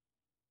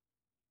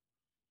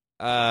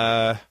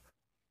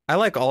I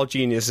like all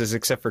geniuses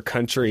except for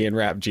country and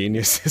rap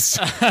geniuses.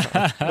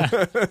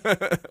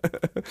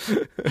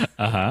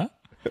 Uh-huh.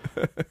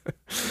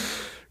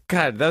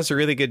 God, that was a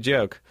really good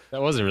joke.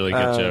 That was a really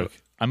good joke.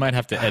 I might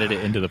have to edit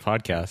it into the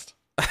podcast.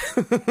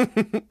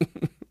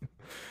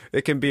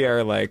 It can be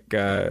our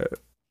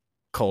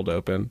cold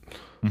open.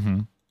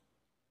 Mm-hmm.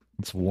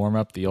 Let's warm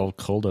up the old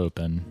cold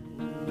open.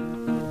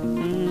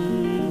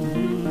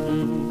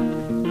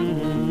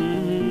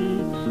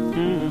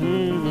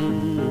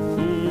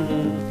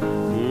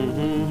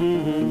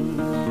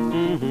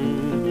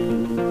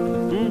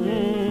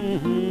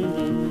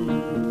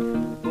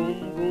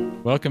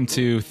 Welcome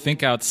to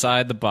Think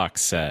Outside the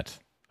Box Set,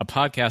 a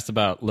podcast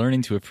about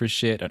learning to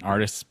appreciate an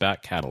artist's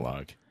back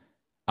catalog.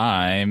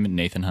 I'm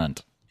Nathan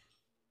Hunt.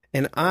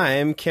 And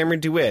I'm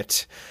Cameron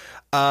DeWitt.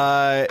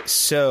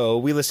 So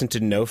we listened to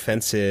No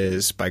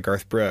Fences by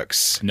Garth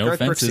Brooks. No Garth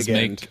fences Brooks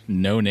again. make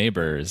no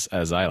neighbors,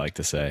 as I like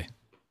to say.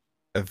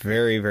 A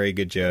very, very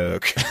good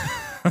joke.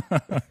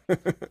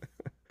 That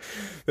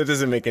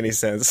doesn't make any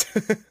sense.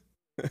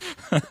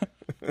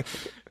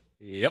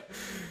 Yep.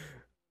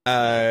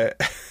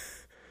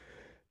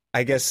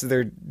 I guess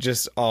they're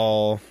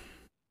all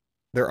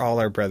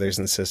our brothers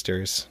and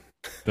sisters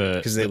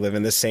because they live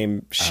in the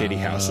same shitty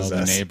house as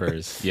us.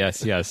 Neighbors.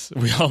 Yes.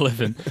 We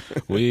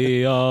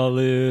all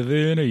live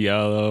in a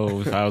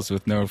yellow house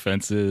with no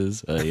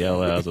fences. A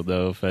yellow house with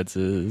no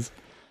fences.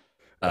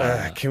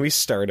 Can we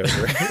start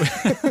over?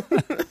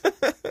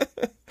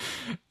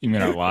 You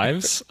mean our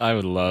lives? I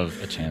would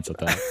love a chance at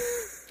that.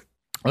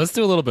 Let's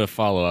do a little bit of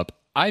follow-up.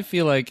 I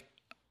feel like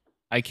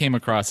I came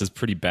across as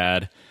pretty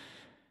bad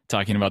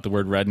talking about the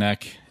word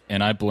redneck,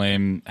 and I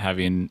blame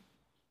having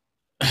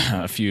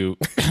a few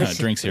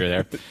drinks here or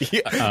there.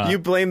 You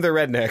blame the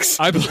rednecks.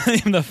 I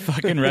blame the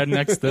fucking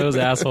rednecks, those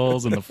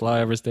assholes in the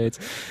flyover states.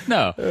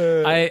 No,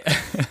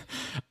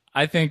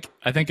 I think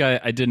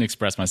I didn't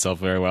express myself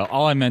very well.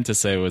 All I meant to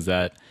say was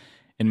that,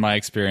 in my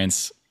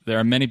experience, there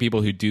are many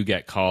people who do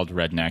get called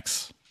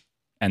rednecks,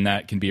 and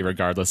that can be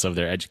regardless of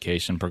their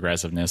education,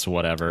 progressiveness,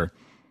 whatever.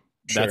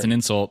 Sure. That's an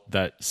insult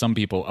that some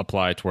people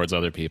apply towards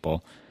other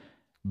people.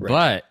 Right.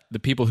 But the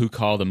people who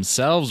call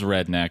themselves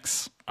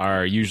rednecks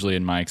are usually,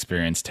 in my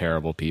experience,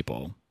 terrible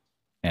people.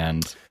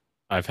 And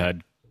I've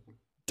had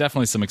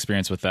definitely some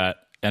experience with that.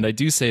 And I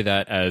do say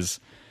that as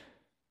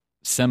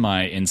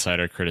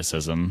semi-insider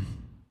criticism,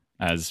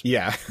 as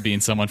being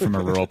someone from a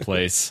rural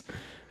place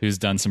who's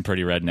done some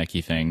pretty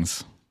rednecky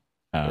things.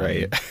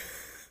 Right.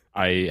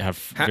 I have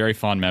very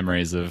fond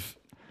memories of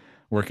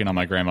working on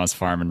my grandma's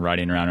farm and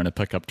riding around in a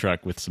pickup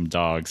truck with some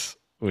dogs,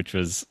 which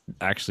was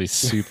actually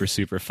super,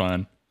 super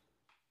fun.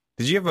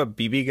 Did you have a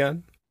BB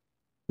gun?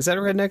 Is that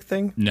a redneck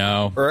thing?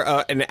 No. Or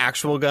an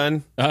actual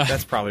gun?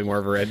 That's probably more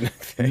of a redneck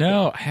thing.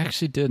 No, I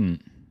actually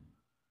didn't.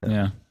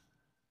 Yeah.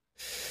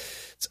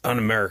 It's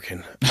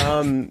un-American.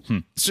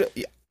 So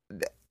yeah,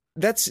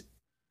 that's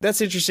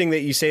interesting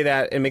that you say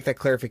that and make that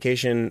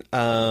clarification.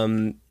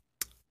 I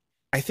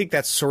think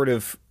that's sort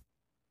of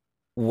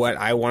what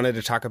I wanted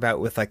to talk about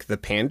with the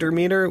pander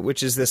meter,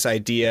 which is this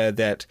idea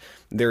that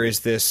there is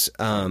this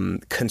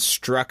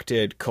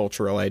constructed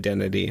cultural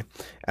identity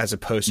as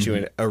opposed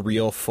to a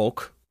real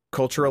folk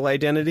cultural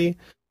identity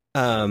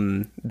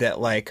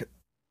that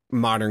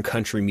modern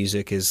country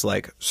music is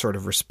sort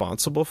of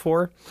responsible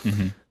for.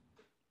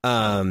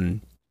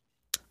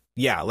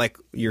 Yeah, like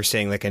you're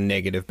saying, a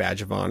negative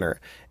badge of honor.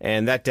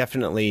 And that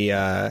definitely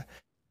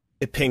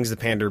it pings the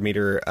pander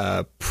meter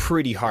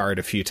pretty hard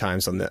a few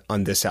times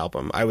on this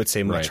album. I would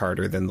say much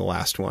harder than the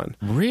last one.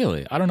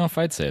 Really? I don't know if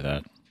I'd say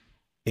that.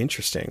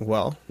 Interesting.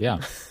 Well, yeah.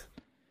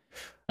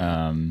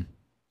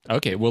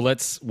 Okay. Well,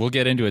 we'll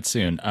get into it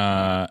soon.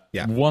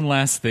 One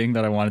last thing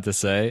that I wanted to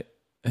say.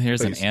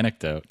 Here's an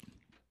anecdote.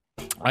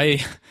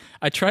 I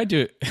tried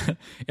to,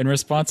 in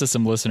response to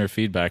some listener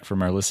feedback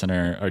from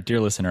our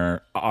dear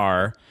listener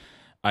R,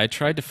 I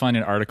tried to find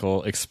an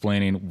article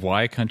explaining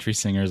why country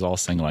singers all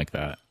sing like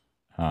that.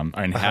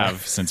 And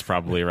have since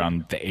probably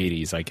around the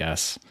 80s, I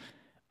guess.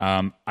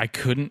 I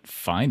couldn't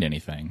find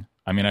anything.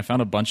 I mean, I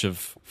found a bunch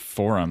of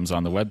forums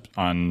on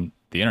the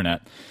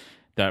internet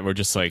that were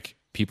just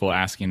people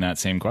asking that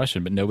same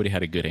question, but nobody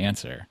had a good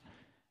answer.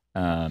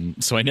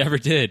 So I never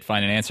did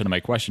find an answer to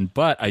my question,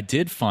 but I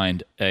did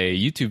find a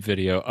YouTube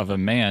video of a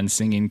man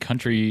singing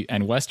country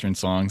and Western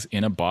songs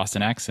in a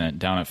Boston accent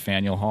down at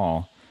Faneuil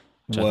Hall.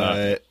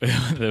 What?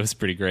 That was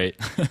pretty great.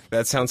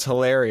 That sounds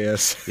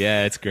hilarious.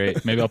 Yeah, it's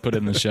great. Maybe I'll put it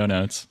in the show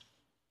notes.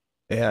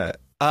 Yeah.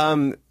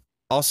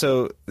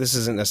 Also, this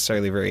isn't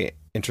necessarily very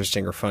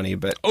interesting or funny,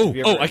 but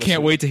I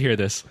can't wait to hear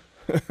this.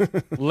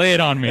 Lay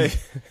it on me.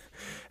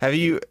 Have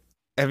you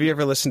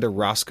ever listened to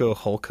Roscoe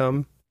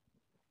Holcomb?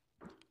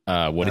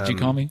 What did you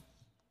call me?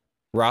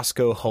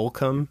 Roscoe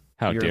Holcomb.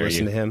 How dare you?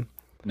 Listen to him?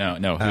 No.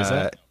 Who's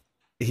that?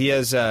 He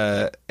has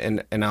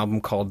an album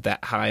called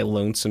That High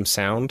Lonesome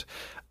Sound.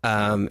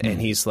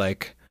 And he's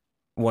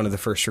one of the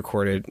first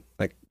recorded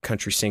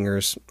country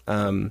singers.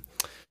 To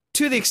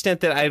the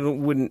extent that I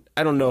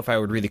don't know if I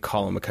would really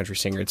call him a country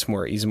singer.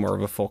 He's more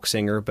of a folk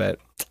singer, but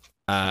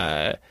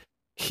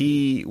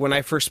when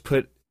I first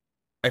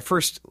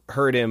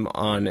heard him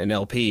on an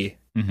LP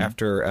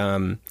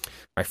after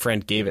my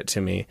friend gave it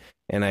to me,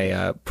 and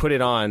I put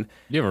it on.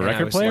 You have a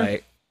record player?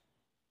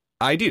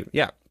 I do,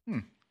 yeah.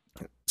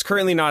 It's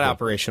currently not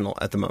operational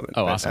at the moment.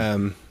 Oh,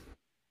 awesome.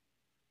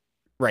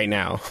 Right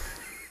now.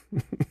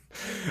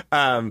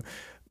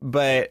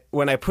 But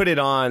when I put it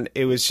on,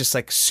 it was just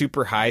like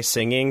super high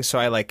singing. So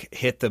I like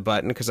hit the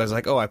button because I was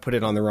like, oh, I put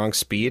it on the wrong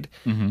speed.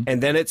 And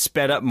then it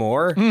sped up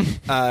more. And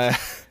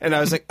I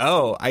was like,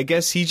 oh, I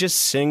guess he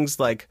just sings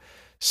like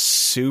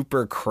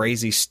super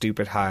crazy,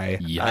 stupid high.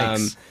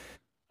 Yikes.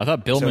 I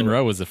thought Bill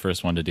Monroe was the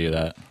first one to do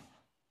that.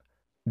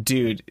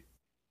 Dude,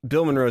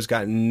 Bill Monroe's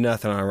got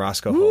nothing on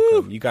Roscoe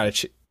Holcomb. You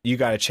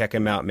gotta check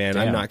him out, man.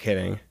 Damn. I'm not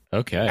kidding.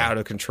 Okay. Out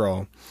of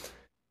control.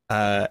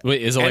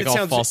 Wait, is it like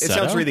all falsetto? It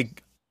sounds really...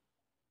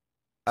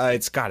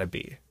 it's gotta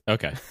be.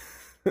 Okay.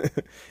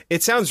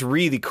 It sounds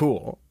really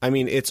cool. I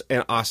mean, it's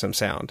an awesome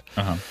sound.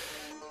 Uh-huh.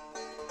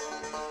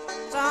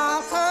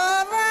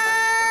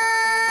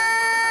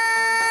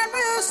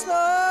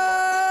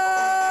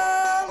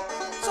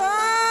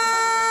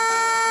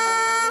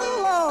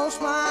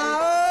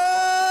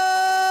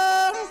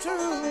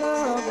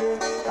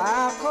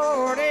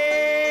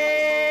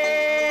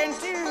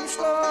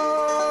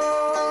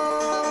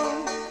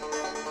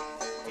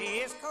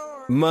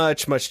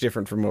 Much, much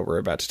different from what we're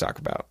about to talk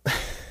about.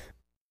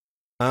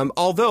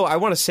 Although I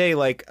want to say,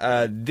 like,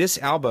 this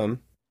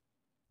album,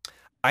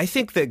 I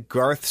think that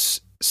Garth's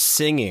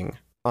singing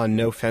on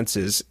No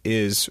Fences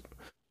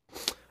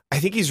I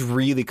think he's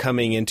really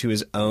coming into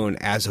his own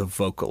as a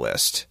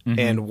vocalist.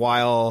 And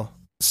while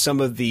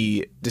some of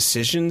the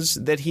decisions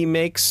that he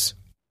makes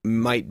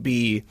might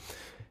be,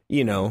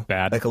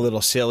 bad, like a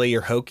little silly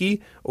or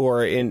hokey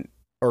or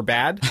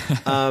bad,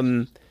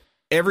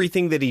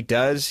 everything that he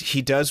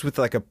does with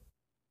like a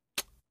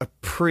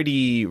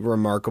pretty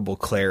remarkable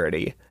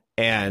clarity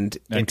and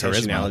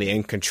intentionality charisma.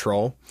 And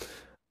control.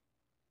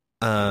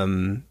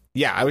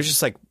 Yeah, I was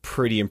just like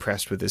pretty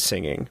impressed with his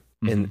singing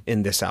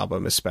in this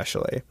album,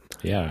 especially.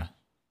 Yeah,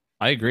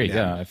 I agree.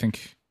 Yeah, I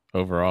think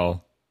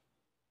overall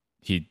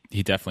he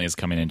definitely is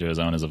coming into his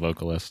own as a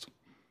vocalist.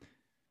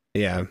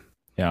 Yeah.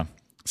 Yeah.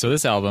 So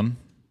this album,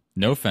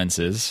 No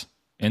Fences,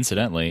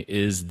 incidentally,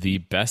 is the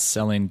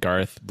best-selling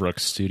Garth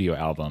Brooks studio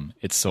album.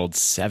 It's sold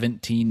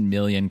 17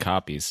 million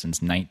copies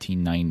since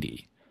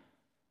 1990.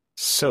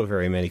 So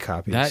very many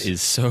copies. That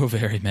is so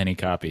very many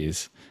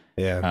copies.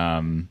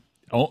 Yeah.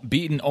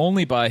 Beaten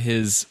only by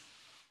his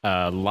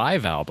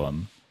live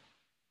album.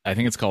 I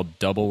think it's called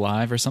Double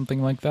Live or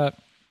something like that,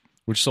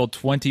 which sold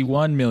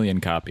 21 million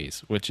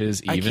copies, which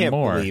is even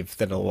more. I can't believe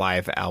that a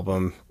live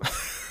album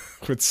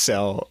would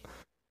sell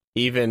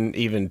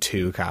even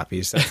 2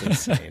 copies. That's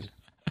insane.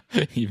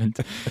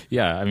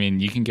 Yeah, I mean,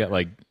 you can get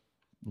like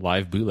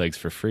live bootlegs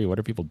for free. What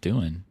are people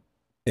doing?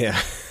 Yeah.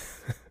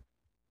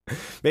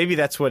 Maybe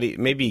that's what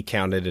he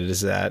counted it as,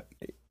 that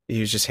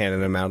he was just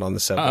handing them out on the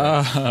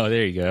subway. Oh,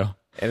 there you go.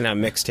 And not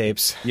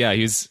mixtapes. Yeah,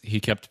 he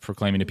kept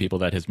proclaiming to people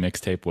that his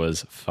mixtape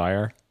was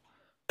fire.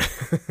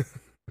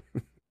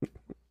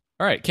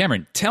 All right,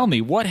 Cameron, tell me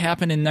what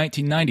happened in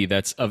 1990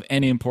 that's of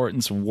any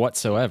importance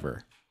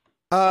whatsoever.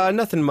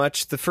 Nothing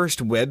much. The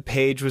first web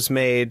page was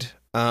made.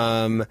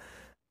 The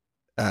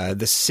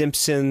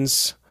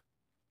Simpsons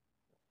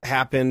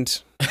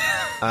happened.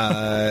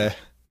 It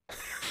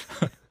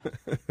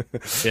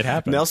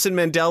happened. Nelson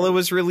Mandela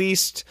was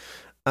released.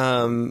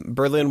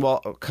 Berlin Wall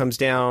comes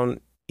down.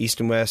 East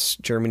and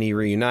West Germany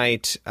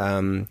reunite.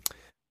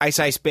 Ice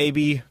Ice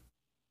Baby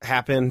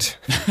happened.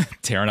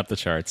 Tearing up the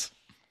charts.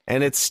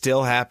 And it's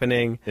still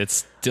happening.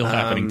 It's still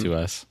happening to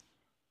us.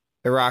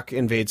 Iraq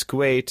invades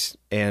Kuwait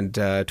and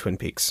Twin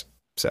Peaks.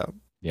 So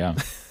yeah,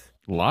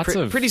 lots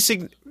of pretty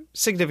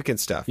significant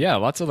stuff. Yeah,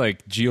 lots of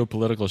like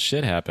geopolitical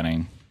shit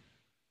happening.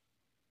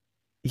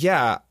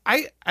 Yeah,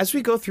 as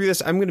we go through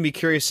this, I'm going to be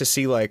curious to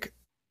see, like,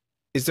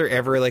 is there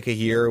ever like a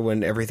year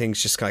when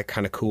everything's just like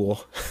kind of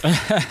cool?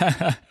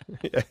 I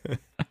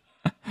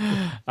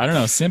don't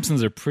know.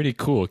 Simpsons are pretty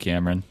cool,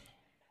 Cameron.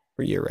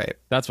 You're right.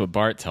 That's what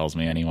Bart tells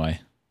me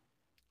anyway.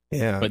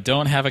 Yeah. But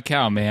don't have a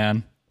cow,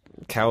 man.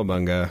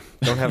 Cowabunga.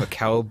 Don't have a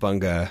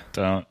cowabunga.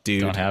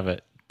 Dude. Don't have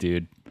it,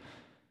 dude.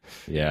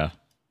 Yeah.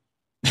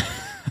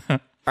 All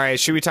right,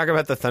 should we talk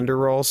about the Thunder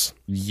Rolls?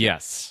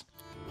 Yes.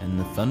 And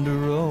the Thunder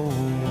Rolls.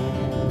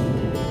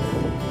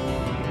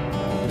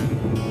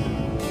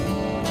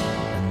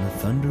 And the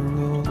Thunder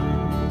Rolls.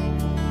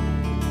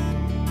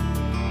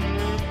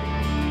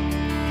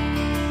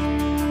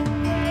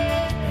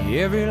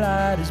 Every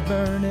light is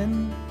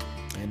burning.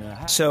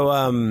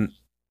 So,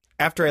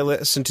 after I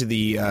listened to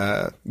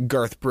the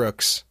Garth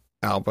Brooks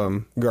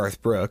album,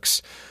 Garth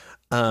Brooks,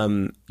 you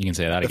can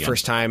say that again. The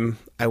first time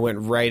I went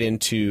right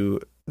into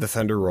the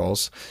Thunder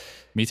Rolls.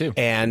 Me too.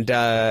 And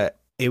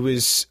it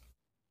was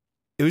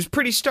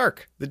pretty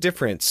stark, the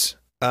difference.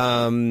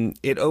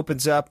 It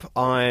opens up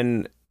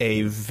on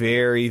a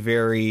very,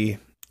 very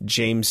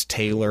James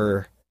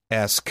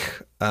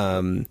Taylor-esque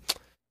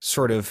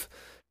sort of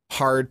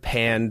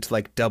hard-panned,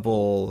 like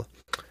double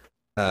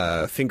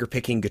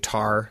finger-picking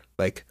guitar,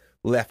 like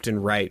left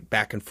and right,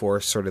 back and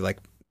forth, sort of like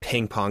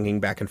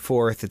ping-ponging back and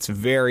forth. It's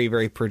very,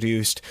 very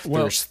produced.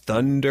 Well, there's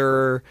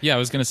thunder. Yeah, I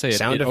was going to say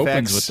it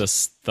opens with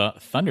the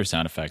thunder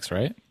sound effects,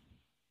 right?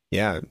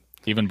 Yeah.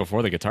 Even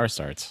before the guitar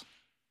starts.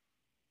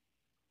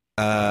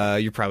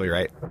 You're probably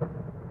right.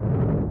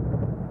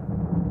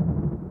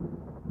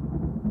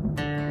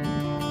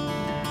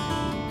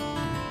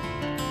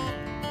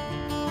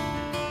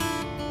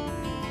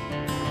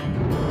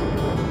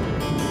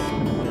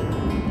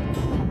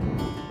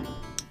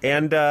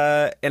 And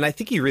I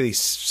think he really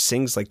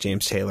sings like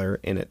James Taylor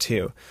in it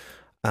too,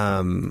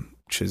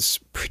 which is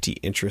pretty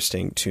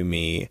interesting to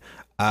me.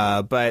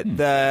 But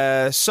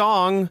the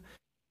song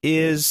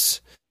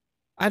is,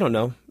 I don't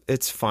know,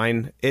 it's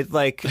fine. It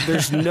like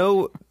there's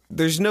no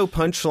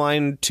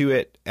punchline to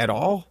it at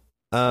all.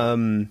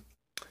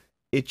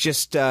 It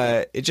just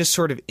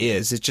sort of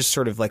is. It just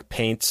sort of like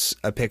paints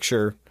a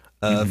picture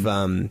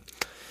of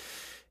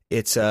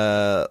it's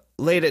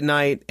late at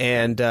night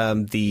and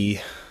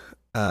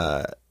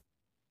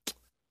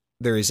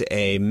there is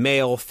a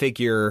male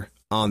figure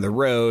on the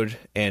road,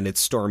 and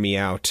it's stormy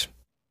out.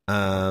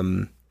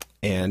 It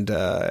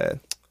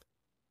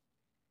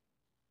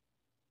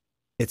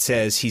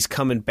says he's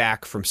coming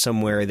back from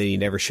somewhere that he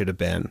never should have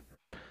been.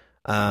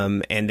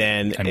 And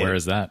where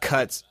is that?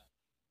 Cuts.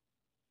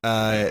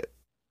 I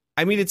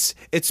mean,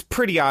 it's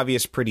pretty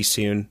obvious pretty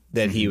soon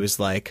that he was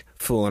like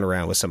fooling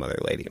around with some other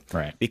lady,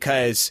 right?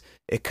 Because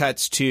it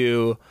cuts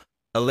to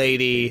a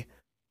lady,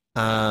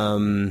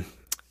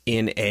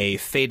 in a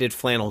faded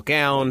flannel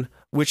gown,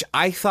 which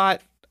I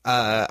thought,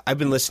 I've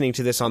been listening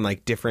to this on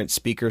like different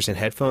speakers and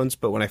headphones,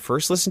 but when I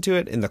first listened to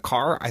it in the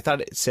car, I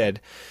thought it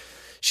said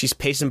she's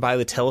pacing by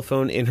the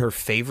telephone in her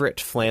favorite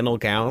flannel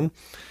gown.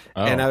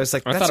 Oh, and I was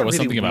like, that's I thought it was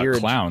really something weird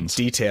about clowns.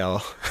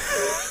 Detail.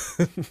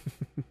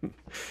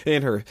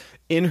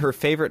 in her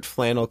favorite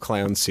flannel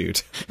clown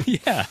suit.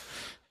 Yeah.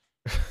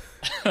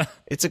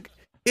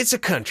 It's a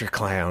country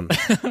clown.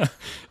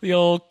 The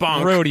old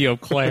bonk. Rodeo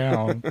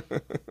clown.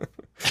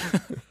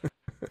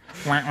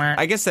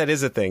 I guess that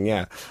is a thing,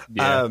 yeah.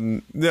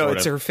 No,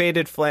 it's her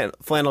faded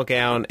flannel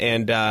gown,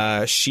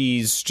 and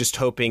she's just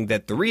hoping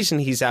that the reason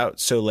he's out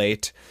so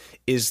late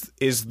is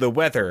the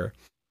weather,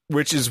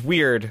 which is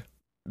weird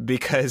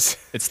because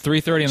it's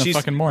 3:30 in the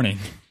fucking morning.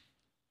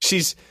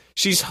 She's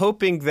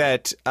hoping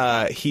that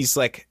he's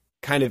like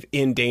kind of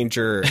in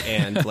danger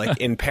and like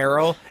in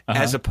peril,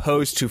 as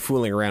opposed to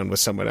fooling around with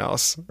someone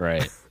else.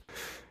 Right.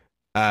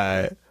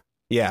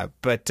 Yeah,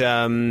 but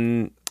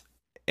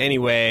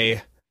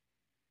anyway,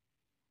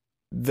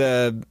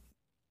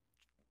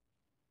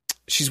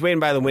 she's waiting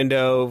by the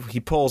window. He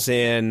pulls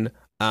in,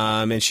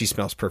 and she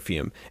smells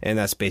perfume, and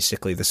that's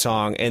basically the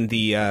song. And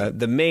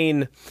the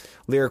main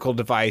lyrical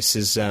device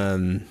is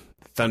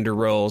thunder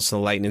rolls and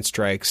the lightning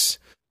strikes.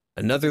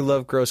 Another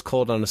love grows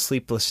cold on a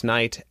sleepless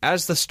night.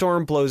 As the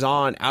storm blows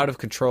on, out of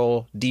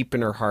control, deep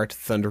in her heart,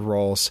 thunder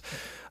rolls.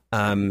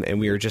 And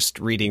we are just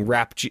reading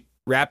Rap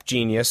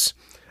Genius.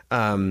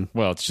 Well,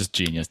 it's just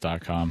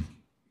genius.com.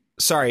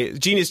 Sorry,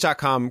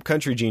 genius.com,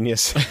 Country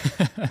Genius. We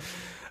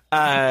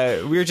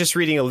were just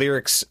reading a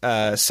lyrics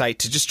site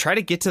to just try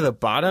to get to the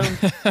bottom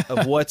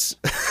of what's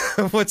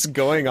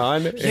going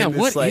on. Yeah,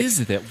 what like is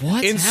it?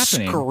 What's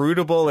happening?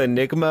 Inscrutable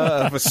enigma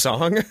of a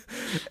song.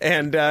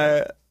 And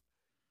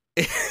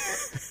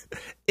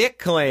it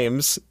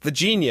claims, the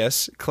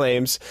genius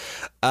claims,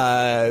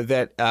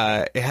 that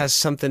it has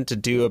something to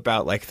do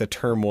about like the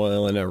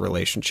turmoil in a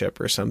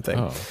relationship or something.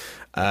 Oh.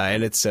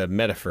 And it's a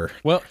metaphor.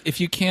 Well,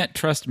 if you can't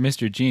trust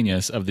Mr.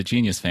 Genius of the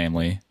Genius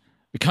family,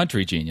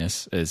 Country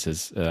Genius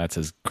is that's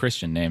his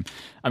Christian name.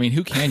 I mean,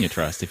 who can you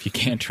trust if you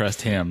can't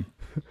trust him?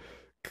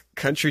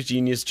 Country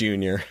Genius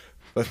Jr.,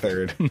 the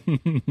third.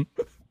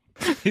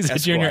 He's a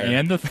junior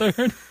and the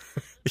third?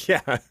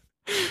 Yeah.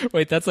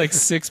 Wait, that's like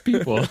 6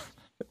 people.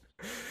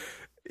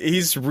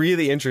 He's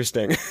really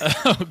interesting.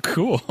 Oh,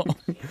 cool.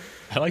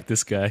 I like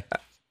this guy.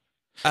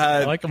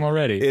 I like him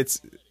already.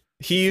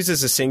 He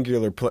uses a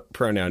singular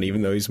pronoun,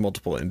 even though he's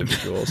multiple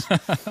individuals.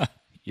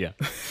 Yeah.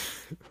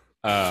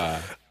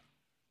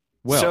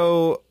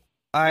 So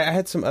I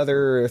had some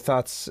other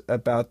thoughts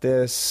about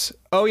this.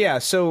 Oh, yeah.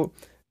 So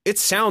it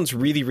sounds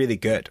really, really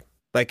good.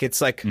 Like, it's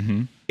like,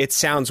 it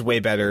sounds way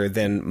better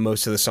than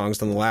most of the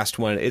songs on the last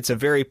one. It's a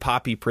very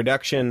poppy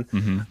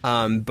production,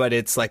 but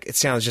it's like, it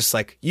sounds just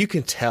like, you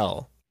can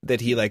tell that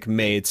he like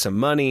made some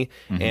money,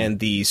 and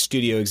the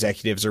studio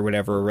executives or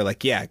whatever were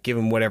like, yeah, give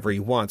him whatever he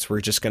wants. We're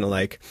just going to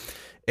like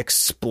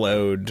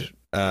explode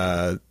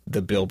the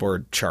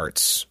Billboard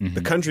charts,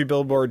 the country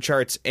Billboard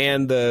charts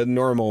and the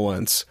normal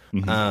ones.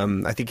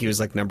 I think he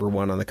was like number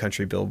 1 on the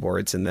country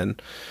Billboards, and then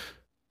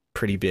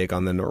pretty big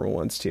on the normal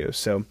ones too.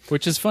 So,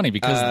 which is funny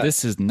because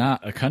this is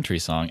not a country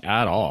song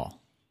at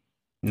all.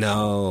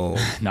 No,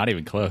 not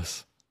even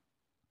close.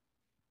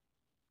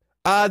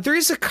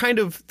 There's a kind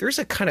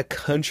of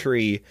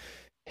country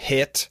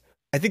hit.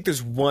 I think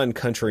there's one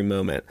country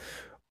moment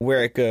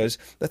where it goes,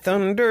 the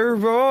thunder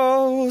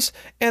rolls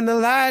and the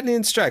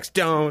lightning strikes.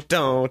 Don't.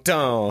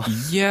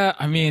 Yeah,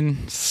 I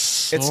mean,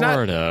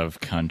 sort of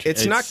country.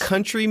 It's not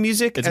country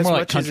music it's as more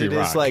like much as country it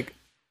rock. is like.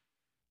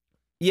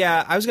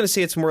 Yeah, I was going to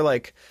say it's more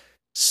like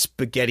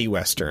spaghetti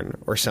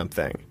western or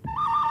something.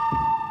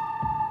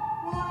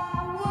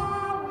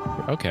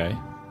 Okay.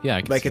 Yeah,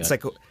 I can Like see it's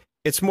that. like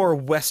it's more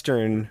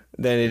western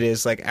than it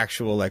is like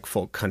actual like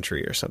folk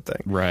country or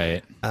something.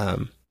 Right.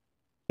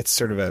 It's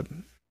sort of a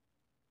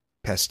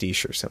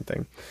pastiche or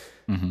something.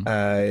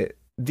 Mm-hmm.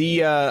 The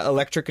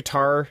electric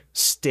guitar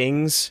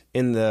stings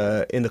in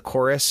the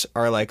chorus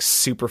are like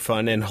super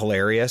fun and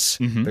hilarious.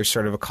 Mm-hmm. There's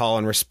sort of a call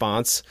and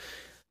response,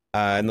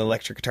 and the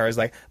electric guitar is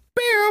like,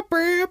 bow,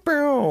 bow,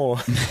 bow.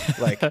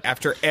 Like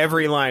after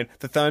every line,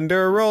 the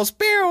thunder rolls,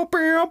 bow,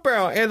 bow,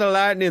 bow, and the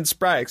lightning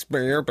strikes,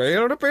 bow,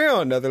 bow,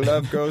 bow, another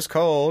love goes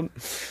cold.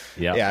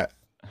 Yeah,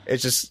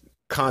 it's just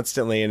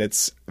constantly, and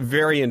it's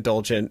very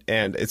indulgent,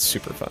 and it's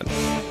super fun.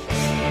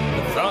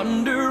 The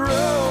thunder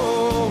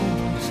rolls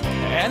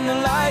and the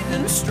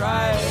lightning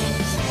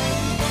strikes.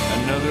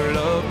 Another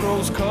love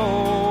grows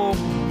cold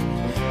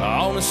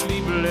on a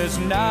sleepless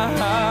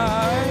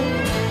night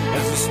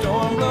as the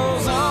storm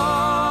blows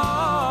on.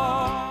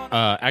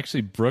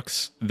 Actually,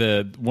 Brooks,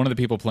 one of the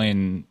people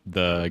playing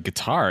the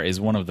guitar, is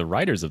one of the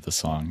writers of the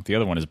song. The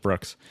other one is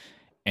Brooks,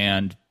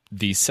 and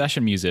the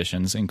session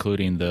musicians,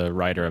 including the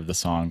writer of the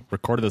song,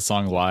 recorded the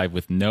song live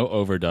with no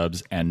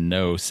overdubs and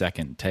no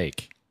second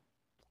take.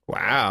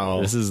 Wow,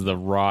 This is the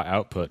raw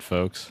output,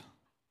 folks.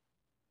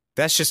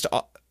 that's just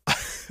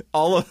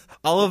all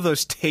of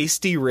those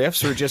tasty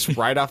riffs were just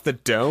right off the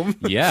dome.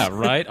 Yeah,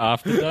 right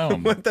off the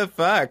dome. What the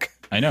fuck?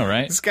 I know,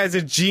 right? This guy's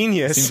a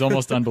genius. Seems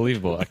almost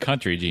unbelievable. A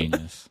country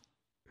genius.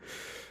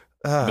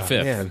 The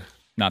fifth, man.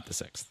 not the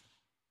sixth.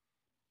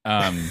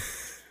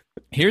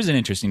 Here's an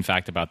interesting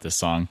fact about this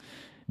song.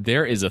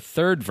 There is a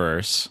third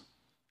verse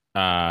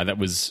that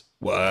was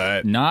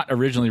not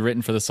originally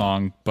written for the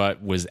song,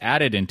 but was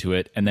added into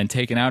it and then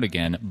taken out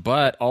again.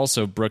 But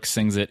also Brooks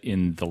sings it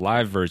in the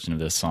live version of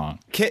this song.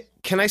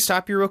 Can I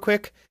stop you real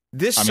quick?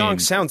 This song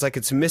sounds like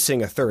it's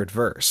missing a third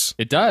verse.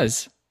 It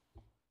does.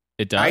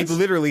 It does. I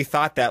literally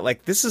thought that,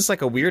 like, this is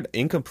like a weird,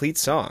 incomplete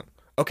song.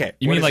 Okay.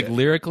 You what mean is like it?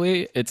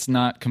 lyrically it's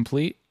not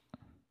complete?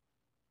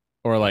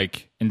 Or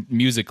like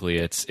musically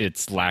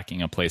it's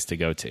lacking a place to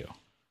go to?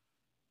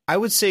 I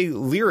would say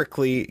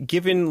lyrically,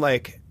 given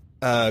like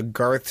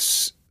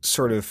Garth's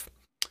sort of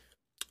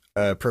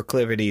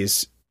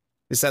proclivities,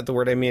 is that the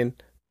word I mean?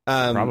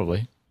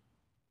 Probably.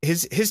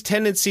 His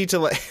tendency to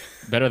like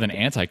Better than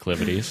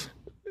anti-clivities.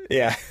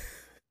 yeah.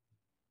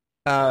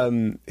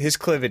 His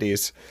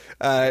clivities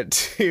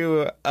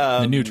to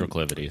The neutral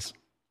clivities.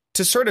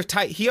 to sort of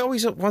tie. He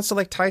always wants to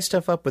like tie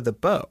stuff up with a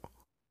bow.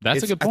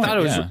 That's a good point.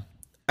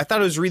 I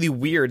thought it was really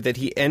weird that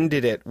he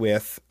ended it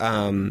with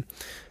the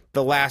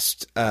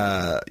last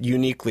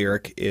unique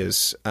lyric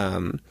is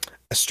a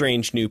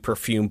strange new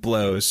perfume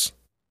blows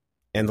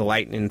and the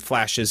lightning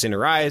flashes in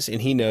her eyes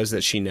and he knows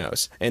that she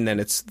knows. And then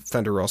it's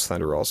thunder rolls,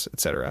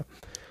 etc.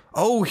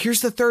 Oh,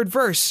 here's the third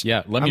verse.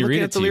 Yeah, let me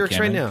read it the to you, lyrics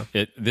Cameron. right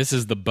now. This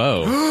is the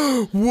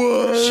bow.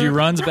 What? She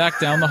runs back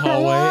down the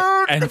hallway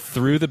What? and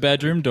through the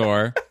bedroom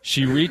door.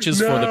 She reaches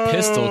for the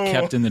pistol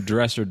kept in the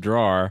dresser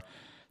drawer,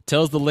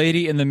 tells the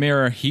lady in the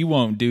mirror he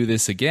won't do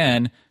this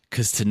again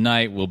because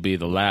tonight will be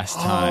the last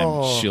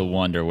time she'll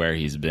wonder where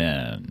he's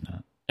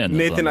been. And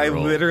Nathan, I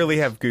literally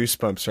have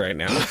goosebumps right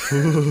now.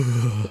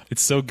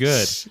 It's so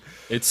good.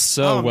 It's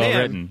so well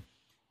written.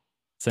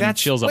 Sending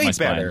That's chills up way my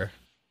spine. better.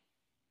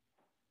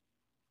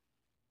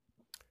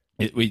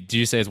 Did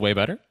you say it's way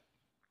better?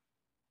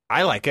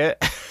 I like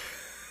it.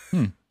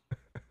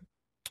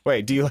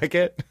 Wait, do you like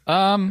it?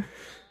 I don't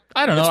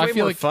know. It's way I feel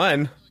more like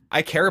fun.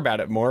 I care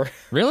about it more.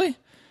 Really?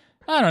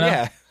 I don't know.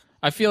 Yeah.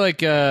 I feel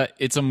like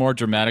it's a more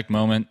dramatic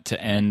moment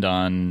to end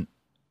on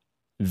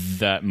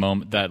that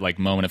moment, that like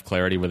moment of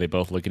clarity where they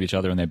both look at each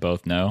other and they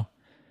both know.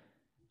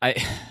 That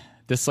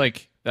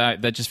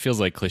just feels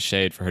like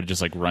cliched for her to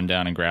just like run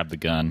down and grab the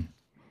gun.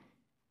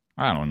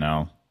 I don't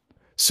know.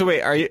 So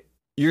wait,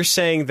 you're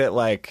saying that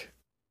like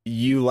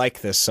you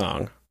like this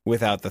song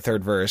without the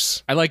third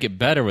verse? I like it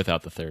better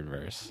without the third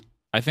verse.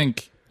 I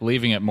think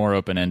leaving it more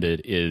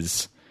open-ended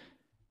is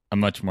a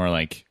much more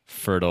like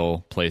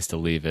fertile place to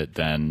leave it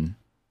than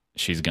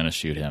she's gonna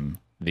shoot him.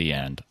 The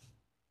end.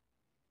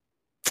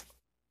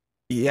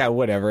 Yeah,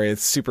 whatever.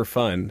 It's super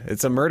fun.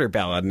 It's a murder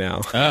ballad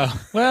now.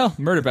 Oh, well,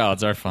 murder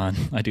ballads are fun.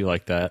 I do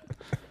like that.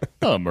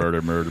 Oh,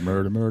 murder, murder,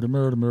 murder, murder,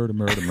 murder, murder,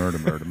 murder, murder,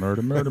 murder,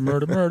 murder, murder,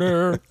 murder,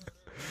 murder.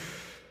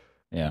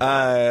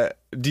 Yeah.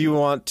 Do you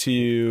want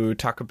to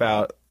talk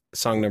about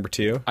song number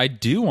 2? I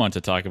do want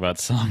to talk about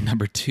song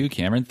number 2,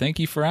 Cameron. Thank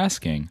you for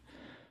asking.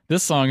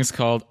 This song is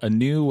called A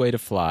New Way to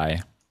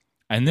Fly.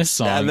 And this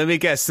song... let me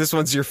guess. This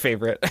one's your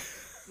favorite.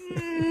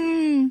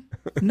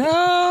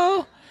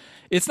 No.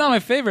 It's not my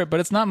favorite, but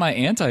it's not my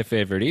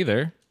anti-favorite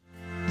either.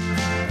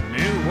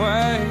 New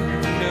way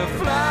to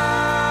fly,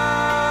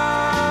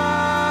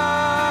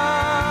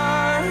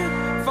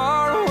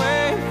 far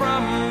away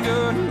from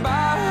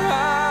goodbye.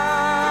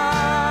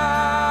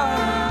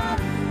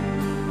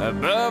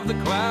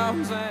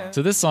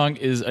 So this song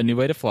is A New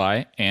Way to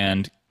Fly,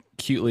 and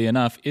cutely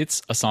enough,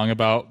 it's a song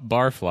about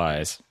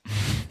barflies.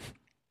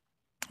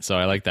 So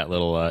I like that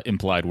little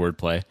implied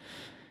wordplay.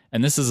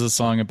 And this is a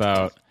song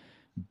about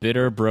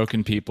bitter,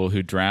 broken people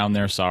who drown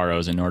their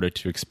sorrows in order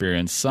to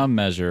experience some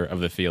measure of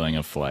the feeling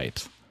of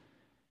flight.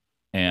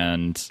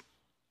 And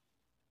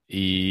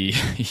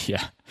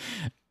yeah,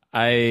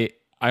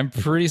 I'm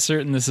pretty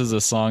certain this is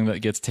a song that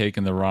gets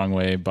taken the wrong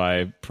way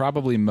by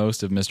probably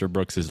most of Mr.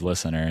 Brooks's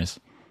listeners.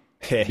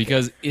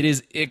 Because it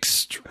is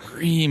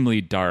extremely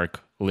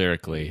dark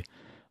lyrically,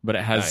 but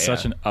it has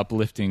such an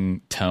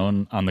uplifting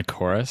tone on the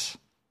chorus.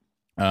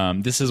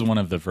 This is one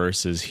of the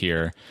verses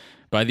here.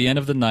 By the end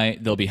of the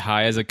night, they'll be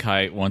high as a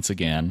kite once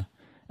again,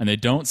 and they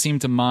don't seem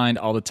to mind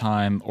all the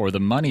time or the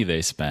money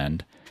they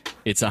spend.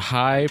 It's a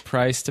high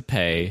price to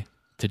pay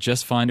to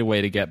just find a way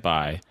to get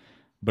by,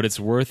 but it's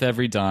worth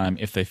every dime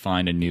if they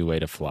find a new way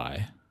to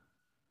fly.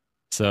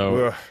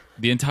 So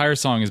the entire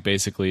song is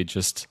basically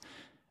just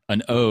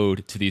an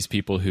ode to these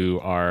people who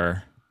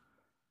are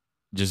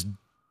just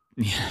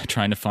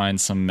trying to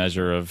find some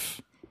measure of,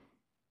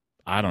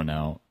 I don't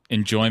know,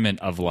 enjoyment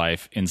of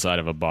life inside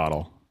of a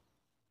bottle.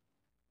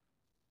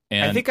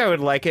 And I think I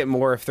would like it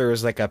more if there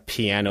was like a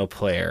piano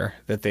player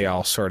that they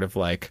all sort of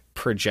like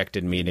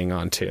projected meaning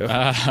onto.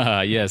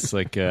 Yes,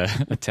 like a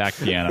attack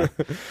piano.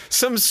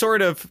 Some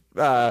sort of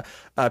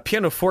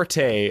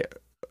pianoforte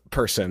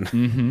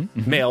person,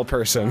 male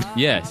person.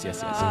 Yes.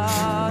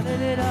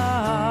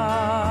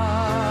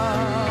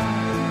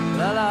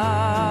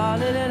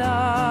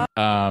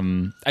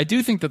 I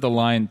do think that the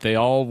line, they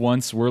all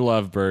once were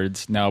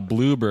lovebirds, now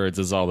bluebirds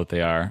is all that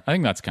they are. I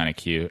think that's kind of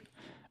cute.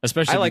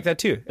 Especially, I like that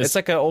too. It's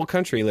like an old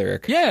country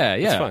lyric. Yeah.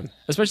 It's fun.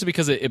 Especially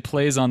because it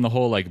plays on the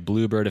whole like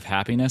bluebird of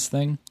happiness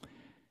thing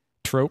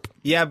trope.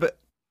 Yeah, but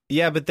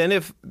then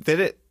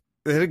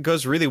it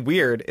goes really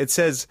weird. It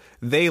says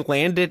they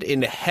landed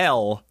in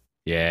hell.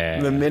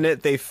 Yeah. The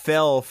minute they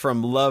fell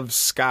from love's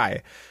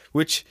sky,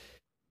 which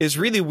is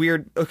really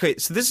weird. Okay,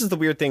 so this is the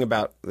weird thing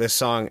about this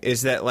song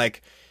is that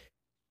like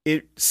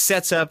it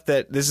sets up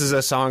that this is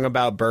a song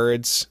about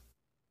birds.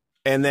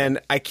 And then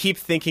I keep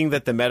thinking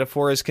that the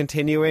metaphor is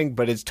continuing,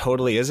 but it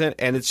totally isn't.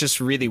 And it's just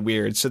really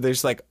weird. So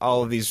there's like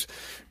all of these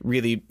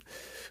really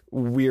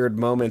weird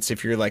moments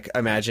if you're like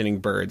imagining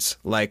birds,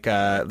 like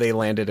they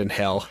landed in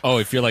hell. Oh,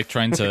 if you're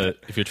trying to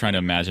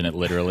imagine it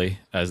literally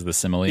as the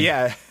simile.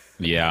 Yeah.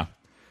 Yeah,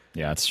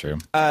 that's true.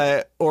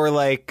 Or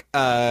like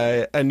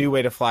A New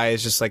Way to Fly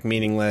is just like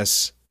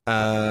meaningless.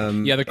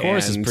 The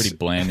chorus is pretty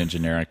bland and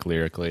generic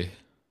lyrically.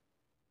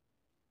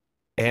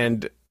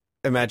 And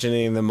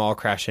imagining them all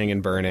crashing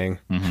and burning.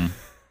 Mm-hmm.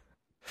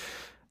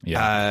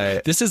 Yeah.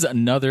 This is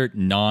another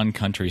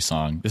non-country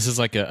song. This is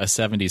like a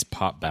 70s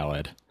pop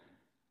ballad.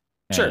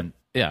 And sure.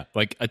 Yeah,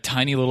 like a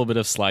tiny little bit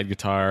of slide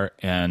guitar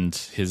and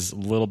his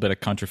little bit of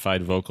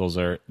countrified vocals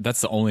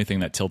that's the only thing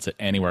that tilts it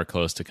anywhere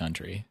close to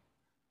country.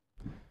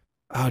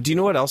 Oh, do you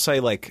know what else I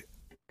like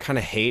kind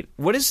of hate?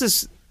 What is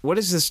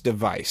this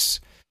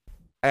device?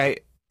 This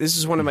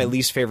is one of my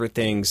least favorite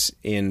things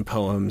in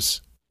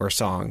poems or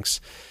songs.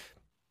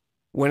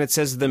 When it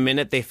says the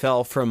minute they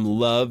fell from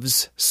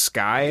love's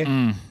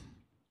sky.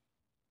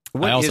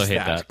 What I also is hate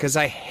that. Because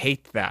I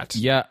hate that.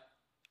 Yeah.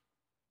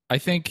 I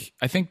think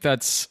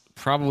that's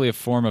probably a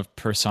form of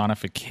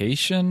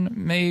personification,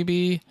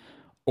 maybe.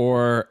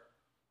 Or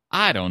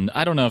I don't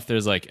know if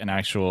there's like an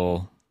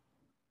actual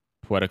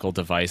poetical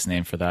device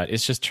name for that.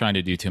 It's just trying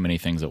to do too many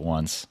things at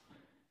once.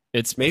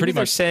 It's maybe pretty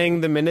they're much saying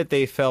the minute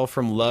they fell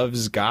from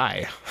love's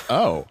guy.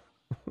 Oh.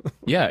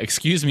 Yeah,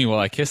 excuse me while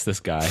I kiss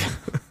this guy.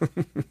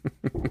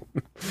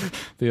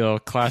 The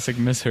old classic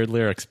misheard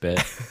lyrics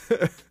bit.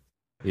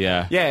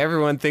 Yeah. Yeah,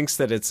 everyone thinks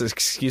that it's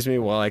excuse me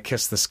while I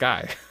kiss the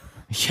sky.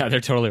 Yeah,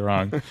 they're totally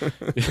wrong.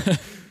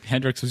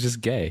 Hendrix was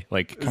just gay.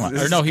 Like, come on.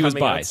 Or no, he was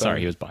bi.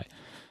 Sorry, he was bi.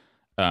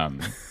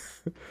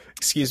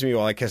 Excuse me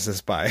while I kiss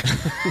this bi.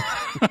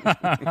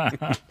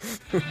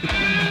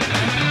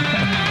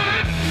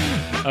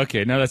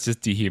 Okay, no, that's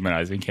just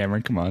dehumanizing,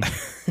 Cameron. Come on.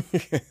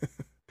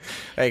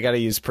 I got to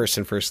use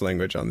person first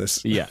language on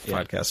this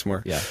podcast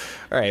more. Yeah.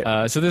 All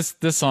right. So this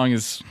song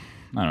is,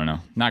 I don't know,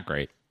 not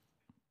great.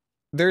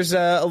 There's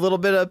a little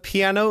bit of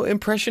piano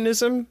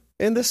impressionism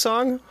in this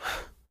song.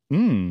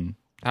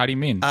 How do you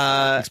mean?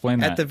 Explain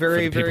that. At the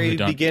very, very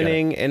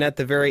beginning and at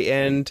the very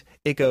end,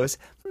 it goes,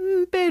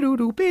 and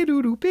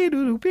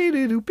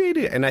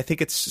I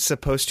think it's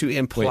supposed to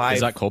imply... Wait,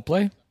 is that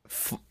Coldplay?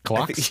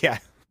 Clocks? Yeah.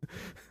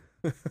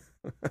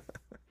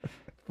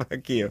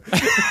 Fuck you.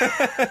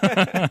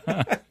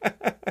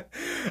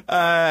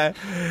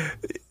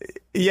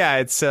 Yeah,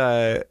 it's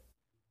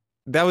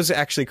that was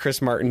actually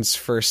Chris Martin's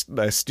first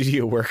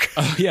studio work.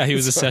 Oh yeah, he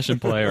was a session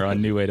player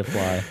on New Way to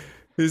Fly.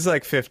 He was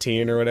like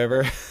 15 or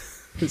whatever.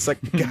 He's like,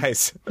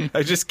 guys,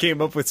 I just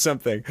came up with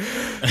something.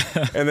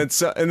 And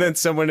then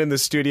someone in the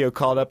studio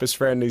called up his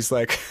friend. And he's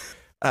like,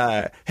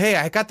 hey,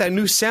 I got that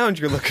new sound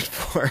you're looking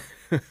for.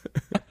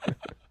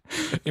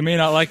 You may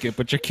not like it,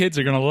 but your kids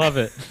are gonna love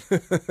it.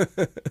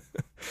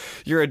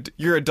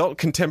 Your adult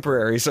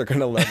contemporaries are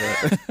gonna love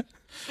it.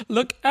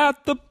 Look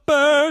at the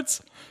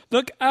birds.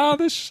 look how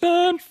they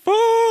shine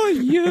for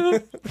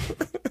you.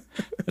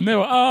 And they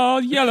were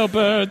all yellow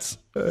birds.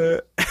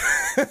 Or,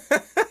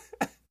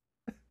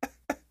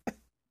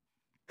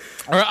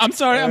 I'm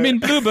sorry, I mean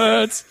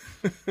bluebirds.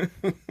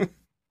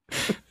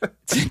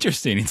 It's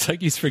interesting. It's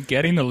like he's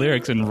forgetting the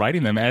lyrics and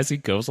writing them as he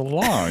goes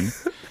along.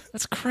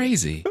 That's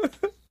crazy.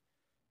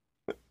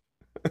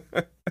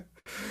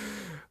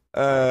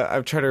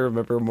 I'm trying to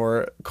remember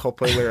more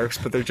Coldplay lyrics,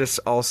 but they're just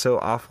all so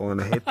awful, and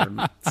I hate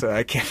them. So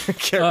I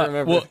can't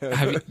remember. Well,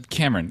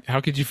 Cameron,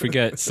 how could you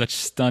forget such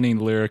stunning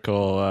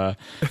lyrical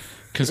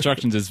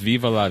constructions as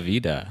 "Viva la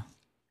Vida"?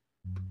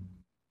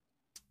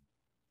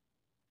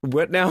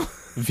 What now?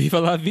 Viva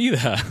la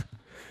Vida.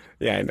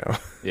 Yeah, I know.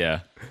 Yeah.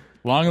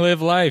 Long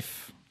live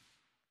life.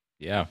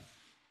 Yeah.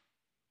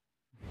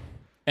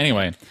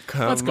 Anyway,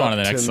 let's go on to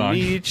the next song.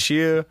 Meet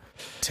you,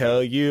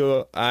 tell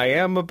you I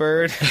am a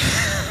bird.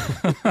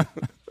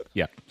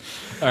 Yeah.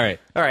 All right.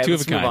 Two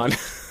let's of a kind. move on.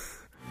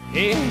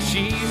 Yeah,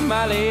 she's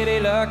my lady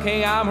luck,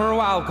 hey, I'm her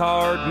wild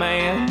card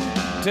man.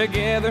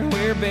 Together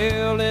we're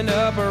building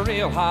up a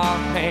real hot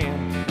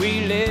hand.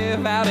 We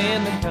live out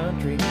in the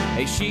country,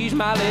 hey, she's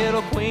my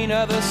little queen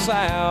of the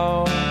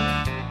South.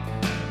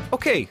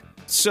 Okay,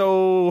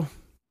 so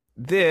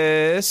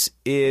this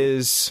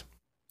is...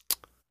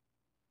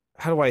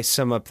 How do I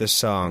sum up this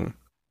song?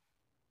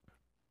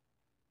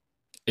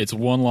 It's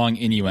one long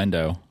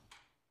innuendo.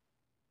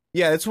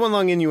 Yeah, it's one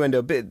long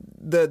innuendo. But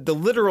the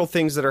literal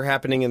things that are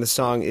happening in the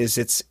song is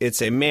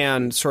it's a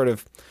man sort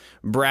of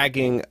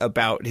bragging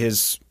about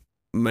his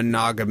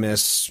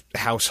monogamous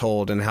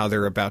household and how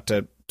they're about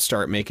to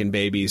start making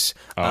babies.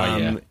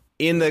 Yeah.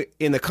 In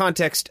the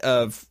context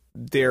of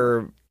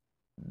their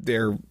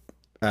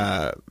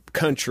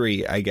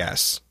country, I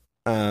guess.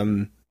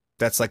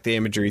 That's like the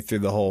imagery through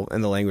the whole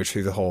and the language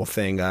through the whole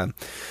thing. A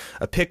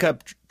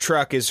pickup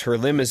truck is her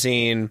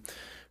limousine.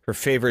 Her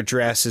favorite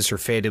dress is her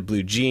faded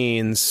blue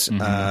jeans.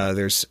 Mm-hmm.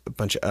 There's a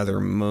bunch of other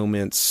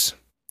moments.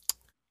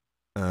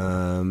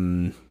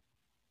 Her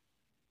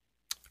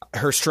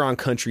strong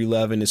country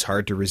loving is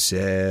hard to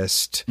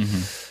resist.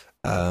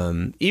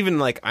 Mm-hmm. Even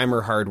like I'm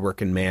her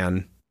hardworking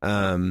man.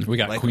 We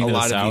got like Queen of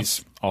the South of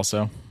these,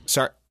 also.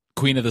 Sorry,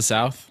 Queen of the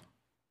South.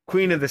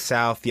 Queen of the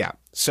South. Yeah.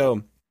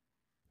 So,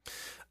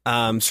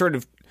 sort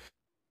of,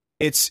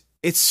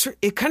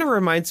 it kind of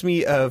reminds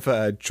me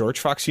of George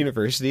Fox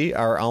University,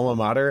 our alma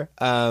mater.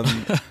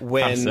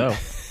 When How so?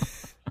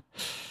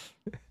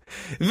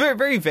 very,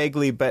 very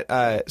vaguely,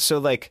 but so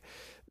like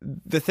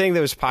the thing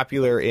that was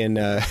popular in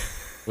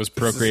Was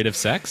procreative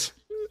sex?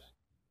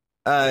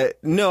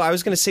 no, I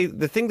was going to say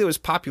the thing that was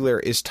popular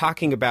is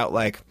talking about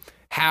like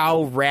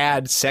how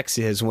rad sex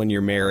is when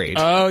you're married.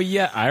 Oh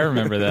yeah, I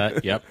remember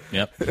that. Yep.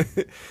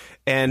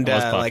 And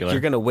like you're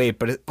going to wait,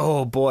 but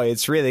oh boy,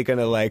 it's really going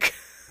to like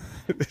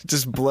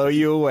just blow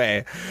you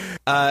away.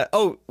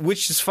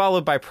 Which is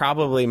followed by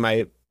probably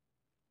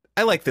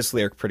I like this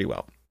lyric pretty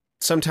well.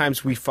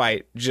 Sometimes we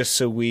fight just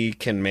so we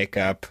can make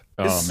up.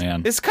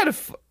 Man. It's kind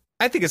of,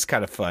 I think it's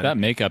kind of fun. That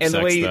makeup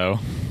sex though.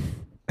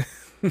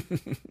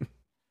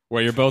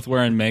 Where you're both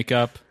wearing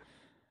makeup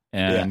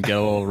and get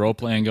a little role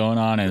playing going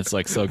on, and it's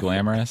like so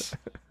glamorous.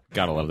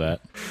 Gotta love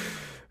that.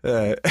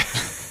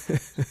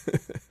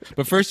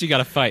 But first, you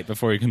gotta fight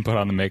before you can put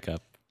on the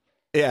makeup.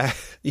 Yeah,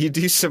 you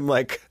do some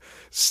like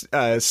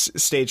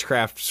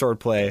stagecraft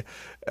swordplay.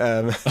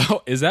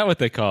 Oh, is that what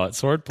they call it?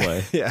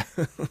 Swordplay? Yeah.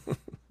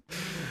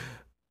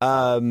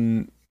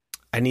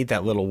 I need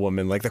that little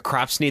woman. Like the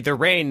crops need the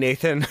rain,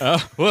 Nathan. Oh,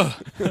 whoa.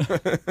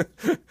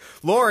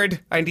 Lord,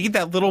 I need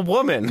that little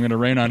woman. I'm going to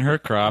rain on her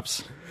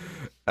crops.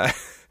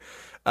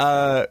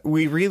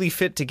 We really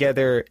fit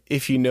together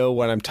if you know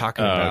what I'm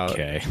talking about.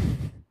 Okay.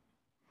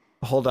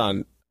 Hold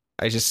on.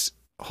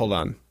 Hold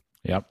on.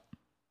 Yep.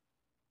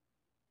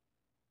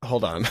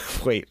 Hold on.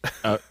 Wait.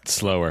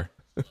 Slower.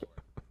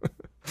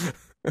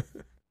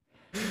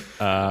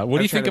 What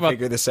do you think about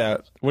figure this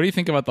out? What do you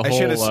think about the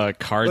whole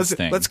cards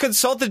thing? Let's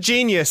consult the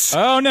genius.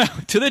 Oh no,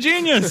 to the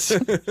genius.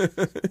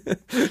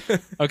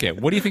 Okay,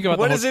 what do you think about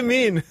what does it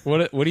mean?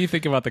 What do you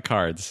think about the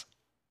cards?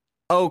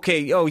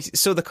 Okay. Oh,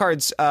 so the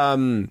cards.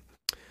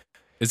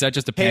 Is that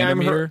just a pander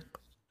meter?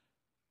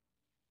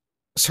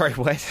 Sorry,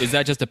 what? Is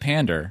that just a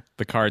pander?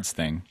 The cards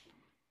thing.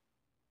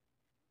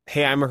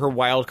 Hey, I'm her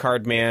wild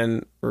card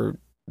man. We're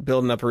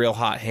building up a real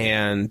hot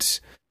hand.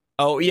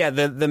 Oh, yeah,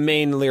 the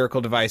main lyrical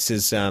device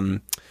is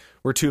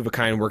we're two of a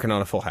kind working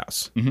on a full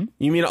house. Mm-hmm.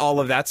 You mean all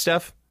of that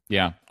stuff?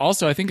 Yeah.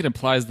 Also, I think it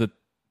implies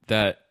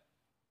that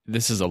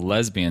this is a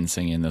lesbian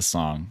singing this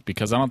song,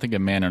 because I don't think a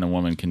man and a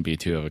woman can be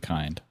two of a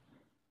kind.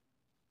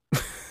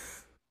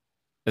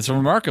 It's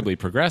remarkably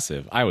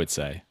progressive, I would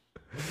say.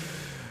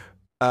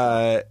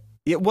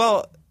 Yeah,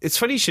 well, it's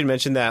funny you should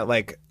mention that.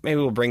 Like, maybe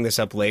we'll bring this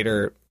up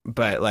later,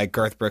 but like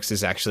Garth Brooks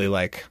is actually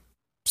like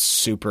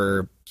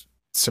super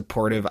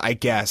supportive, I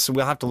guess.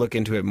 We'll have to look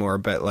into it more,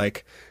 but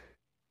like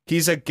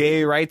he's a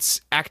gay rights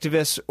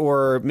activist,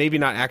 or maybe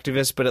not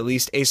activist, but at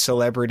least a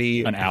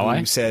celebrity. An ally?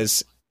 Who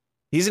says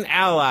he's an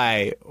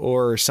ally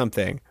or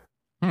something.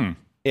 Hmm.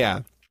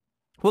 Yeah.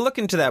 We'll look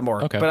into that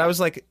more. Okay. But I was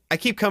like, I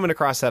keep coming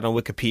across that on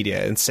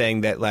Wikipedia and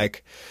saying that,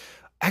 like,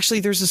 actually,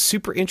 there's a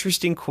super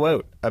interesting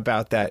quote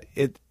about that.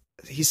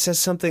 He says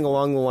something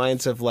along the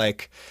lines of,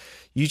 like,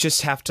 you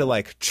just have to,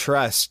 like,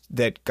 trust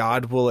that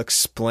God will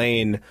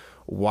explain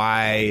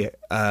why,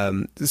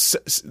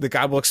 the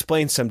God will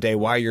explain someday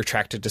why you're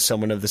attracted to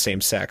someone of the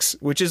same sex,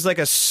 which is, like,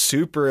 a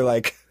super,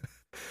 like,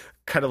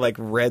 kind of like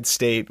red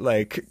state,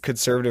 like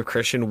conservative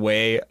Christian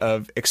way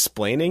of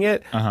explaining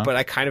it. But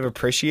I kind of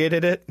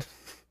appreciated it.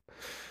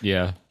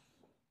 Yeah.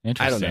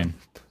 Interesting. I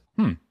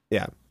don't know.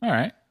 Yeah. All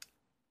right.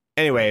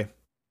 Anyway,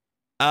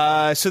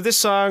 so this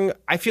song,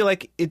 I feel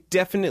like there's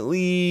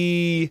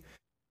definitely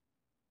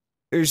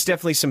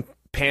some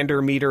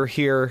pander meter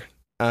here.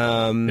 Big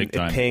time. It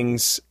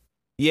pings.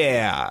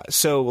 Yeah.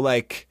 So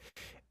like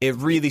it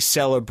really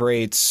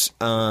celebrates,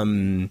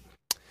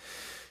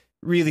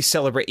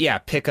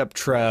 pickup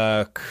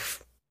truck,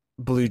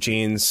 blue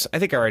jeans. I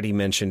think I already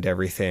mentioned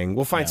everything.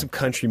 We'll find some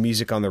country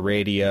music on the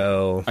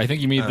radio. I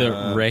think you mean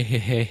the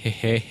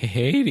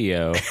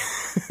radio.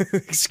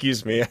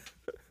 Excuse me.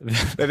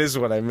 That is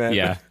what I meant.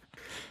 Yeah.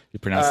 You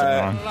pronounced it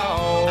wrong.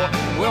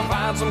 We'll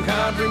find some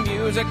country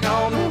music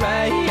on the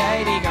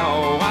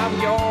radio.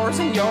 I'm yours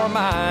and you're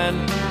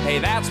mine. Hey,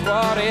 that's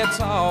what it's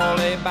all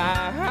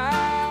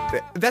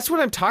about. That's what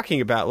I'm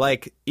talking about.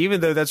 Like,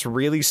 even though that's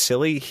really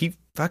silly, he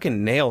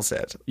fucking nails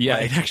it. Yeah,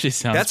 like, it actually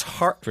sounds that's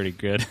hard. Pretty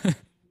good.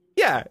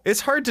 Yeah, it's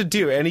hard to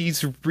do, and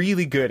he's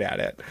really good at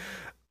it.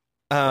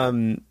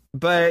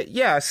 But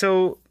yeah,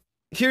 so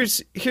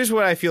here's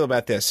what I feel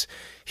about this.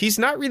 He's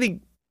not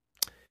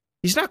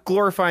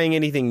glorifying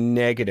anything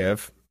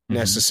negative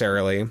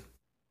necessarily.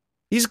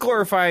 He's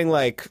glorifying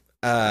like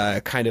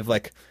kind of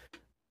like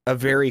a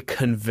very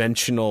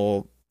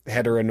conventional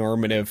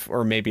heteronormative,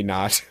 or maybe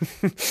not,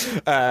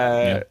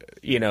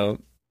 you know,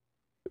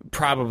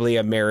 probably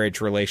a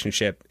marriage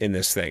relationship in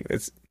this thing.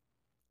 It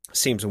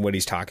seems what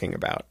he's talking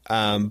about.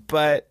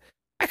 But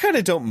I kind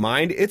of don't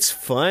mind. It's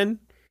fun.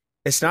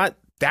 It's not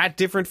that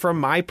different from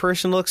my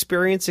personal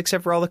experience,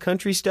 except for all the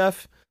country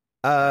stuff.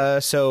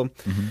 So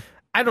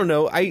I don't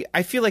know.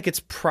 I feel like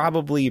it's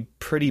probably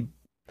pretty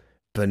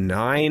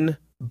benign,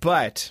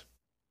 but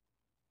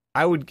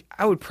I would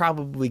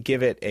probably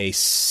give it a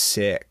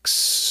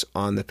 6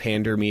 on the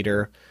pander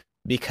meter,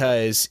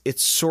 because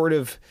it's sort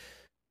of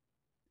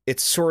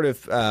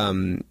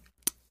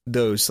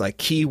those like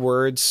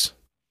keywords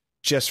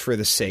just for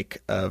the sake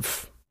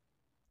of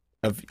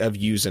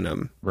using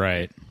them.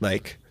 Right.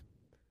 Like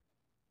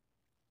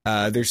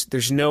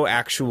there's no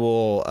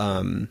actual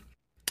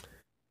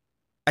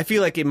I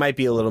feel like it might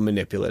be a little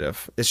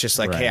manipulative. It's just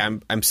like, hey,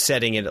 I'm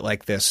setting it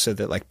like this so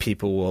that like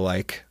people will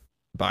like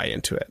buy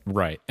into it.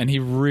 Right. And he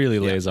really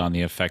lays on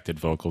the affected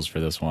vocals for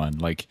this one.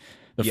 Like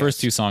the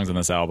first 2 songs on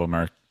this album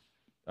are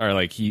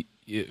like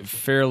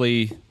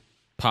fairly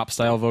pop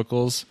style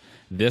vocals.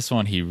 This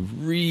one he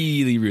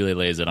really, really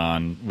lays it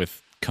on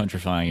with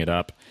countrifying it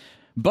up.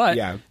 But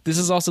this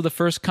is also the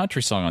first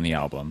country song on the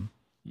album.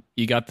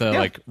 You got the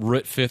like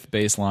root fifth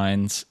bass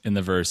lines in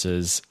the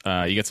verses.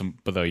 You get some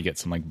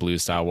like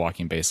blues style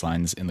walking bass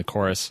lines in the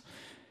chorus.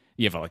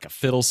 You have like a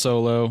fiddle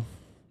solo.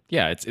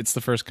 Yeah, it's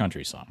the first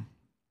country song.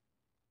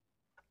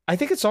 I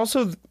think it's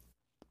also,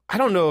 I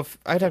don't know if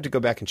I'd have to go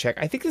back and check.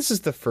 I think this is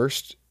the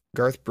first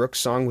Garth Brooks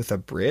song with a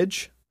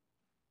bridge.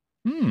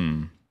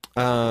 The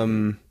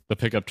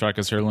pickup truck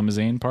is her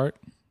limousine part.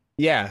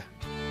 Yeah.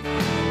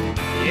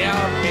 Yeah,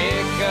 our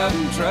pickup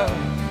truck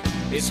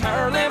is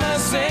her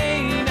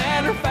limousine,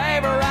 and her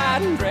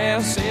favorite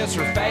dress is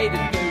her faded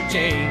blue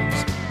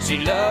jeans. She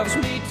loves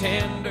me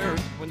tender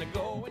when the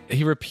going.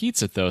 He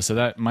repeats it though, so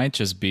that might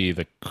just be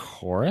the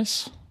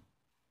chorus.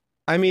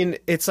 I mean,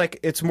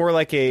 it's more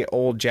like a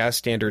old jazz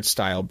standard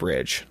style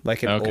bridge,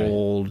 like an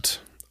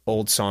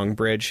old song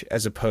bridge,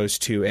 as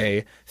opposed to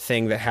a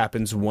thing that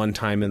happens one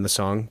time in the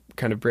song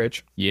kind of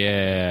bridge.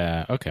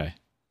 Yeah. Okay.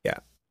 Yeah.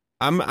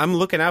 I'm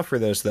looking out for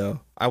those though.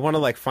 I want to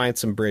like find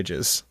some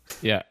bridges.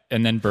 Yeah,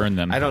 and then burn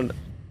them.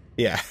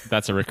 Yeah.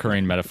 That's a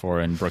recurring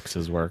metaphor in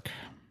Brooks's work.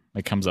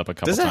 It comes up a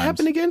couple times. Does that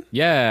happen again?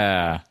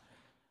 Yeah.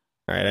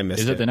 All right, I missed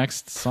it. Is it the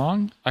next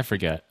song? I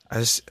forget.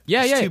 It's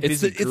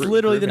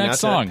literally the next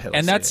song.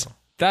 And that's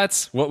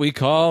what we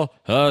call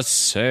a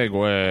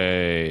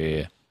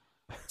segue.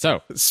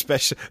 So,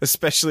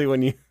 especially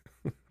when you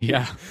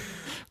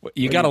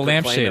you got to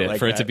lampshade it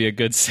for it to be a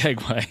good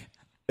segue.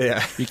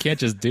 Yeah. You can't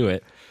just do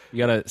it. You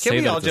got to say that.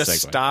 Can we all just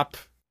segue. stop?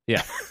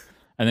 Yeah.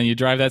 And then you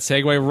drive that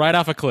Segway right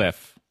off a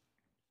cliff.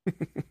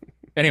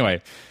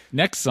 Anyway,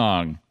 next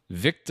song,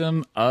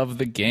 Victim of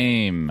the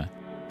Game.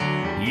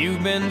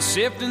 You've been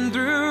sifting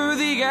through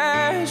the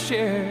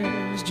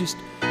ashes, just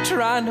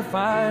trying to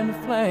find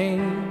a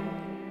flame.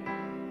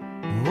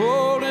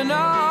 Holding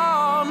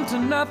on to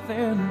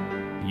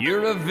nothing,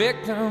 you're a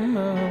victim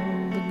of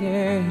the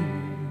game.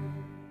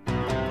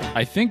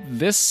 I think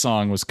this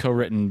song was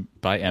co-written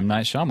by M.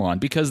 Night Shyamalan,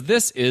 because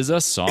this is a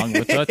song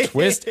with a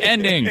twist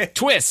ending.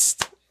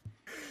 Twist!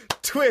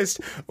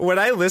 When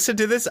I listened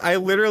to this, I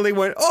literally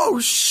went, "Oh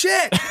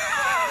shit!"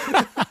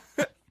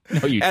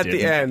 No, you at didn't.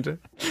 the end.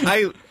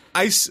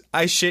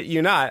 I shit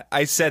you not.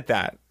 I said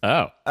that.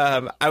 Oh.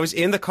 I was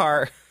in the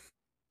car,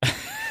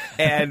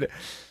 and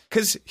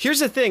because here's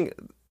the thing,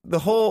 the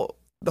whole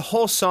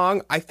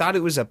song, I thought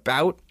it was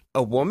about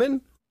a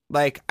woman.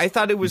 Like, I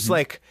thought it was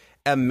like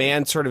a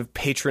man sort of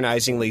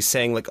patronizingly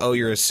saying, like, "Oh,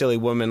 you're a silly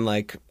woman,"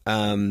 like,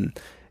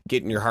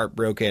 getting your heart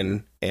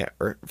broken.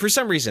 Or for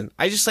some reason,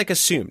 I just like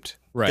assumed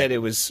that it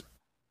was.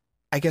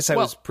 I guess I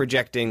was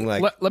projecting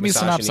like. Let me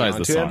synopsize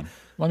the song.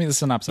 Let me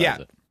synopsize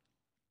it.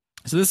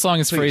 So this song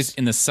is phrased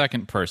in the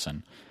second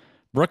person.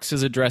 Brooks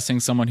is addressing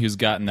someone who's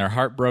gotten their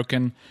heart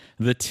broken,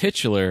 the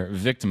titular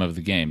victim of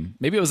the game.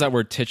 Maybe it was that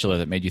word titular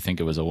that made you think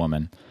it was a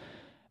woman.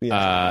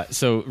 Yeah.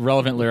 So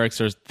relevant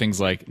lyrics are things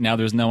like, now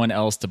there's no one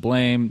else to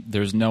blame,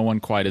 there's no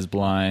one quite as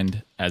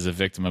blind as a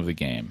victim of the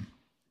game.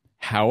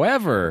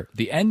 However,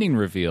 the ending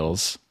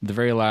reveals, the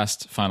very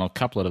last final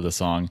couplet of the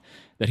song,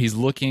 that he's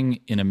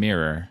looking in a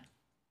mirror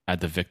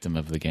at the victim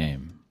of the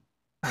game.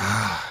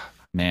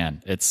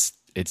 Man, it's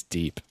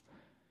deep.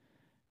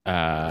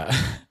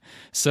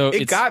 So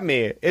it got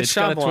me. It's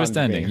got a twist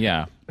ending,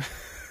 yeah.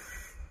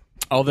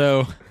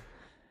 Although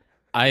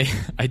I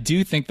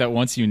do think that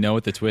once you know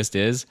what the twist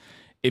is,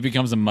 it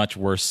becomes a much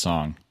worse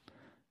song.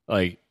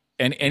 Like,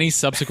 and any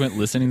subsequent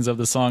listenings of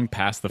the song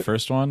past the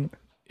first one,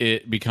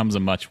 it becomes a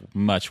much,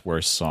 much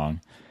worse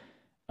song.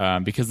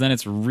 Because then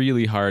it's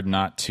really hard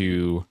not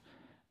to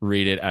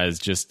read it as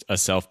just a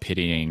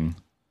self-pitying,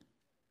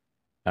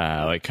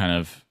 like kind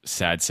of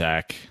sad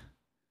sack.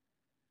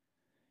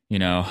 You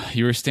know,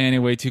 you were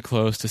standing way too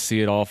close to see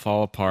it all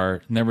fall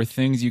apart, and there were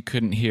things you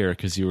couldn't hear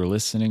because you were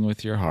listening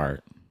with your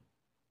heart.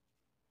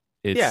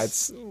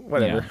 It's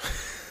whatever.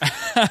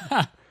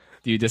 Yeah.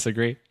 Do you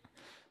disagree?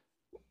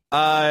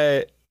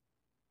 Here's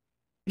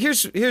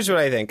what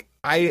I think.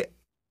 I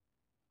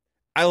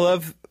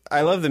love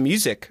the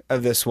music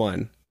of this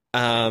one.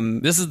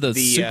 This is the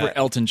super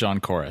Elton John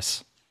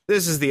chorus.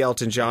 This is the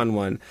Elton John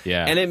one.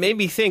 Yeah. And it made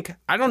me think,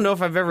 I don't know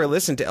if I've ever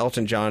listened to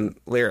Elton John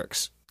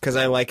lyrics because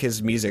I like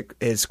his music,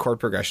 his chord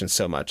progression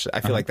so much. I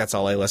feel like that's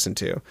all I listen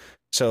to.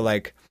 So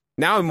like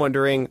now I'm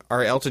wondering,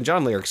 are Elton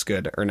John lyrics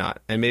good or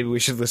not? And maybe we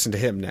should listen to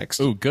him next.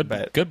 Ooh,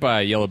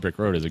 Goodbye Yellow Brick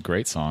Road is a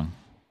great song.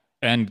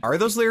 And are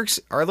those lyrics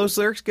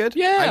good?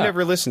 Yeah. I've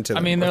never listened to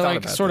them. I mean, they're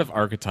like sort of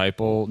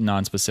archetypal,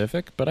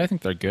 non-specific, but I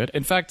think they're good.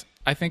 In fact,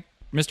 I think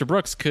Mr.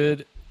 Brooks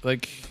could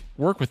like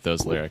work with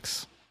those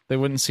lyrics. They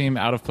wouldn't seem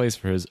out of place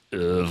for his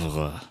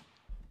oeuvre.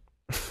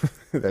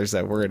 There's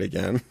that word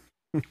again.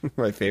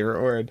 My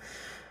favorite word.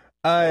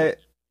 So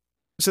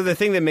the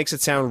thing that makes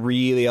it sound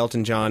really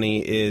Elton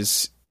John-y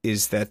is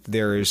that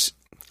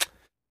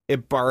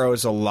it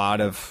borrows a lot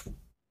of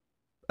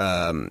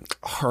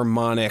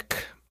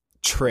harmonic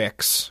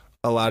tricks,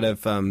 a lot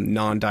of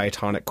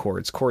non-diatonic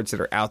chords that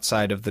are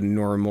outside of the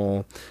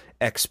normal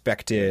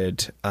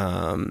expected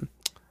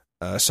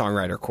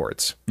songwriter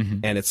chords.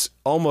 And it's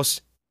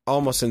almost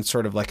in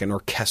sort of like an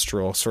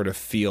orchestral sort of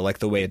feel, like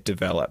the way it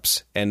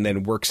develops and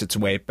then works its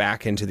way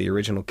back into the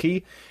original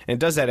key, and it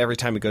does that every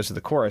time it goes to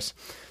the chorus.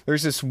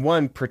 There's this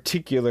one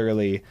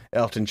particularly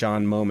Elton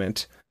John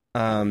moment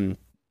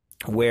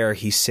where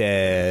he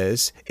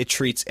says it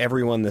treats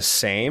everyone the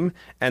same,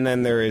 and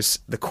then there is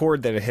the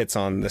chord that it hits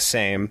on the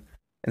same,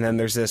 and then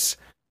there's this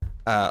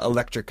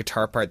electric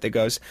guitar part that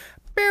goes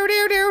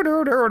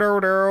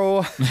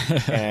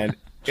and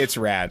it's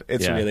rad.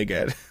 It's really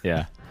good.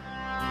 Yeah.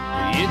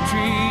 It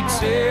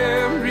treats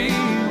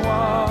everyone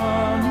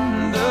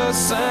the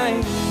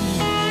same.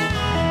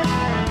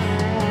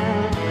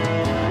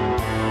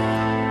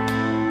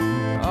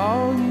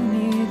 All you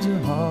need to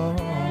hold.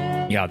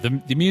 Yeah,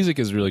 the music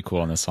is really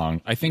cool in this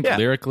song. I think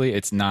lyrically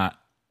it's not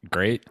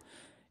great.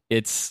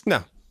 It's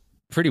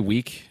pretty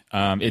weak.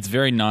 It's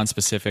very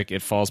non-specific.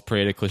 It falls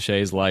prey to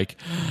cliches like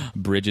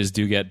bridges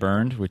do get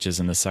burned, which is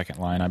in the second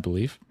line, I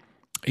believe.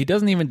 He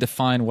doesn't even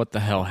define what the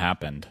hell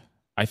happened.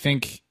 I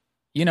think,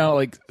 you know,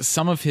 like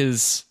some of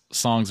his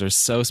songs are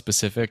so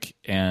specific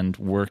and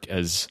work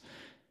as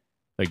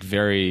like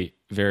very,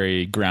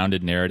 very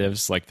grounded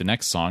narratives, like the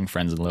next song,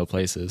 Friends in Low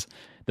Places,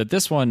 that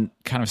this one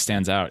kind of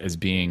stands out as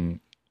being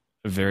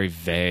a very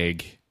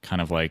vague kind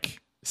of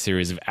like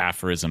series of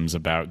aphorisms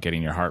about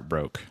getting your heart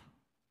broke.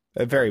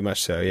 Very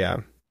much so, yeah.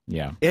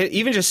 Yeah.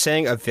 Even just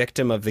saying a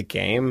victim of the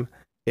game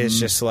is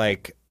just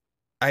like,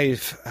 I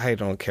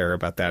don't care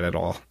about that at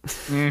all.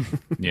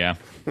 Yeah.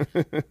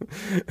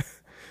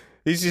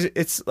 I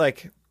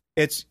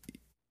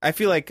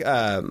feel like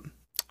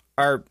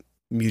our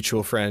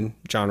mutual friend,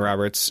 John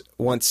Roberts,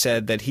 once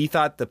said that he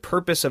thought the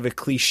purpose of a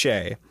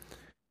cliche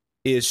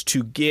is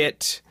to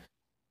get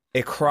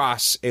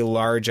across a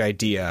large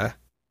idea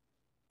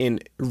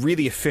in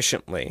really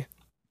efficiently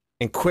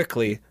and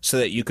quickly so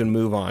that you can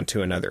move on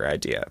to another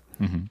idea.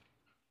 Mm-hmm.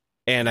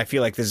 And I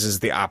feel like this is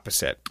the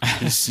opposite.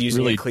 He's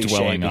using really a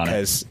cliche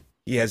because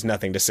he has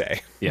nothing to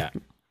say. Yeah.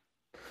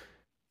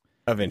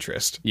 Of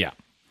interest. Yeah.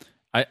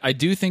 I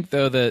do think,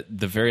 though, that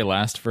the very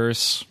last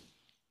verse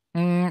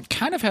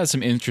kind of has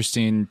some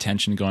interesting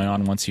tension going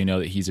on once you know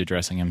that he's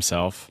addressing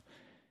himself.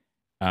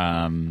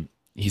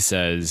 He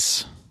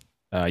says,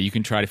 You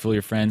can try to fool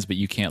your friends, but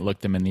you can't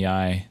look them in the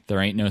eye. There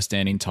ain't no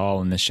standing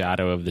tall in the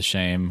shadow of the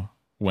shame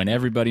when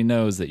everybody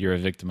knows that you're a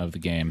victim of the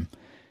game.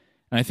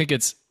 And I think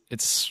it's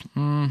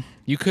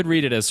you could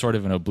read it as sort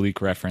of an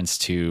oblique reference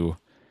to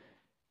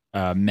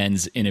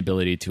men's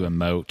inability to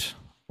emote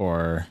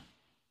or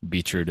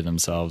be true to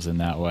themselves in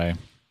that way.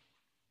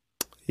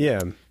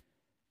 Yeah.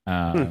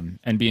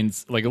 And being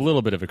like a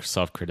little bit of a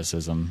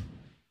self-criticism,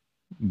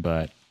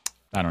 but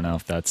I don't know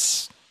if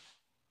that's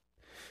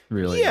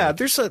really... Yeah,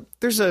 there's a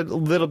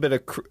little bit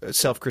of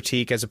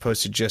self-critique as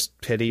opposed to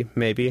just pity,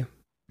 maybe.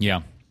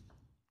 Yeah.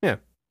 Yeah.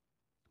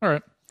 All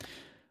right.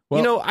 Well,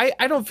 you know,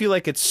 I don't feel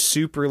like it's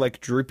super like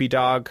Droopy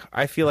Dog.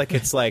 I feel like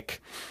it's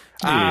like,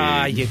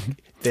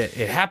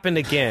 it happened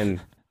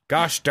again.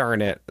 Gosh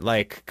darn it.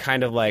 Like,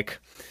 kind of like,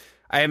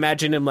 I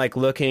imagine him like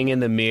looking in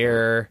the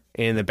mirror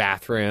in the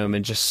bathroom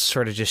and just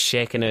sort of just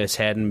shaking his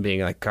head and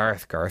being like,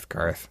 Garth.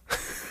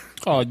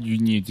 Oh, you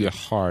need a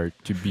heart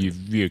to be a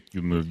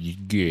victim of your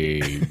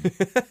game.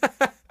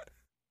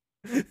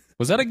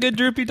 Was that a good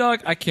Droopy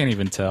Dog? I can't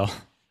even tell.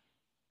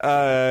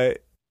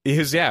 It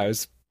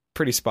was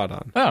pretty spot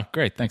on. Oh,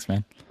 great. Thanks,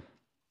 man.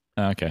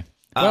 Okay.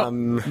 Well,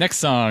 next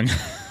song.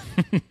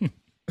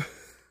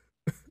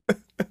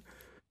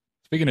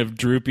 Speaking of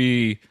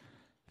droopy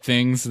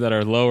things that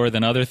are lower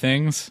than other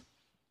things.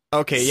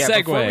 Okay, yeah.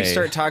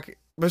 Segue.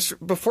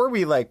 Before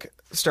we like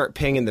start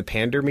pinging the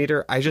pander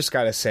meter, I just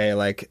gotta say,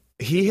 like,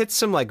 he hits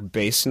some like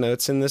bass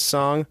notes in this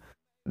song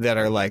that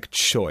are like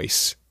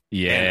choice.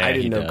 Yeah, and I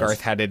didn't know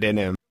Garth had it in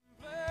him.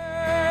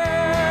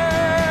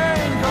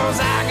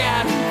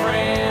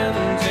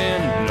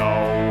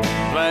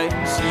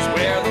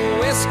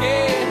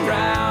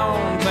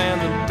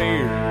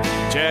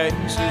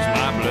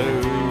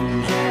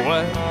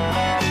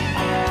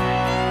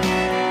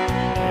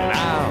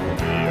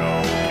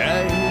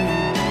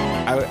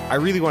 I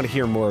really want to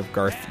hear more of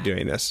Garth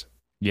doing this.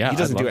 Yeah, he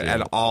doesn't do it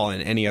at all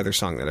in any other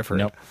song that I've heard.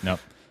 Nope.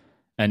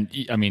 And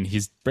I mean,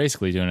 he's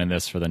basically doing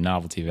this for the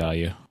novelty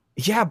value.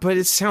 Yeah, but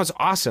it sounds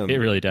awesome. It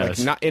really does.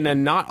 Like, not in a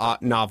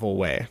not novel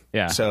way.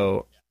 Yeah.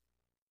 So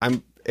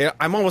I'm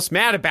almost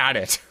mad about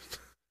it.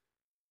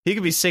 He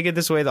could be singing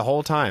this way the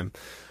whole time.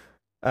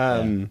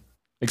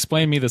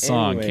 Explain me the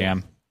song, anyway.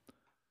 Cam.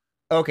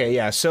 Okay,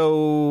 yeah.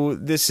 So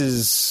this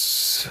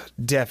is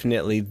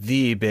definitely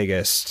the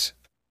biggest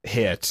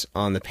hit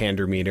on the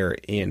pander meter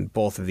in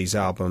both of these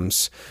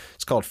albums.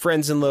 It's called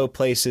Friends in Low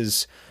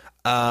Places.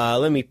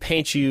 Let me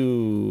paint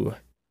you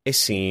a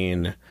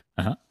scene.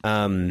 Uh-huh.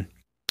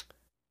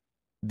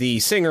 The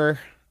singer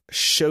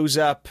shows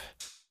up.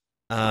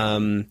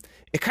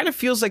 It kind of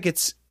feels like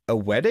it's a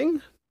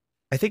wedding.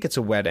 I think it's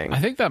a wedding. I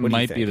think that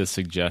might be the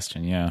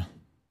suggestion, yeah.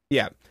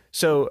 Yeah.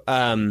 So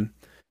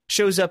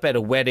shows up at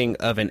a wedding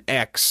of an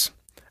ex,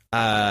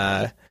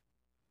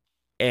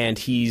 and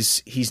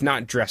he's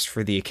not dressed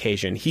for the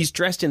occasion. He's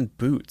dressed in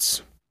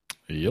boots.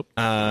 Yep.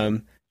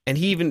 And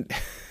he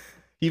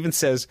even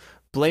says,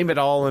 "Blame it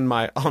all on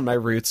my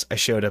roots. I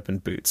showed up in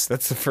boots."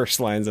 That's the first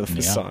lines of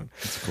the song.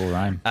 It's a cool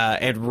rhyme.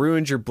 And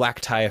ruined your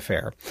black tie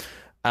affair.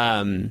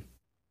 So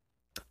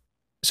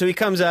he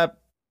comes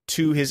up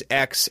to his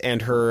ex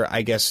and her,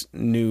 I guess,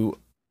 new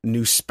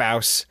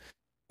spouse,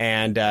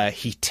 and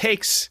he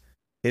takes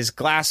his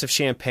glass of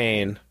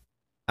champagne.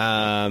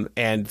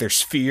 And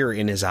there's fear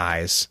in his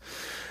eyes.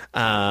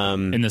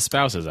 In the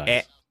spouse's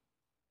eyes.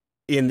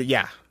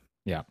 Yeah,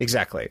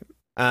 exactly.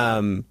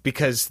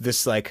 Because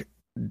this like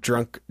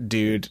drunk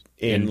dude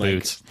in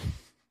boots,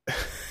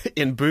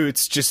 in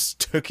boots,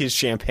 just took his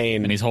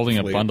champagne, and he's holding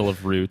a bundle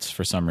of roots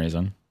for some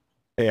reason.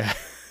 Yeah.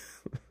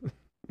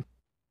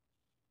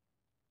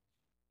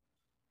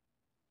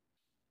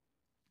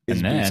 And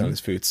then boots on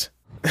his boots.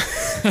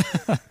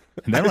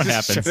 And then what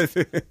happens?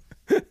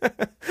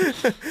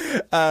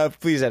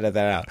 Please edit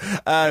that out.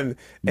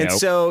 And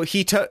so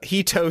he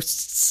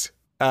toasts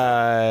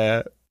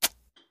to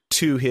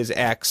his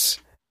ex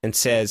and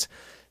said,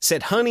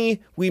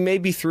 "Honey, we may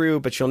be through,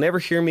 but you'll never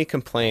hear me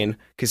complain,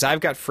 because I've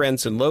got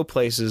friends in low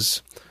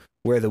places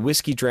where the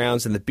whiskey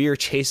drowns and the beer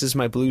chases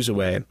my blues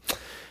away.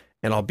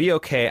 And I'll be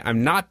okay.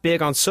 I'm not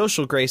big on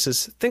social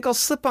graces. Think I'll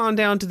slip on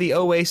down to the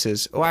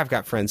oasis. Oh, I've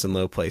got friends in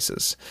low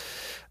places."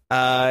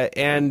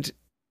 And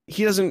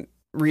he doesn't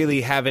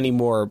really have any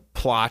more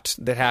plot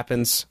that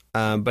happens,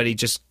 but he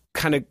just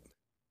kind of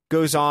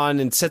goes on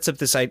and sets up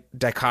this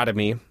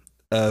dichotomy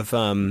of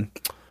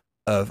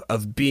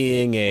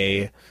being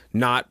a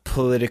not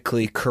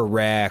politically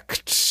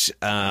correct,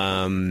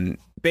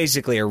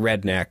 basically a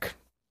redneck.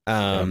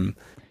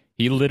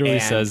 He literally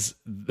says,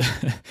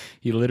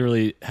 he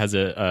literally has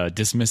a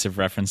dismissive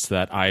reference to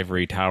that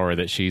ivory tower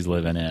that she's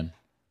living in.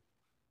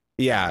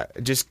 Yeah,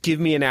 just give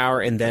me an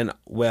hour and then,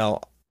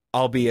 well,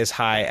 I'll be as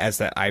high as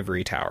that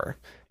ivory tower.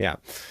 Yeah.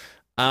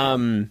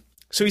 So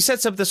he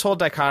sets up this whole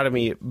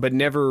dichotomy, but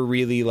never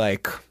really he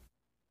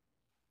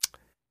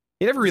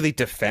never really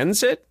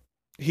defends it.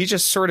 He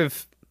just sort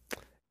of,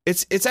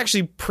 it's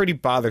actually pretty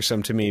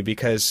bothersome to me,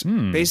 because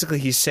basically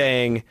he's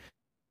saying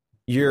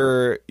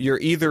you're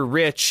either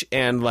rich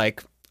and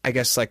like, I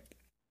guess like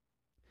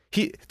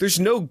there's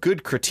no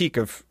good critique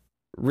of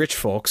rich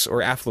folks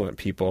or affluent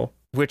people,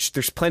 which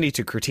there's plenty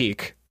to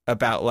critique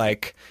about,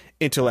 like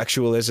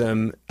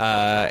intellectualism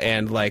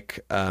and like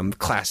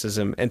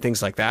classism and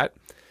things like that.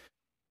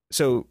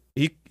 So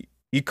you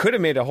could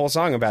have made a whole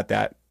song about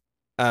that,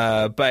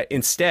 but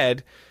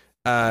instead,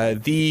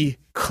 the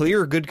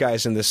clear good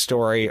guys in this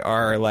story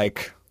are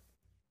like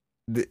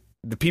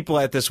the people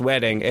at this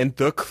wedding, and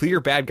the clear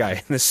bad guy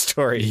in this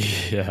story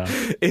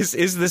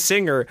is the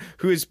singer,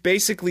 who is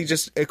basically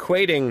just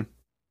equating,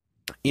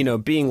 you know,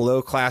 being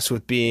low class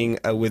with being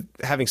with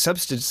having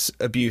substance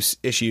abuse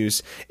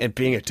issues and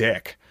being a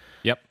dick.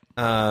 Yep.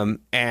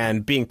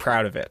 And being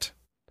proud of it,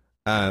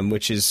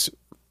 which is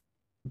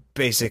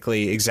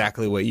basically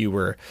exactly what you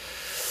were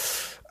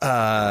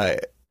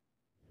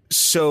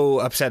so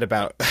upset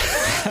about.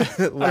 I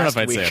don't know if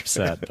I'd say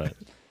upset, but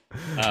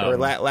or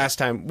last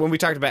time when we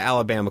talked about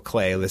Alabama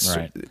Clay, the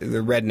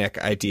redneck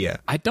idea.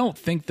 I don't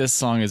think this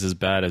song is as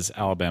bad as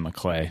Alabama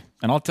Clay,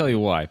 and I'll tell you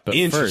why. But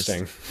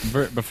interesting.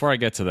 First, before I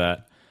get to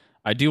that,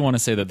 I do want to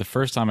say that the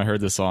first time I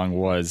heard this song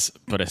was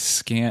but a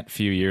scant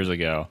few years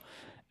ago,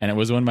 and it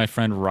was when my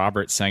friend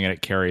Robert sang it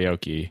at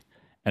karaoke,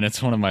 and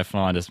it's one of my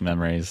fondest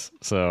memories.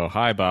 So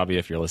hi, Bobby,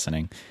 if you're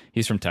listening.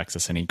 He's from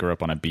Texas, and he grew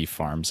up on a beef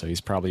farm, so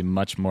he's probably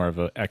much more of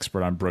an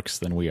expert on Brooks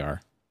than we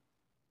are.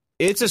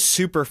 It's a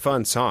super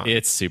fun song.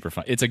 It's super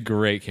fun. It's a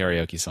great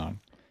karaoke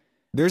song.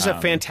 There's a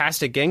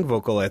fantastic gang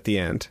vocal at the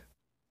end.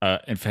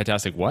 And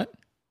fantastic what?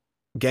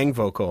 Gang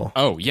vocal.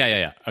 Oh,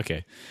 yeah.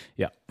 Okay.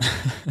 Yeah.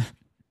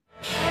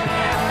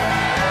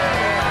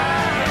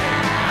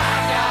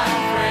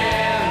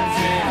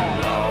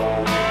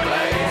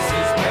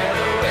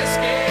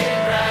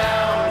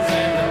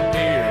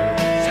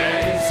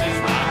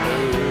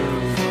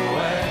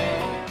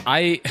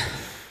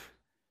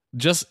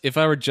 If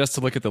I were just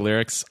to look at the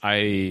lyrics,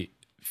 I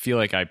feel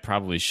like I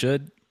probably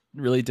should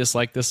really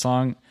dislike this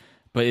song,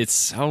 but it's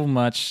so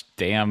much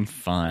damn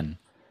fun.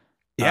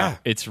 Yeah.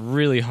 It's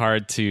really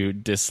hard to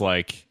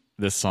dislike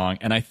this song.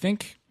 And I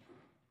think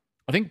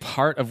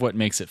part of what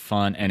makes it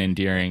fun and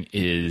endearing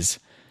is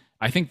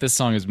I think this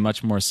song is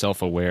much more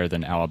self-aware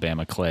than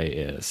Alabama Clay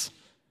is.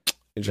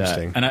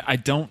 Interesting. And I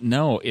don't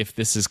know if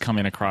this is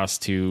coming across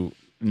to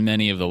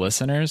many of the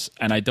listeners,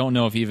 and I don't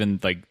know if even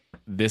like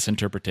this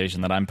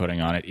interpretation that I'm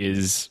putting on it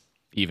is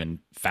even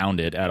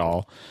founded at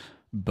all.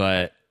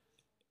 But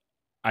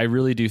I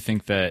really do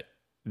think that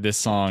this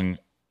song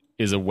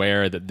is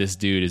aware that this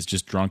dude is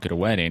just drunk at a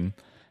wedding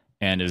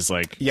and is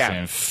like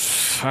saying,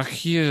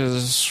 fuck you,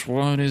 this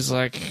one is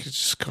like,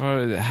 just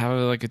go have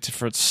like a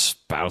different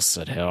spouse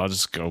at hell. I'll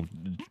just go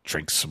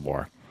drink some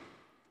more.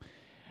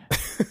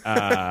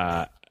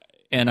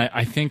 And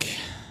I think,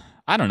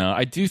 I don't know,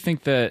 I do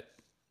think that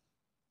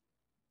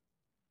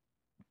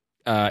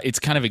it's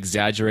kind of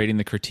exaggerating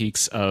the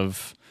critiques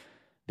of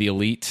the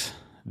elite,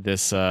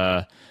 this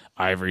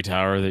ivory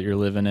tower that you're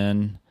living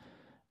in.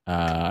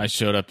 I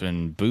showed up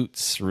in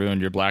boots,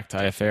 ruined your black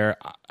tie affair.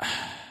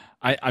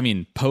 I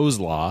mean, Poe's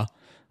Law,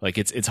 like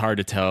it's hard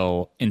to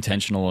tell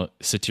intentional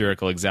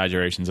satirical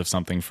exaggerations of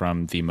something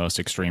from the most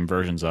extreme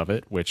versions of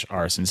it, which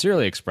are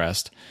sincerely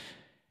expressed.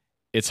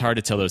 It's hard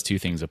to tell those two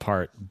things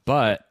apart,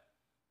 but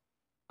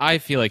I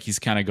feel like he's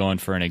kind of going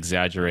for an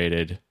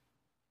exaggerated,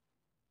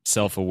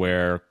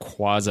 self-aware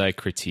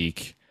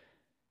quasi-critique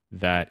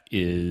that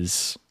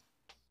is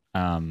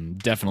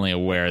definitely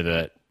aware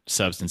that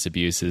substance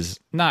abuse is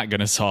not going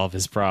to solve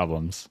his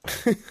problems.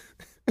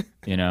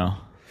 You know?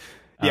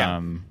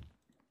 Yeah.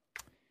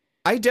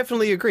 I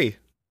definitely agree.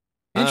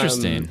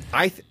 Interesting.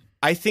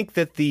 I think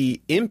that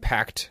the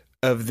impact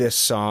of this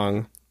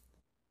song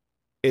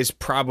is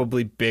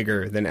probably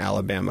bigger than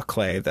Alabama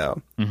Clay,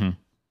 though. Mm-hmm.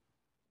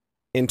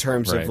 In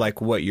terms of like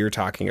what you're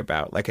talking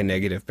about, like a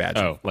negative badge.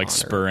 Oh, like honor.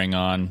 Spurring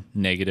on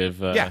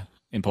negative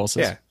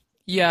impulses.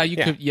 Yeah,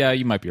 could. Yeah,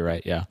 you might be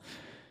right. Yeah.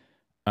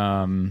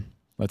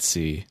 Let's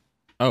see.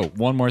 Oh,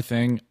 one more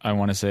thing I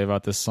want to say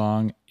about this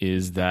song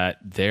is that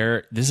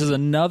this is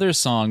another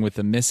song with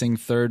a missing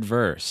third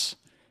verse.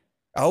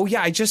 Oh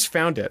yeah, I just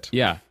found it.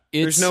 Yeah,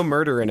 there's no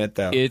murder in it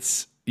though.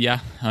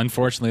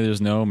 Unfortunately, there's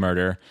no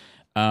murder.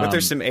 But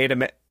there's some A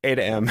to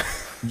M.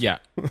 Yeah,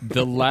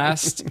 the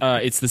last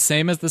it's the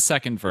same as the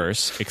second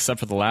verse,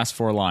 except for the last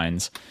 4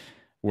 lines,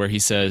 where he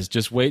says,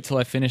 "Just wait till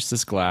I finish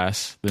this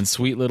glass, then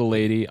sweet little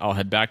lady, I'll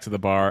head back to the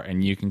bar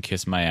and you can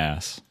kiss my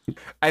ass."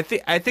 I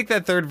think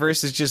that third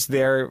verse is just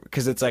there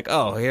because it's like,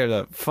 oh, here's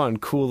a fun,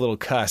 cool little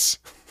cuss.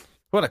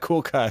 What a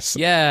cool cuss!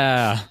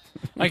 Yeah,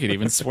 I could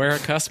even swear a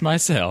cuss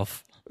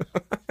myself.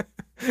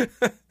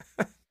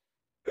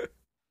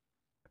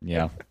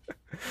 Yeah,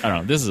 I don't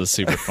know. This is a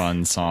super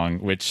fun song,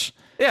 which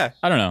I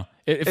don't know.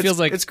 It feels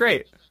like it's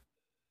great.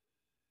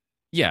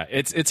 Yeah,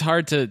 it's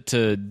hard to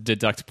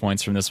deduct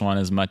points from this one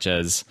as much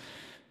as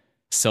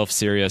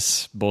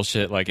self-serious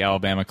bullshit like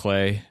Alabama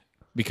Clay,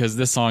 because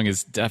this song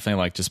is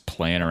definitely like just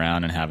playing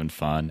around and having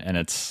fun, and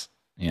it's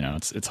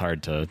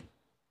hard to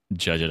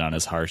judge it on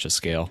as harsh a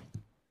scale.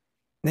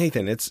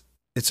 Nathan, it's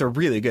a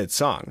really good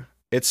song.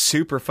 It's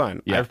super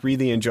fun. Yeah. I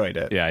really enjoyed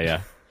it.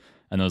 Yeah.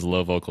 And those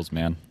low vocals,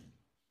 man.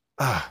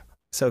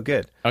 So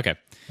good. Okay.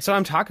 So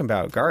I'm talking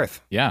about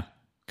Garth. Yeah.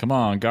 Come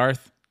on,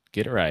 Garth.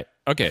 Get it right.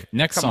 Okay,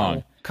 next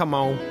song. Come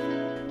on.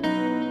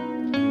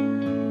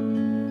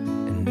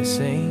 And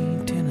this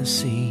ain't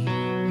Tennessee,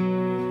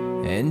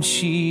 and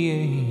she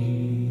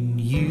ain't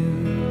you.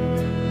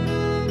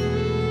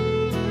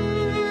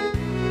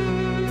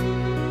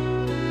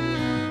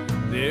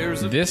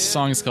 This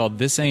song is called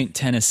This Ain't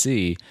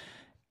Tennessee,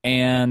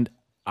 and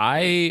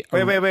I...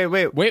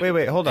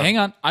 Wait, hold on. Hang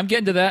on, I'm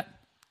getting to that.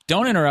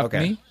 Don't interrupt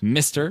me,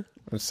 mister.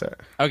 I'm sorry.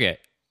 Okay,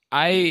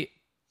 I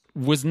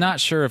was not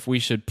sure if we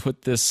should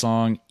put this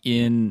song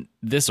in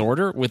this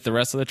order with the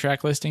rest of the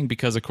track listing,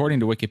 because according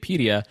to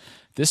Wikipedia,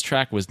 this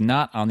track was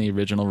not on the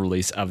original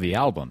release of the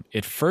album.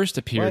 It first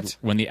appeared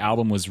when the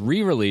album was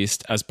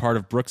re-released as part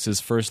of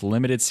Brooks's first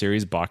limited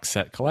series box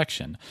set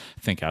collection,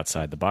 Think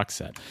Outside the Box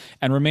Set,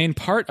 and remained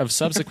part of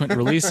subsequent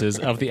releases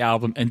of the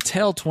album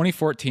until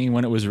 2014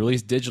 when it was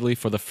released digitally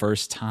for the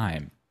first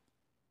time.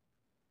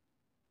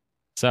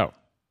 So,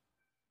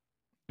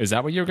 is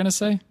that what you were going to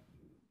say?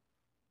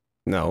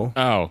 No.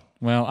 Oh,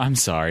 well, I'm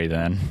sorry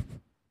then.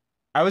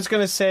 I was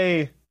going to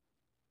say,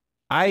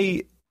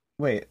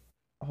 wait,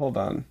 hold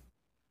on.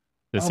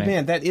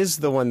 Man, that is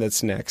the one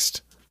that's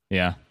next.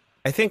 Yeah.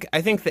 I think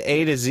the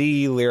A to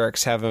Z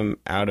lyrics have them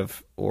out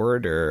of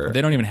order.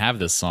 They don't even have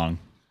this song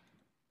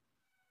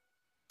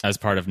as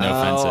part of No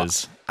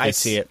Fences. I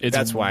see it.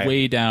 That's why.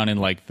 Way down in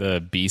like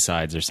the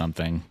B-sides or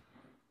something.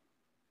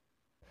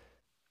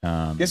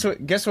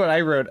 Guess what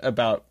I wrote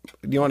about?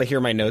 Do you want to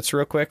hear my notes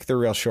real quick? They're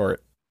real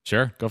short.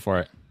 Sure, go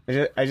for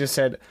it. I just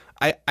said,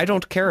 I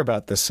don't care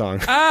about this song.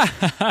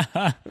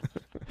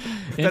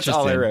 That's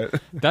all I wrote.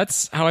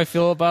 That's how I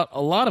feel about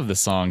a lot of the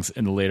songs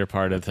in the later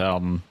part of the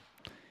album.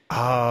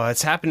 Oh,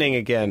 it's happening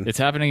again. It's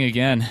happening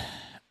again.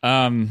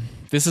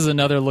 This is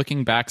another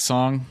looking back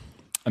song.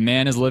 A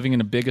man is living in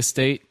a big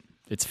estate.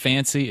 It's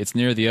fancy. It's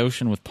near the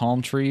ocean with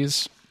palm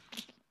trees.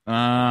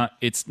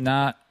 It's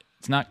not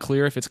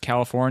clear if it's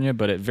California,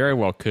 but it very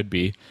well could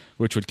be,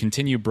 which would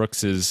continue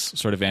Brooks's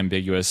sort of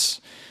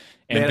ambiguous,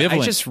 ambivalent I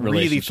just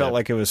really felt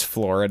like it was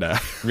Florida.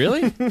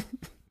 Really?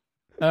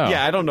 Oh.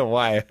 Yeah, I don't know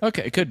why.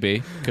 Okay, it could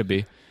be.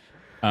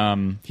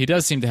 He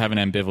does seem to have an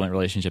ambivalent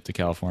relationship to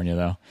California,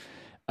 though.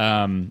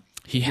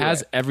 He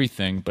has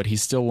everything, but he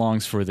still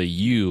longs for the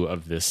you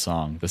of this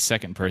song, the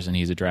second person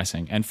he's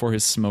addressing, and for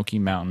his Smoky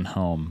Mountain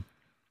home.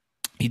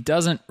 He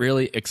doesn't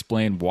really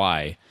explain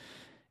why,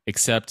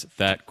 except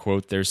that,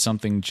 quote, there's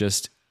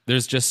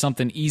just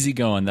something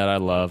easygoing that I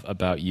love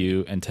about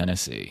you and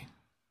Tennessee.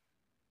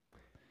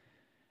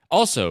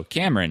 Also,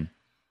 Cameron,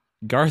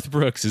 Garth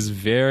Brooks is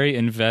very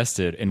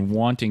invested in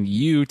wanting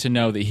you to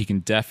know that he can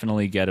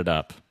definitely get it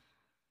up.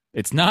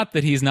 It's not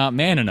that he's not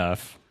man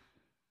enough.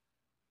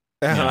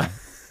 Uh-huh.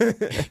 No.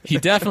 He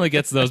definitely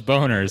gets those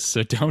boners,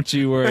 so don't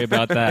you worry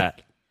about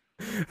that.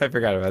 I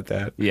forgot about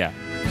that. Yeah.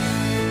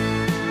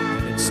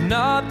 It's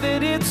not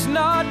that it's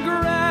not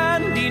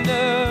grand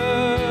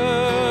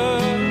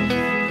enough,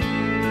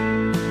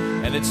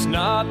 and it's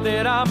not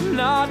that I'm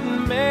not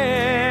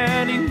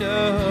man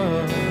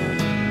enough.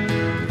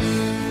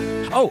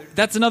 Oh,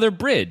 that's another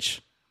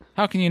bridge.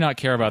 How can you not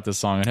care about this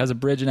song? It has a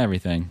bridge and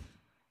everything.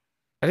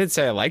 I didn't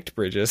say I liked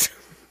Bridges.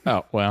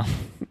 Oh, well.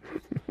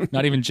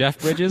 Not even Jeff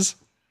Bridges?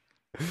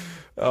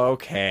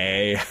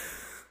 Okay.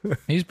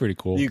 He's pretty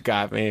cool. You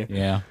got me.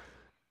 Yeah.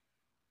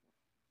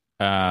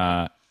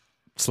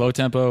 Slow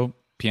tempo,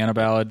 piano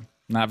ballad,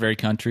 not very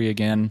country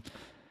again.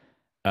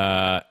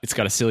 It's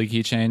got a silly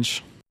key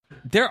change.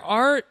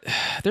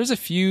 There's a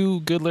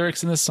few good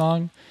lyrics in this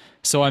song.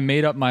 So I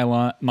made up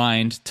my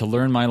mind to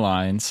learn my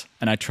lines,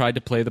 and I tried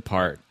to play the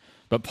part.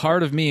 But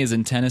part of me is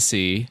in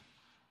Tennessee,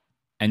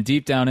 and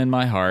deep down in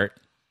my heart,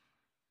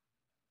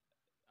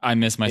 I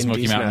miss my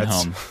Smoky Mountain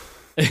home.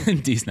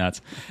 D's nuts.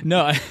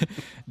 No,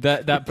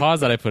 that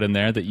pause that I put in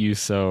there that you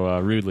so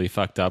rudely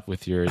fucked up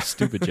with your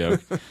stupid joke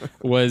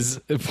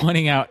was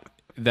pointing out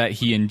that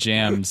he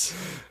enjams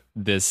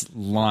this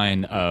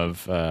line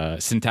of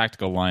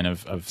syntactical line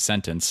of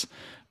sentence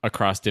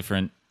across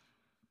different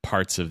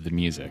parts of the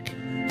music.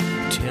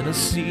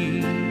 Tennessee,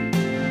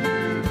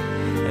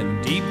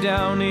 and deep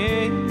down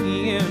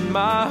in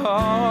my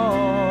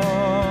heart,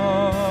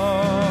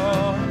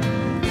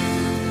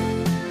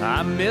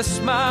 I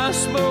miss my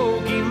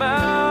Smoky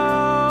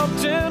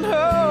Mountain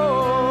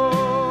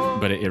home.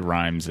 But it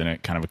rhymes in a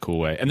kind of a cool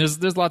way, and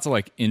there's lots of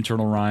like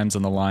internal rhymes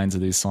on the lines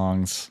of this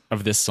song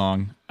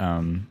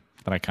that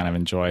I kind of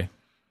enjoy.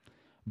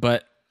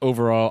 But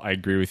overall, I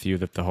agree with you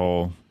that the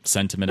whole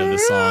sentiment of the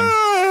song.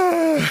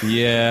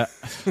 Yeah.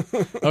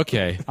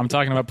 Okay. I'm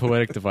talking about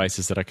poetic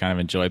devices that I kind of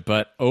enjoy,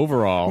 but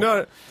overall,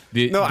 I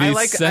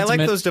like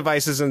those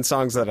devices in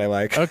songs that I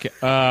like. Okay.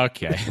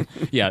 Okay.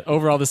 Yeah.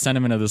 Overall, the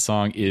sentiment of the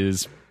song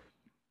is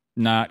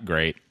not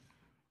great.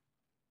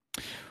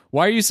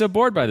 Why are you so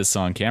bored by this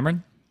song,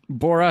 Cameron?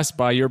 Bore us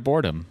by your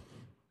boredom.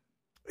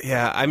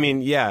 Yeah. I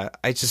mean, yeah.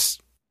 I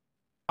just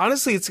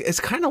honestly, it's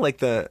kind of like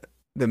the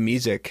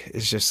music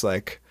is just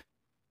like.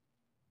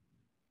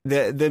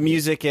 The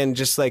music and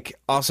just like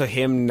also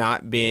him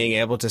not being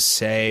able to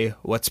say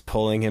what's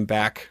pulling him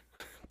back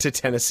to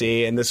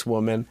Tennessee and this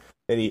woman.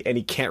 and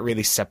he can't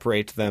really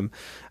separate them.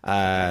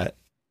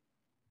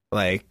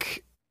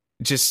 Like,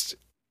 just,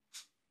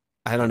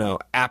 I don't know,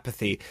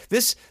 apathy.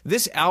 This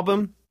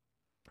album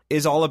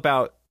is all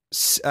about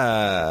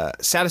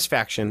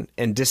satisfaction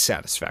and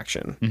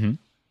dissatisfaction. Mm-hmm.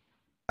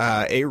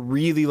 It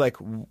really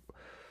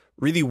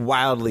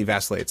wildly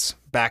vacillates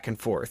back and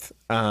forth.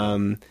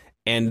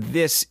 And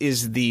this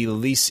is the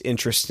least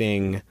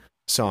interesting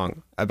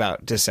song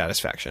about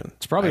dissatisfaction.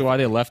 It's probably why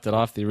they left it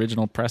off the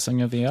original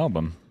pressing of the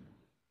album.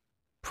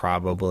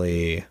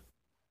 Probably.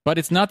 But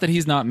it's not that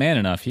he's not man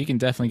enough. He can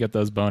definitely get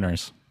those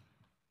boners.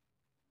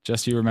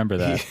 Just you remember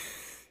that.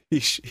 He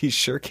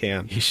sure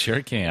can. He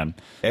sure can.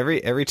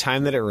 Every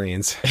time that it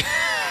rains.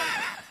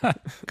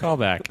 Call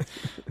back.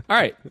 All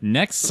right,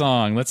 next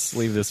song. Let's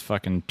leave this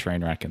fucking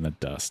train wreck in the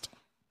dust.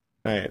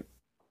 All right.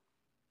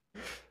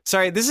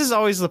 Sorry, this is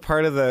always the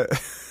part of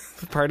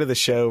the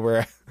show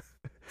where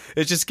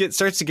it just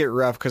starts to get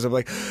rough because I'm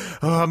like,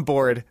 oh, I'm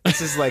bored.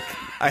 This is like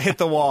I hit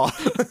the wall.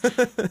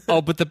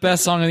 Oh, but the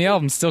best song on the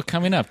album's still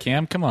coming up,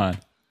 Cam. Come on.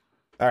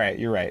 All right,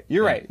 you're right.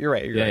 You're right.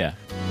 Yeah.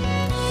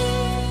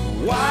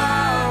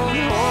 Wild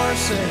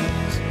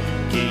horses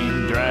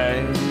keep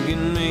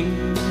dragging me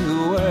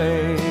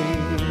away.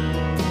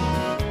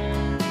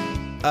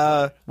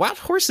 Wild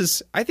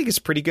Horses, I think is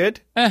pretty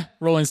good.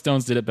 Rolling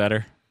Stones did it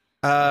better.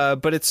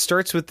 But it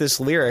starts with this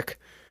lyric: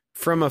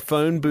 "From a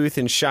phone booth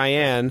in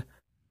Cheyenne,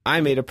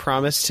 I made a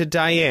promise to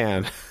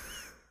Diane."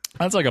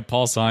 That's like a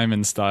Paul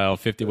Simon style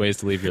 50 Ways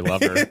to Leave Your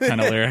Lover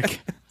kind of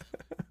lyric.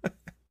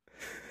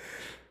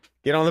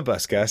 Get on the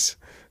bus, Gus.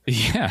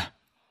 Yeah.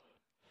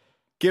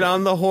 Get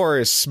on the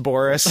horse,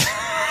 Boris.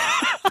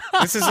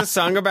 This is a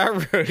song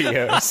about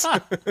rodeos.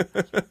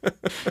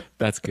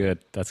 That's good.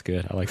 I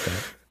like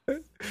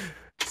that.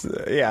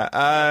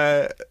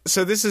 Yeah.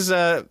 So this is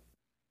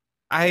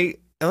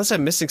unless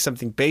I'm missing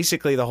something,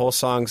 basically the whole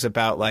song's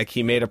about like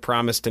he made a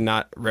promise to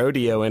not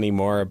rodeo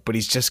anymore, but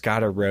he's just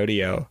got a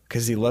rodeo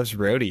because he loves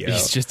rodeo.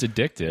 He's just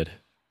addicted.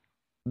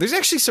 There's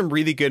actually some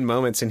really good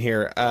moments in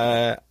here.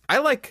 I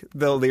like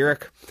the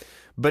lyric,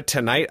 "But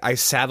tonight I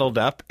saddled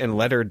up and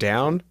let her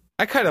down."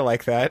 I kind of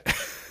like that.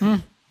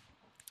 The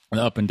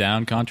up and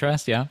down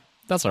contrast, yeah.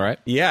 That's all right.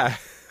 Yeah.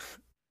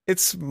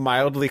 It's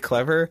mildly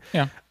clever.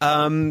 Yeah.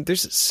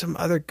 There's some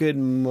other good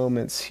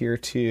moments here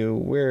too.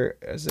 Where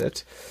is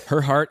it? Her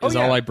heart is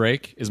all I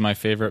break is my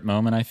favorite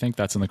moment, I think.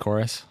 That's in the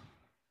chorus.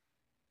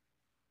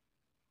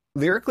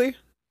 Lyrically?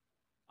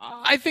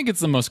 I think it's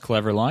the most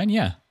clever line,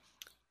 yeah.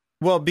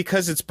 Well,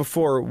 because it's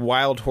before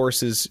wild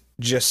horses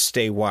just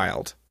stay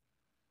wild.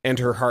 And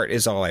her heart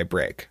is all I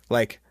break.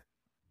 Like,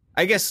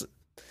 I guess...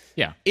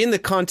 Yeah. In the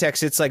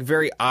context, it's like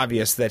very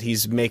obvious that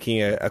he's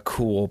making a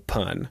cool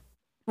pun.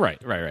 Right,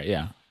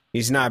 yeah.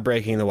 He's not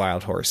breaking the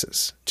wild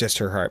horses, just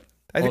her heart.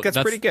 I think that's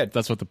pretty good.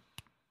 That's what the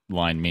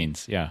line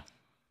means, yeah.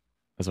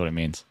 That's what it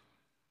means.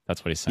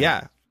 That's what he's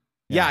saying.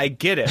 Yeah, I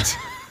get it.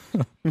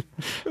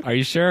 Are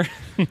you sure?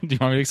 Do you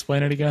want me to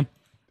explain it again?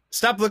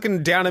 Stop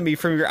looking down at me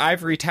from your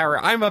ivory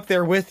tower. I'm up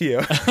there with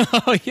you.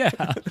 Oh, yeah.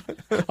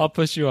 I'll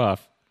push you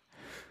off.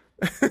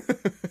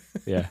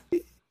 Yeah.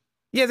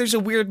 Yeah, there's a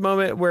weird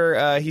moment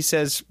where he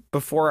says,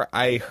 "Before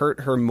I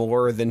hurt her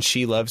more than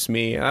she loves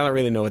me." I don't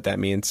really know what that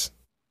means.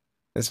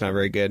 It's not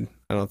very good,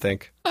 I don't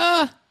think.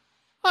 I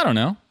don't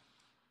know.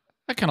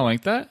 I kind of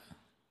like that.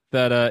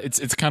 That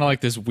it's kind of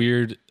like this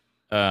weird,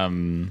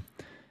 Egyptian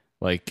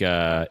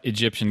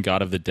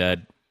god of the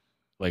dead,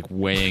 like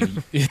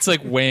weighing. It's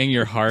like weighing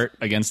your heart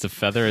against a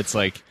feather. It's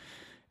like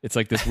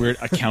this weird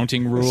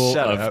accounting rule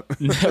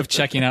of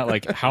checking out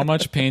like how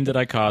much pain did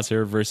I cause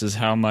her versus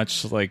how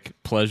much like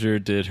pleasure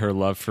did her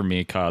love for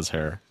me cause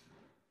her.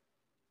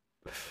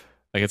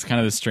 Like it's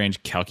kind of this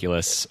strange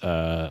calculus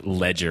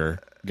ledger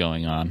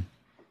going on.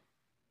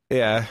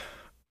 Yeah.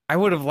 I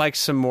would have liked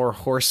some more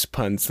horse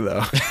puns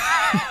though.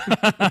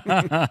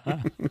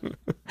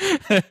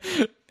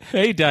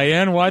 Hey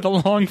Diane, why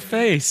the long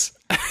face?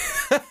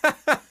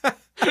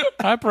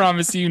 I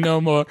promise you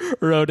no more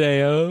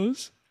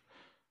rodeos.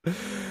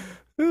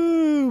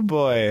 Ooh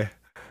boy.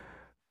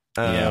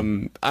 Yeah.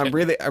 I'm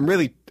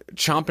really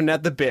chomping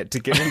at the bit to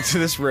get into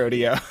this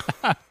rodeo.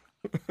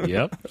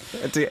 Yep.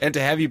 and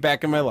to have you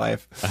back in my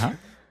life. Uh-huh.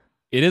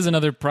 It is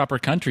another proper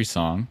country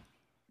song.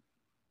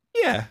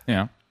 Yeah.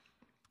 Yeah.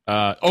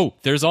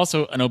 There's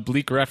also an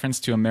oblique reference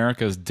to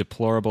America's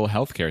deplorable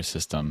healthcare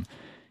system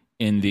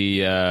in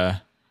the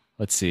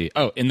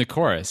in the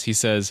chorus. He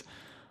says,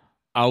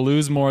 "I'll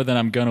lose more than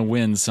I'm gonna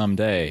win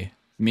someday."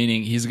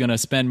 Meaning he's going to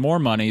spend more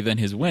money than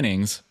his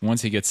winnings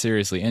once he gets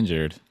seriously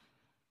injured.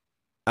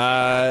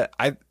 You're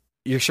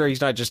sure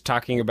he's not just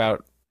talking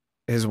about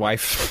his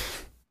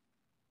wife?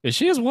 Is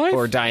she his wife?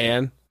 Or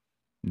Diane?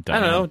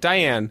 I don't know.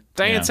 Diane.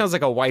 Diane sounds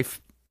like a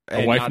wife.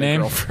 A wife name?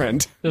 A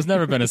girlfriend. There's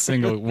never been a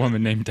single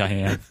woman named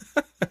Diane.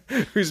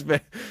 There's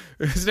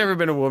never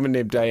been a woman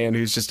named Diane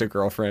who's just a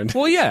girlfriend.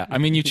 Well, yeah. I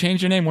mean, you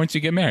change your name once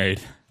you get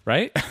married,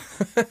 right?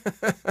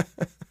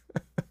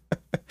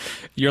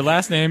 Your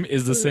last name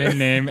is the same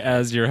name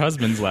as your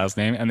husband's last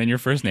name, and then your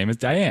first name is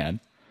Diane,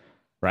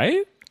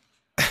 right?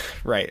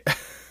 Right.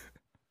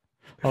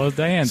 Oh,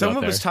 Diane's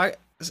out there.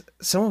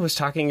 Someone was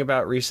talking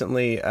about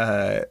recently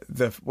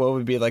what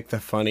would be like the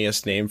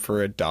funniest name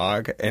for a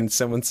dog, and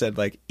someone said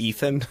like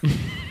Ethan.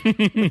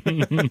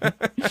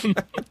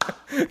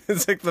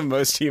 It's like the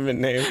most human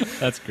name.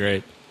 That's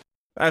great.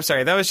 I'm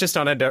sorry, that was just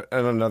on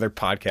another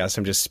podcast.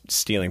 I'm just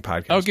stealing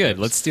podcasts. Oh, good.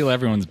 Let's steal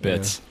everyone's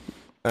bits.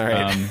 Yeah. All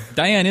right.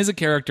 Diane is a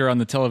character on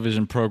the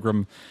television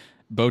program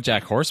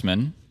BoJack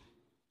Horseman.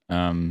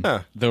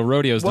 Though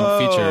rodeos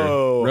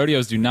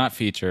do not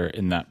feature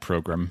in that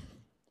program.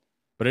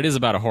 But it is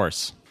about a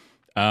horse.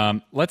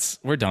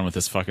 We're done with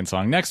this fucking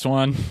song. Next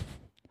one.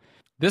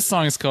 This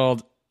song is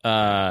called,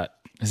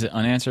 is it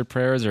Unanswered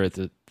Prayers, or is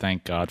it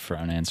Thank God for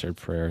Unanswered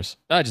Prayers?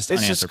 It's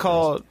just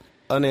called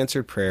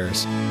Unanswered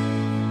Prayers.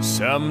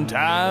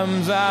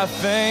 Sometimes I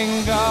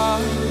thank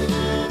God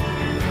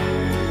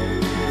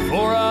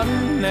for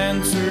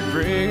unanswered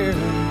prayers.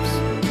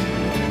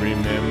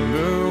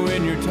 Remember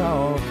when you're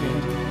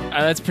talking.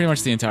 That's pretty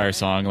much the entire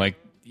song. Like,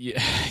 you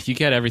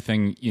get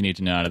everything you need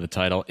to know out of the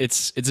title.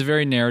 It's a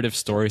very narrative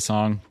story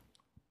song.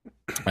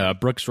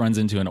 Brooks runs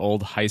into an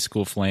old high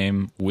school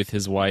flame with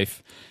his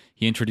wife.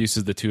 He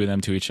introduces the two of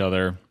them to each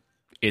other.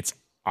 It's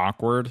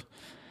awkward.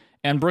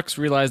 And Brooks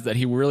realized that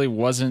there really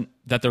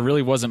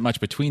wasn't much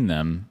between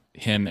them,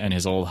 him and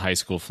his old high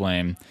school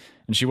flame.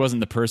 And she wasn't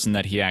the person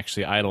that he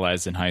actually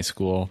idolized in high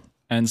school.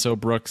 And so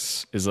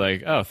Brooks is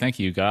like, oh, thank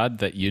you, God,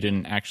 that you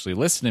didn't actually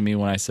listen to me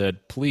when I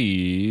said,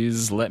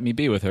 please let me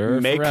be with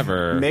her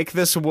forever. Make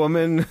this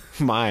woman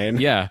mine.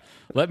 Yeah.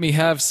 Let me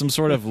have some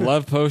sort of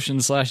love potion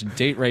 /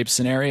 date rape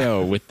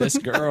scenario with this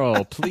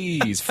girl.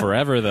 Please,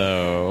 forever,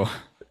 though.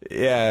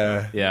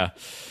 Yeah. Yeah.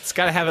 It's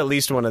got to have at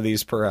least one of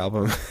these per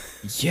album.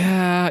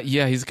 Yeah.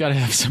 He's got to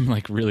have some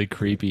like really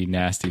creepy,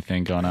 nasty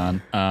thing going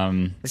on.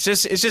 It's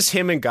just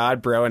him and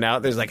God broing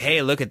out. There's like,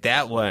 hey, look at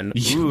that one.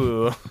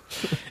 Ooh.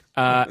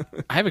 I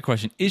have a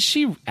question. Is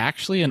she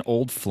actually an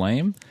old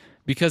flame?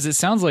 Because it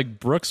sounds like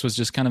Brooks was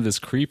just kind of this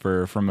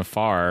creeper from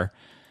afar.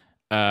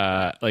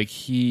 Like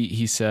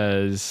he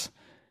says,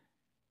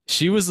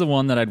 she was the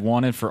one that I'd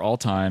wanted for all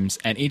times,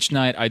 and each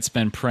night I'd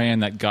spend praying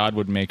that God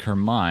would make her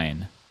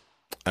mine.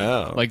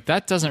 Oh. Like,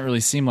 that doesn't really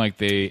seem like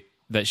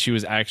that she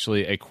was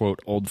actually a, quote,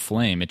 old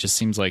flame. It just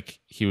seems like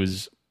he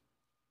was,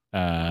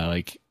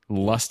 like,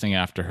 lusting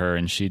after her,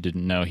 and she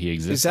didn't know he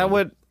existed.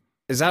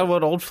 Is that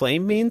what old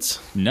flame means?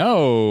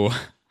 No.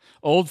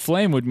 Old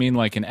flame would mean,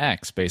 like, an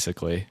ex,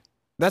 basically.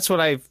 That's what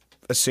I've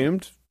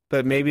assumed,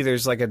 but maybe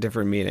there's, like, a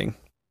different meaning.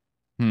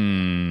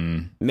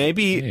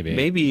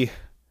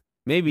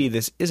 Maybe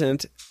this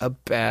isn't a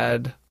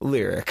bad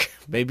lyric.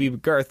 Maybe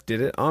Garth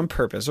did it on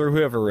purpose, or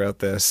whoever wrote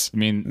this. I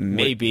mean,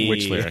 maybe.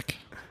 Which lyric?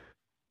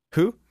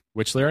 Who?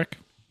 Which lyric?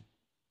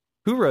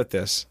 Who wrote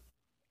this?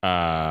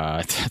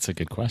 That's a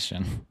good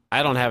question.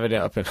 I don't have it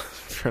up in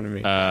front of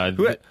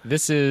me.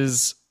 This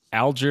is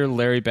Alger,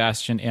 Larry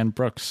Bastian, and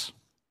Brooks.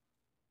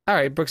 All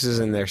right, Brooks is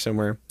in there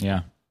somewhere.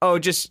 Yeah. Oh,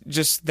 just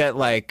that,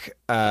 like,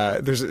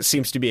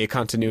 seems to be a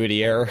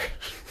continuity error.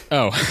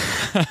 Oh,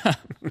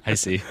 I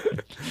see.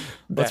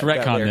 Let's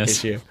retcon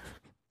this. Issue.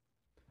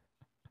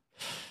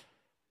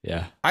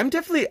 Yeah, I'm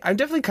definitely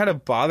kind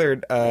of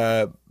bothered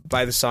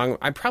by the song.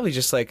 I'm probably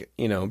just like,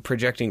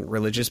 projecting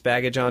religious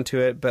baggage onto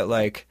it, but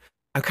like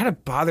I'm kind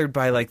of bothered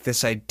by like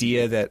this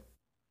idea that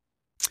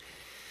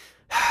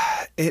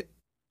it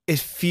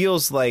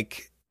feels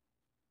like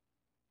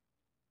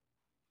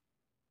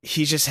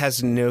he just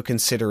has no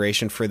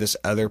consideration for this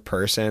other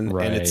person,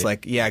 right. And it's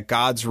like, yeah,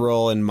 God's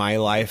role in my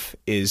life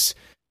is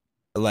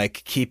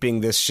like keeping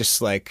this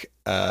just like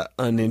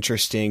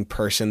uninteresting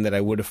person that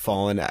I would have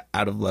fallen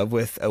out of love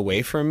with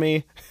away from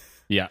me.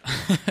 Yeah,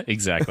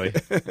 exactly.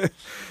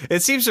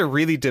 It seems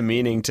really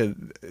demeaning to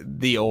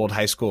the old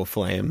high school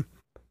flame.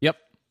 Yep.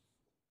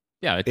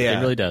 Yeah, it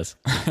really does.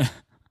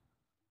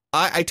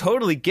 I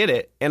totally get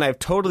it, and I've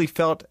totally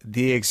felt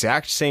the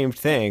exact same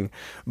thing,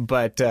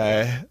 but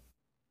I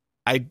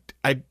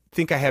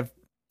think I have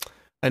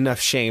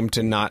enough shame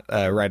to not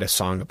write a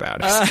song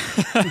about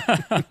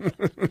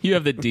it. You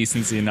have the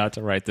decency not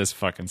to write this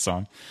fucking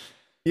song.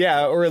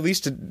 Yeah, or at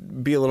least to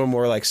be a little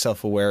more like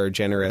self-aware or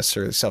generous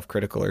or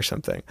self-critical or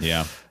something.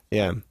 Yeah.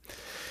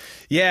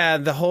 Yeah,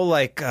 the whole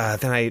like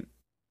then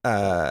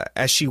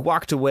as she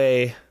walked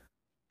away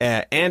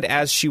and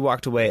as she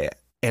walked away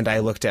and I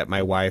looked at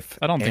my wife.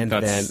 I don't think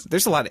that's...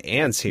 there's a lot of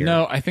ands here.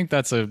 No, I think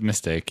that's a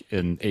mistake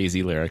in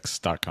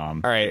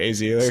azlyrics.com. All right,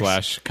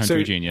 azlyrics.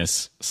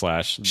 /countrygenius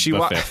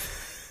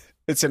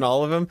 / It's in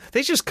all of them.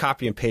 They just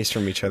copy and paste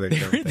from each other.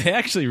 They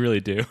actually really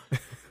do.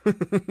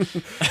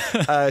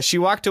 She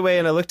walked away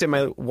and I looked at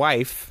my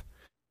wife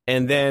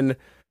and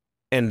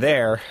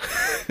there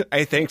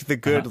I thanked the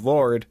good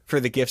Lord for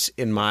the gifts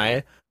in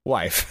my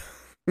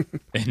wife.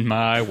 In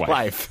my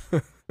wife.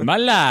 My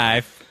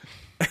life.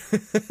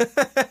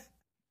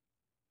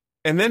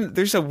 And then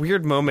there's a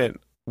weird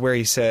moment where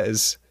he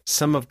says,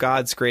 some of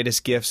God's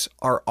greatest gifts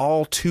are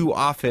all too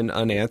often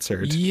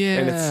unanswered.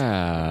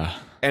 Yeah.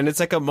 And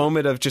it's like a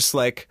moment of just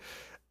like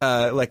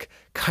like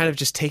kind of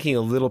just taking a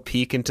little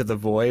peek into the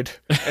void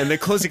and then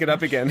closing it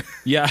up again.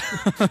 Yeah.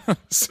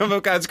 Some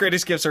of God's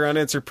greatest gifts are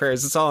unanswered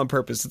prayers. It's all on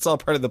purpose. It's all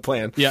part of the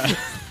plan. Yeah.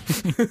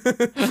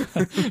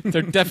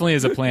 There definitely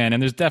is a plan,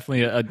 and there's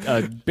definitely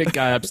a big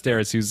guy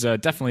upstairs who's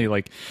definitely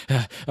like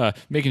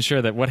making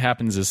sure that what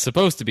happens is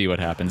supposed to be what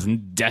happens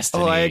in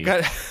destiny. Oh, I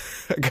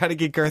got to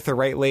get Garth the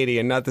right lady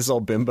and not this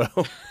old bimbo.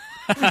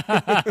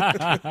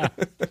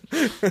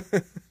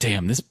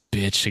 Damn, this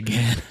bitch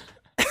again.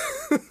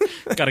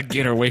 Gotta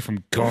get her away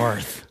from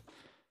Garth.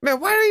 Man,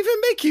 why did I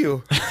even make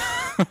you?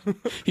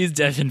 He's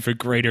destined for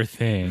greater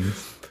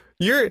things.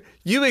 You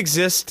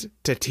exist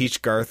to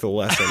teach Garth a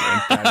lesson,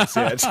 and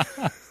that is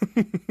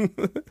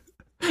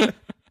it.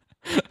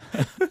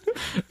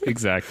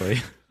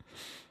 Exactly.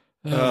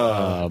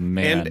 Oh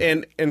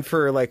man. And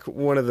for like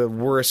one of the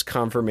worst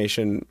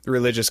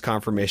religious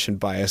confirmation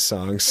bias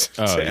songs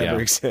to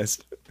ever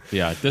exist.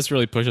 Yeah, this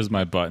really pushes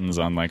my buttons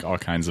on like all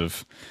kinds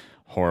of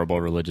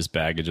horrible religious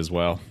baggage as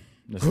well.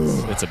 This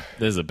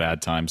is a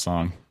bad time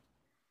song.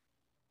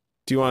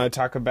 Do you want to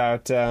talk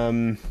about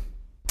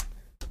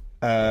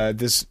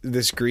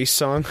this Grease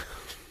song?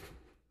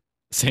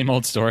 Same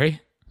old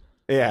story?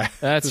 Yeah.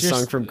 That's the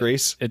song from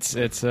Grease. It's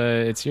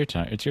your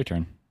turn. It's your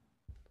turn.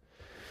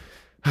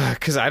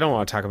 Cuz I don't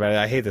want to talk about it.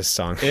 I hate this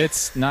song.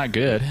 It's not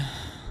good.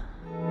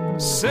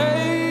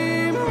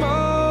 Same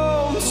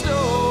old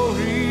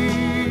story.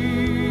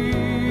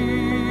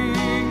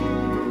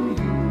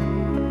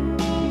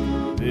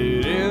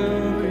 Did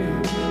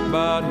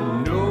everybody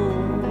know?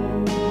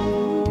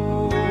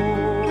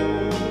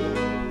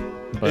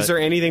 But is there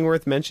anything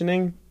worth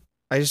mentioning?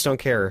 I just don't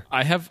care.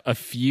 I have a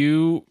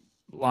few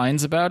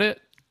lines about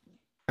it.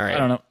 All right. I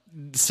don't know.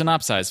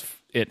 Synopsize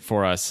it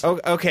for us. Oh,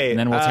 okay. And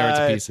then we'll tear it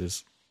to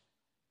pieces.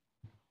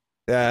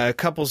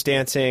 Couples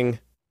dancing,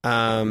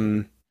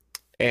 and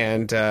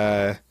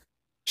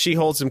she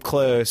holds him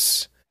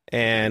close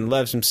and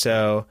loves him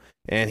so,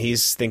 and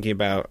he's thinking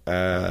about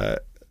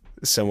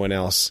someone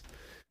else.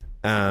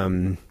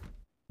 Same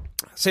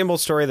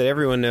old story that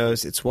everyone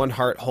knows. It's one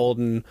heart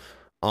holding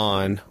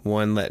on,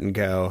 one letting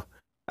go,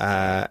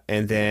 and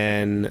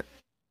then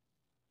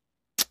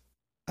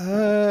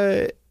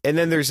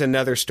there's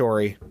another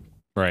story.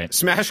 Right.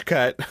 Smash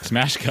cut,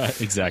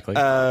 exactly.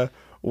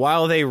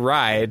 While they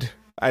ride,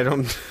 I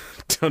don't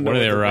know what are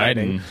they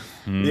riding.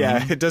 Mm-hmm.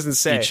 Yeah, it doesn't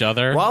say. Each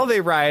other. While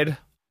they ride,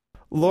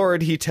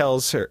 Lord, he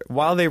tells her.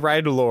 While they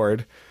ride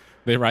Lord,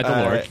 they ride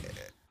the Lord.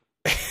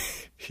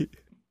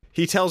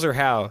 He tells her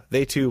how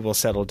they too will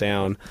settle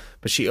down,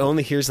 but she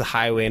only hears the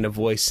highway and a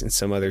voice in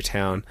some other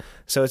town.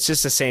 So it's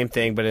just the same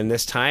thing, but in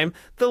this time,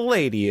 the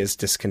lady is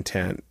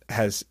discontent.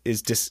 Isn't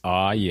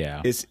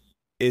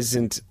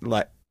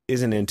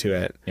into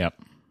it. Yep.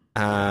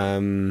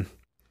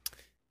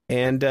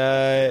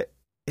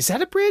 Is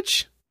that a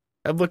bridge?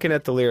 I'm looking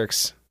at the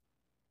lyrics.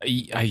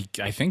 I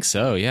think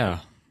so, yeah.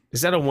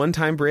 Is that a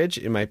one-time bridge?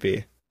 It might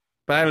be.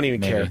 But I don't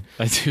even care.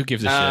 I do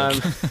give a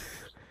shit.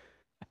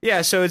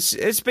 Yeah, so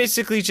it's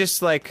basically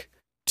just like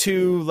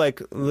two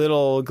like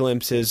little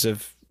glimpses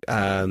of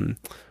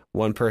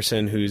one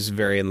person who's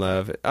very in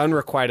love,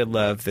 unrequited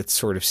love that's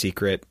sort of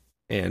secret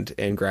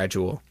and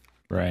gradual.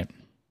 Right.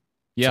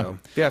 Yeah. So,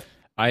 yeah.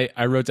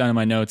 I wrote down in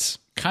my notes,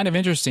 kind of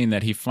interesting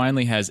that he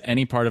finally has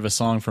any part of a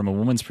song from a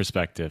woman's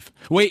perspective.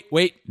 Wait,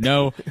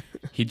 no.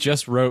 He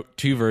just wrote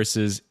 2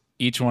 verses,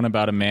 each one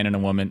about a man and a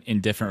woman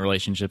in different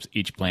relationships,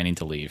 each planning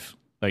to leave.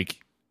 Like,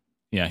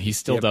 yeah, he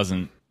still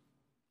doesn't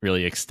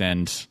really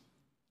extend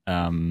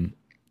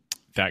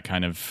that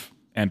kind of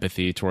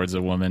empathy towards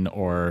a woman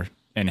or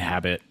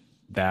inhabit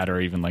that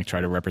or even like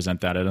try to represent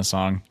that in a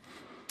song.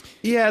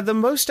 Yeah, the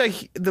most I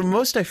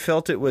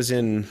felt it was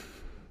in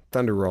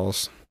Thunder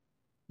Rolls.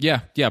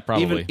 Yeah,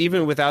 probably.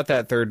 Even without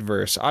that third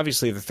verse.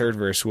 Obviously the third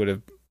verse would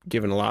have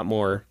given a lot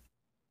more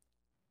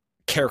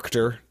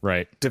character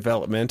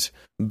development,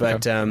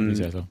 but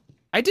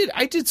I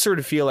did sort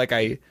of feel like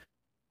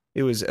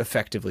it was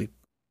effectively,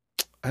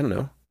 I don't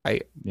know,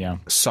 I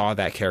saw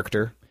that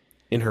character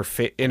in her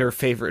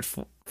favorite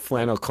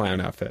flannel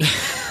clown outfit.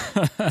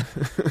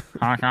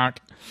 Honk honk.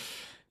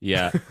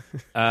 Yeah.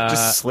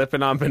 Just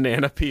slipping on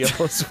banana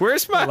peels.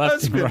 Where's my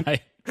husband?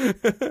 Right.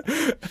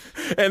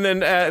 And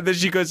then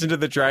she goes into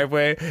the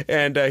driveway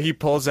and he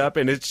pulls up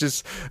and it's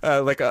just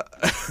there's like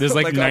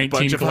 19 a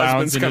bunch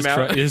clowns of in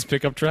come his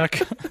pickup truck.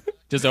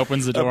 Just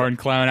opens the door and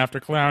clown after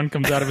clown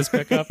comes out of his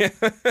pickup.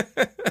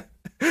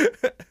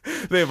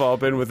 They've all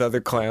been with other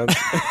clowns.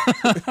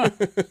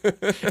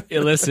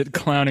 Illicit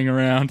clowning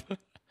around.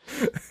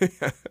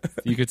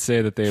 You could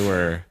say that they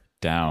were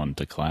down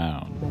to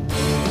clown.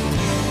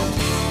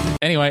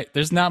 Anyway,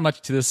 there's not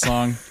much to this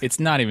song. It's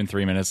not even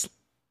 3 minutes.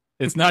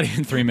 It's not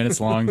even 3 minutes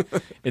long.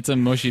 It's a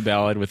mushy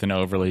ballad with an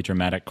overly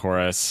dramatic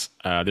chorus.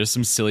 There's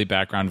some silly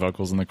background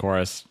vocals in the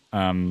chorus.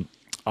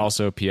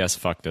 Also, P.S.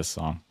 Fuck this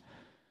song.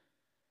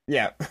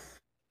 Yeah.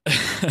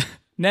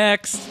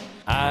 Next.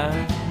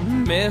 I'm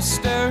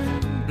Mr.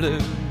 Blue.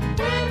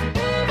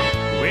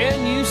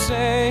 When you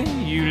say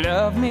you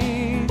love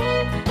me,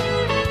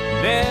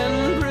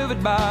 then prove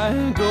it by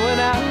going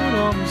out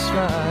on the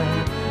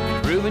strike.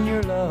 proving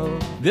your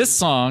love. This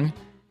song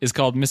is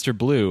called Mr.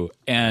 Blue,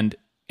 and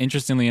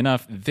interestingly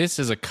enough, this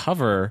is a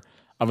cover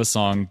of a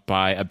song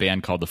by a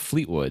band called the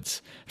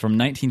Fleetwoods from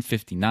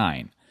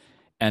 1959.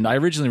 And I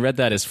originally read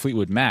that as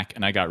Fleetwood Mac,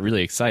 and I got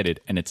really excited,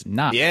 and it's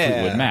not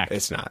Fleetwood Mac.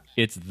 It's not.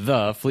 It's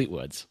the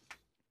Fleetwoods.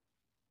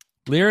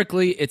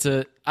 Lyrically, it's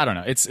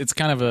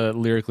kind of a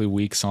lyrically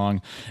weak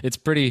song. It's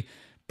pretty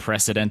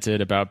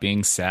precedented about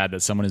being sad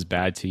that someone is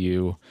bad to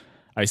you.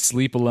 I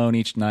sleep alone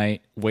each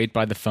night, wait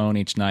by the phone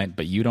each night,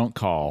 but you don't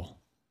call.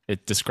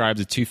 It describes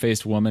a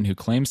two-faced woman who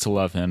claims to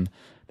love him,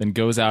 then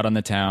goes out on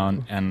the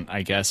town and,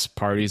 I guess,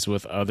 parties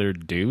with other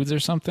dudes or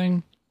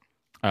something.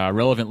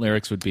 Relevant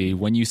lyrics would be,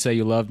 when you say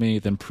you love me,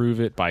 then prove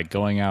it by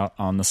going out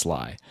on the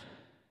sly.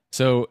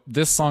 So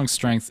this song's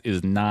strength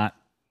is not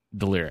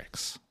the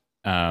lyrics.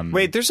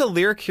 Wait, there's a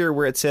lyric here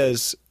where it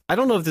says, I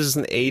don't know if this is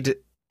an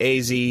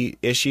AZ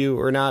issue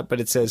or not,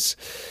 but it says,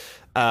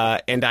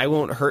 and I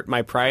won't hurt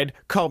my pride,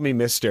 call me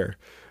mister.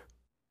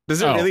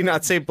 Does it really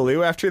not say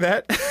blue after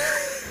that?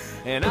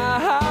 And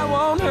I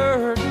won't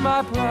hurt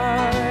my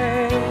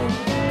pride,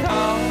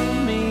 call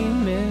me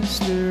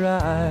mister,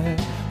 I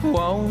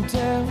won't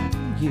tell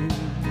you.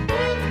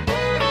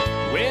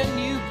 When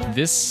you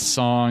This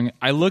song,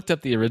 I looked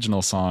up the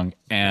original song,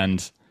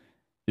 and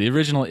the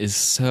original is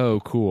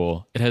so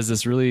cool. It has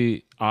this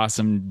really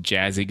awesome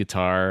jazzy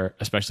guitar,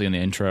 especially in the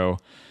intro.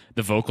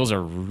 The vocals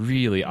are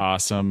really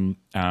awesome.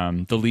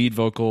 The lead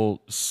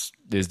vocal is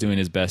doing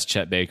his best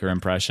Chet Baker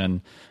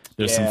impression.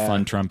 There's some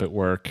fun trumpet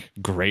work,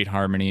 great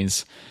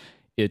harmonies.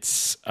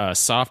 It's a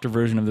softer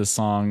version of this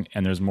song,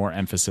 and there's more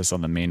emphasis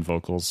on the main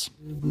vocals.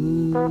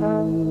 Mr.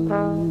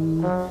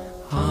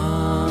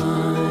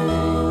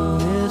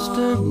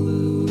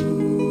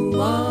 Blue,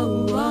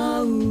 whoa,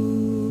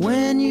 whoa.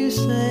 When you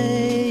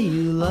say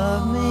you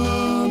love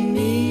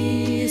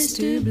me,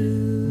 Mr.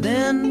 Blue,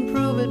 then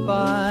prove it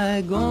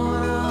by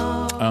going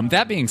out.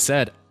 That being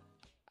said,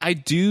 I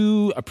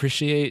do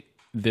appreciate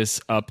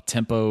this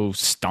up-tempo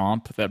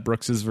stomp that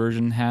Brooks's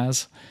version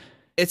has.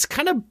 It's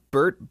kind of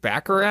Burt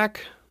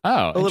Bacharach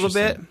a little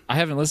bit. I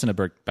haven't listened to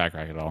Burt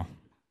Bacharach at all.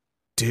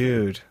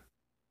 Dude.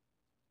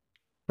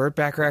 Burt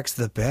Bacharach's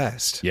the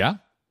best. Yeah?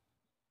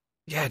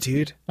 Yeah,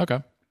 dude. Okay.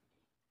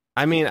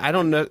 I mean, I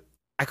don't know.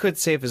 I couldn't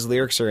say if his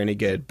lyrics are any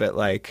good, but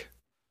like,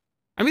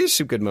 I mean, there's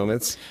some good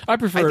moments. I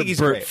prefer think he's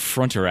Burt great.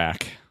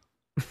 Fronterac.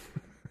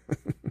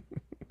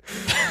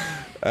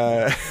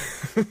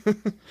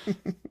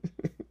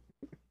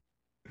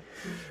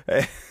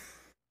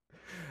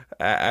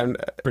 I'm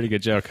Pretty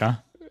good joke, huh?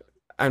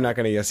 I'm not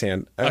going to yes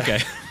hand. Okay.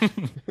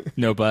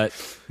 No, but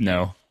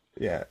no.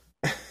 Yeah.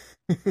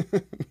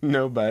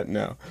 No, but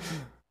no.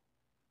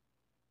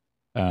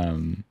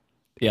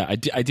 Yeah, I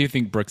do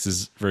think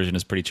Brooks's version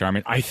is pretty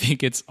charming. I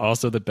think it's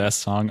also the best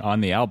song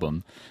on the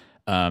album.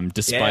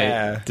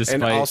 Despite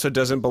and also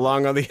doesn't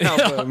belong on the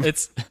album.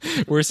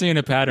 We're seeing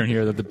a pattern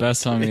here that the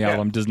best song on the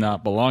album does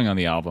not belong on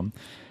the album.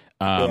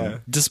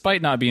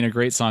 Despite not being a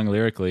great song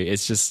lyrically,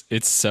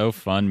 it's so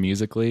fun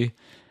musically.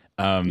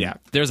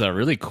 There's a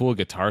really cool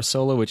guitar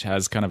solo which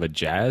has kind of a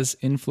jazz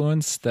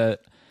influence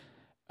that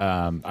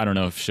I don't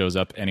know if shows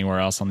up anywhere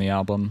else on the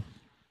album.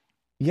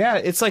 Yeah,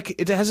 it's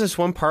like it has this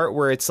one part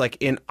where it's like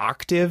in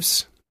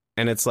octaves,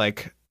 and it's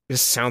like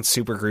just sounds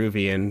super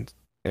groovy and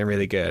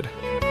really good.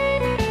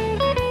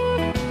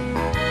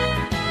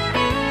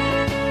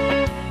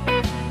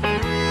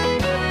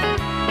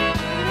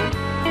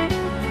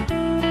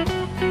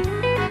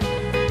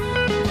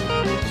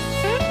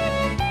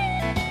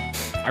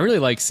 I really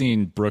like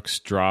seeing Brooks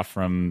draw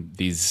from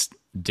these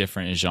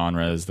different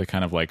genres, the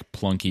kind of like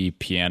plunky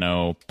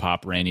piano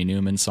pop Randy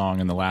Newman song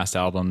in the last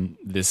album,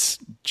 this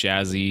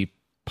jazzy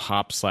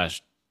pop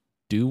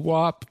 /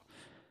 doo-wop.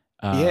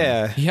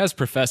 He has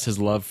professed his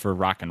love for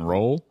rock and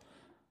roll,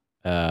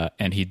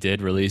 and he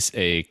did release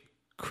a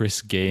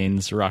Chris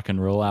Gaines rock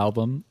and roll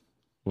album,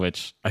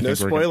 which I think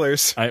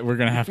spoilers. We're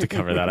gonna have to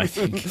cover that. I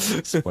think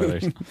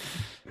spoilers.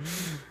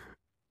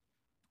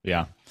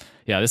 Yeah,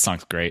 this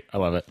song's great. I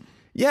love it.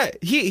 Yeah,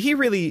 he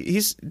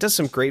does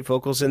some great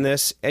vocals in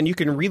this, and you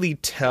can really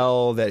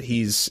tell that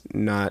he's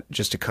not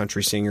just a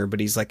country singer, but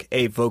he's like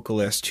a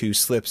vocalist who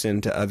slips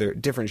into other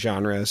different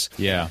genres.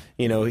 Yeah.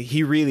 You know,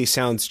 he really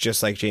sounds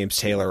just like James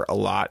Taylor a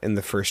lot in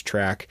the first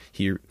track.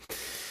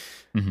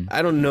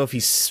 I don't know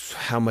if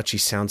how much he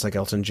sounds like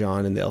Elton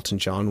John in the Elton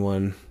John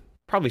one.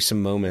 Probably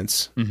some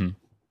moments. Mm-hmm.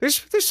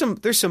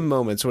 There's some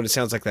moments when it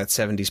sounds like that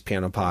 70s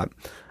piano pop.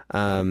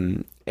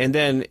 And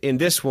then in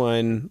this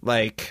one,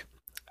 like,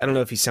 I don't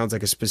know if he sounds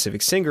like a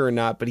specific singer or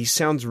not, but he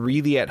sounds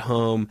really at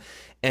home,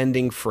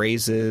 ending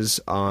phrases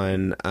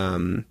on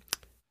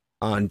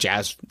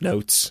jazz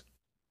notes.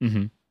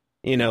 Mm-hmm.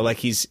 You know, like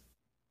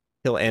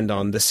he'll end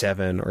on the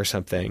 7 or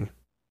something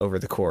over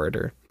the chord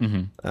or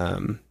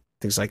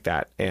things like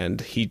that.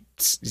 And he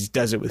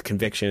does it with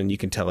conviction. You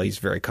can tell he's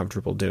very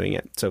comfortable doing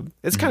it. So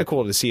it's kind of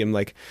cool to see him,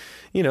 like,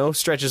 you know,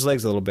 stretch his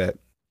legs a little bit.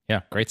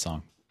 Yeah, great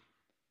song.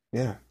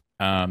 Yeah.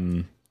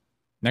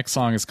 Next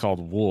song is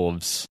called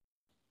Wolves.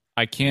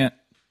 I can't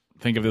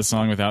think of this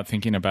song without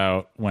thinking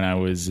about when I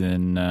was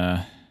in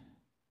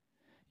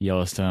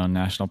Yellowstone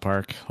National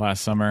Park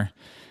last summer,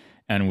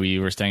 and we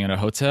were staying at a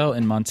hotel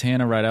in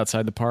Montana right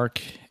outside the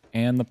park,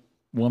 and the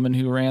woman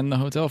who ran the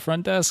hotel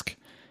front desk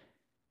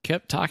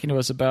kept talking to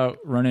us about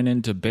running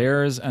into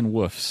bears and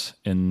wolves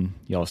in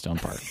Yellowstone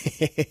Park.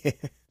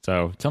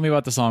 So tell me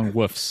about the song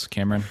Woofs,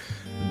 Cameron.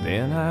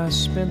 Then I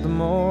spent the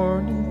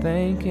morning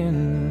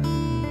thinking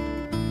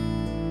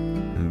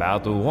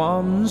about the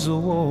ones the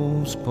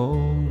wolves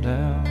pulled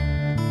out.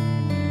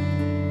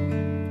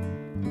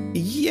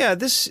 Yeah,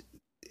 this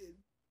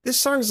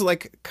song's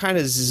like kind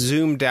of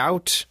zoomed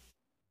out.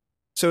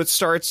 So it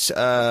starts in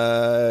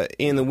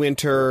the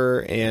winter,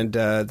 and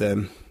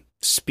the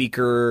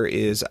speaker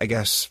is, I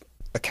guess,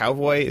 a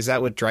cowboy. Is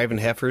that what driving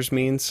heifers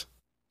means?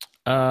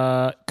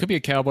 Could be a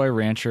cowboy,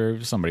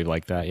 rancher, somebody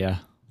like that. Yeah.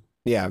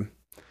 Yeah.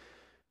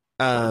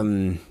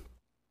 Then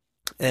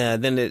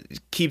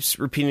it keeps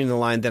repeating the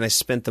line. Then I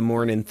spent the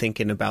morning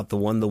thinking about the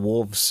one the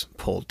wolves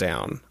pulled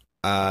down.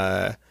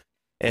 And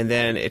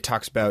then it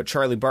talks about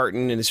Charlie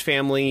Barton and his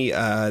family.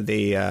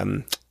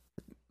 Bank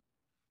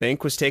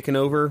was taken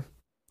over.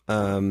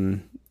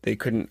 They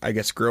couldn't, I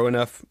guess, grow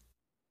enough,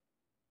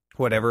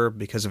 whatever,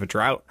 because of a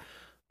drought.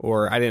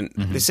 Or I didn't.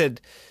 Mm-hmm. They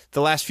said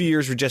the last few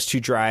years were just too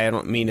dry. I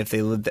don't mean if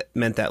they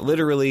meant that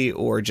literally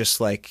or just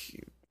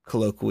like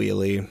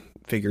colloquially,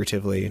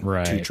 figuratively,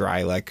 right. Too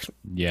dry, like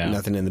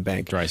nothing in the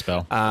bank. Dry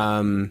spell.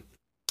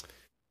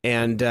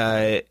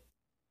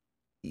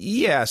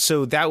 Yeah,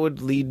 so that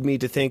would lead me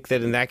to think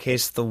that in that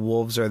case, the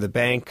wolves are the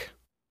bank,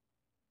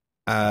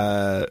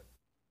 or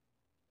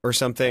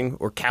something,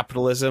 or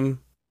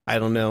capitalism. I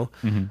don't know.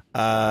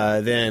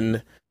 Mm-hmm.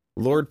 Then,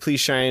 Lord,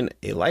 please shine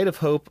a light of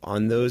hope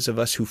on those of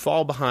us who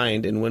fall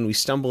behind, and when we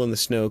stumble in the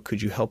snow,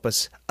 could you help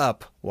us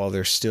up while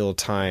there's still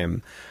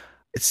time?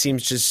 It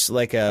seems just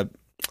like a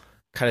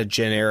kind of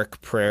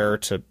generic prayer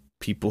to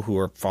people who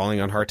are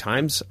falling on hard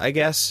times, I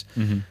guess.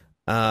 Mm-hmm.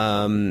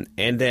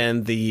 And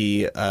then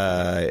the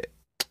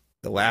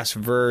last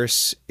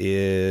verse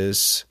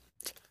is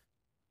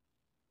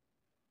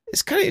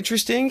kind of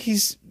interesting.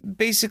 He's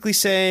basically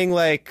saying,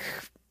 like,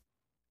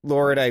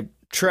 Lord, I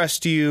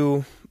trust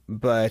you,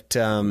 but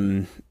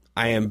I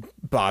am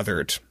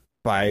bothered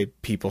by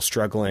people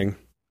struggling.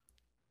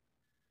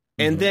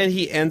 And then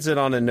he ends it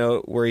on a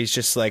note where he's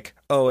just like,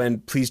 oh,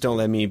 and please don't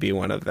let me be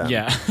one of them.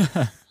 Yeah.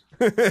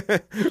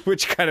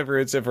 Which kind of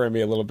ruins it for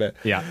me a little bit.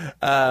 Yeah.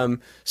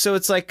 So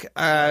it's like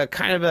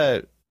kind of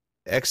a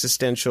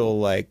existential,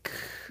 like,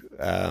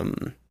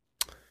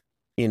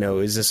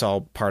 is this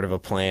all part of a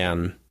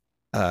plan?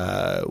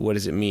 What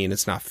does it mean?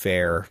 It's not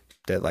fair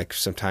that, like,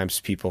 sometimes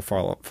people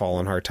fall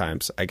on hard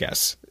times, I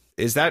guess.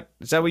 Is that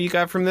what you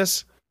got from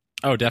this?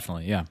 Oh,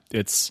 definitely. Yeah.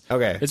 It's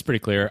okay. It's pretty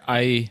clear.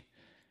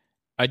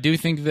 I do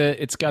think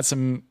that it's got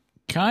some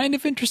kind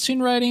of interesting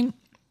writing.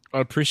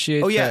 I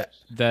appreciate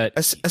that.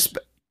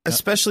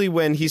 Especially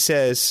when he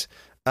says,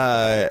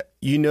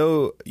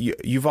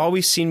 you've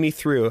always seen me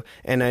through,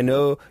 and I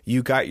know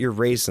you got your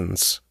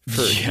raisins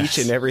for each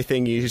and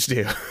everything you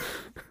do.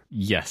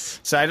 Yes.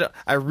 So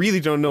I really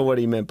don't know what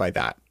he meant by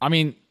that. I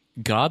mean,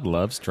 God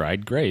loves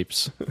dried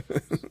grapes.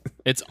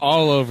 It's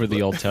all over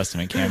the Old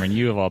Testament, Cameron.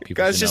 You of all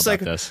people should know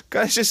about this.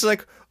 God's just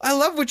like, I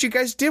love what you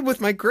guys did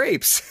with my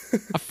grapes.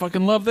 I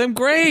fucking love them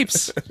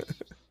grapes.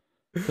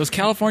 Those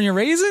California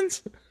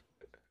raisins.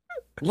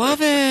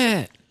 Love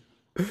it.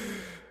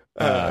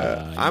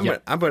 I'm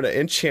gonna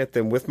enchant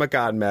them with my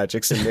God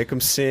magics and make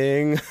them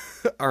sing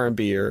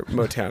R&B or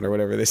Motown or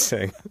whatever they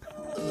sing.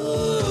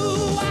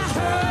 Ooh, I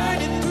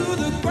heard it through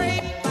the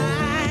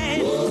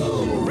grapevine.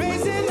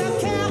 Raising the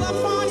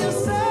California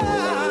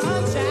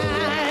sunshine.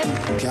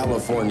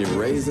 California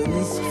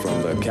raisins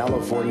from the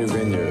California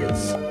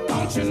vineyards.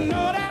 Don't you know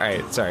that? All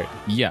right, sorry.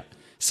 Yeah.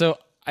 So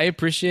I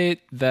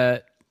appreciate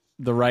that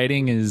the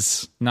writing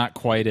is not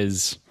quite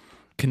as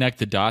connect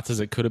the dots as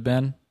it could have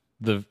been.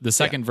 The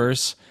second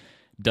verse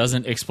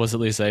doesn't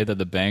explicitly say that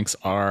the banks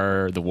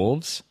are the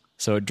wolves,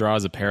 so it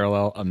draws a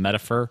parallel, a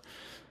metaphor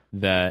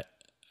that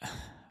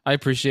I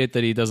appreciate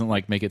that he doesn't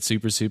like make it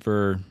super.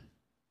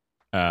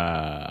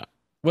 I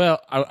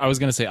was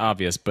going to say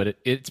obvious, but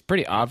it's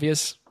pretty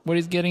obvious what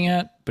he's getting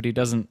at, but he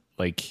doesn't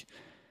like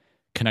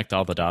connect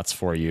all the dots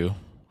for you,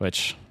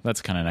 which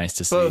that's kind of nice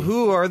to see. But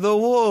who are the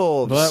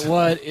wolves? But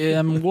what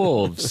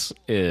wolves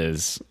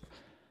is?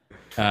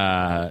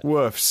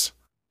 Woofs.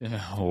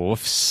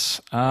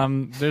 Woofs.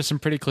 There's some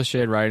pretty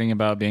cliched writing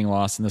about being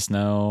lost in the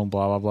snow,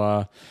 blah,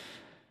 blah,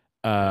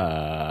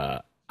 blah.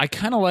 I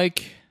kind of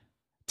like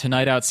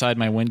tonight outside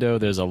my window,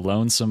 there's a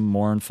lonesome,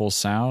 mournful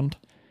sound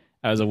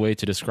as a way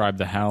to describe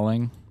the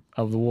howling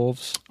of the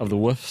wolves, of the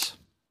woofs.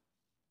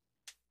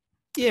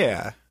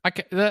 Yeah. I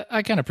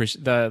kind of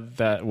appreciate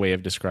that way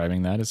of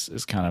describing that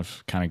is kind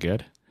of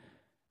good.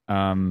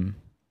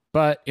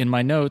 But in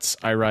my notes,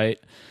 I write,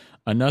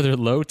 another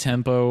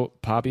low-tempo,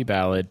 poppy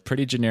ballad,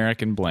 pretty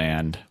generic and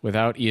bland,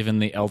 without even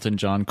the Elton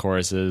John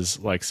choruses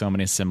like so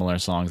many similar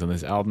songs on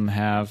this album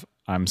have.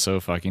 I'm so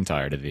fucking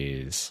tired of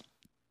these.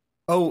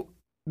 Oh,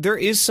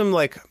 there's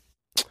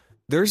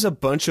a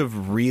bunch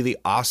of really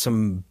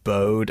awesome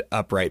bowed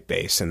upright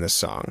bass in this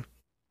song.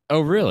 Oh,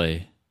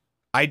 really?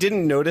 I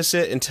didn't notice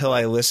it until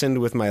I listened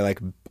with my like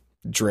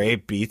Dre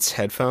Beats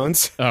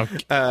headphones.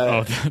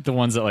 The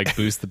ones that like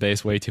boost the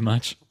bass way too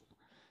much.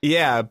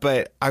 Yeah,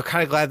 but I'm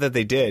kind of glad that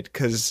they did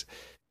because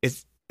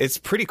it's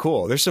pretty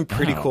cool. There's some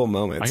pretty cool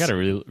moments. I got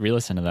to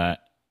re-listen to that.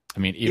 I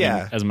mean,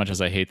 even as much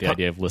as I hate the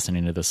idea of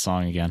listening to this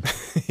song again.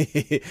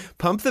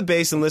 Pump the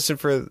bass and listen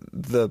for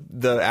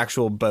the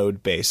actual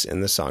bowed bass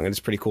in the song, and it's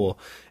pretty cool.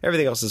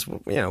 Everything else is,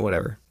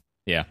 whatever.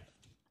 Yeah.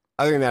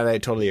 Other than that, I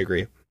totally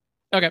agree.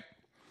 Okay.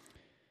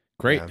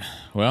 Great. Yeah.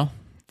 Well,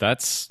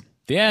 that's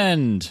the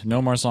end.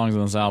 No more songs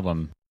on this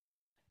album.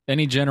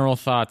 Any general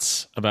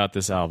thoughts about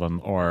this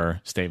album or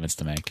statements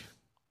to make?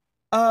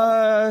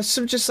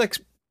 Some just like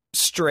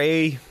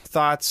stray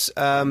thoughts.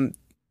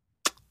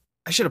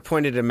 I should have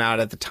pointed him out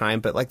at the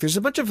time, but like there's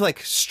a bunch of like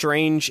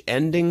strange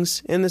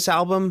endings in this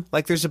album.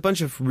 Like there's a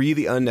bunch of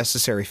really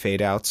unnecessary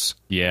fade outs.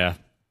 Yeah.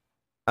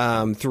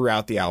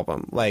 Throughout the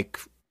album. Like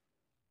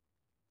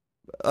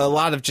a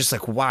lot of just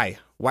like, why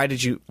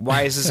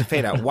is this a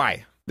fade out?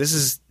 Why? This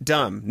is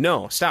dumb.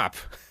 No, stop.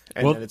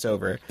 And then it's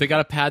over. They got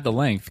to pad the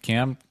length,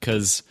 Cam,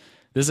 because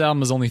this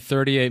album is only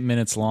 38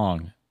 minutes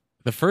long.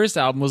 The first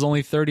album was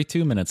only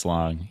 32 minutes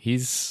long.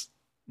 He's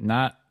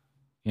not,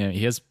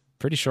 he has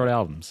pretty short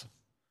albums.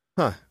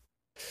 Huh.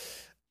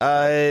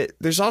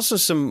 There's also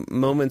some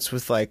moments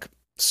with like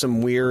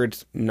some weird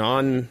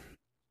fade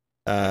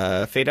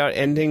out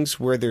endings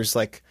where there's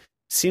like,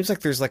 seems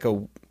like there's like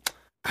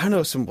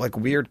some like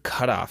weird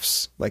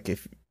cutoffs. Like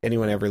if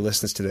anyone ever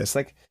listens to this,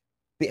 like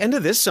the end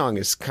of this song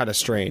is kind of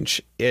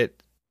strange.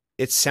 It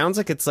sounds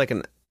like it's like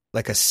a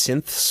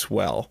synth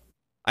swell.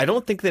 I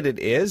don't think that it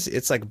is.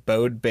 It's like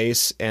bowed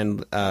bass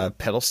and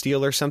pedal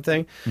steel or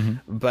something,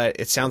 but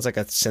it sounds like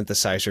a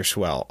synthesizer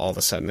swell all of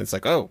a sudden. It's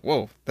like, oh,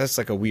 whoa, that's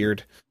like a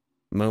weird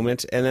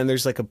moment. And then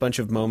there's like a bunch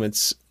of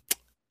moments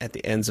at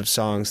the ends of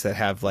songs that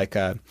have like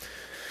a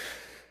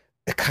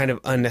kind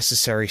of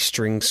unnecessary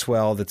string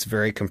swell that's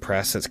very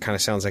compressed. That kind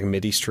of sounds like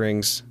MIDI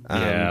strings.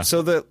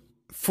 So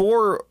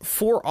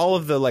for all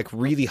of the like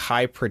really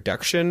high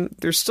production,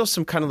 there's still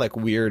some kind of like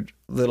weird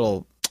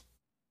little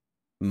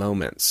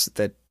moments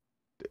that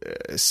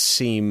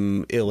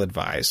seem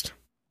ill-advised.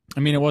 I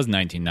mean, it was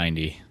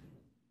 1990.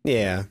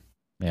 Yeah.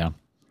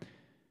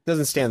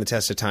 Doesn't stand the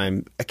test of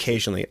time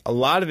occasionally. A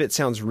lot of it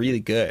sounds really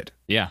good.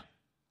 Yeah.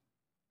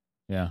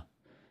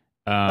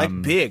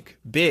 Like big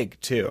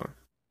too.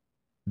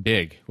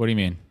 Big? What do you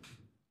mean?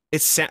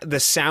 The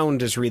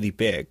sound is really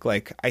big.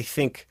 Like, I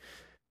think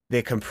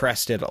they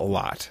compressed it a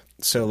lot.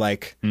 So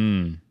like,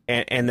 and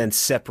then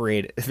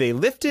separated. They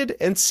lifted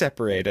and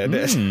separated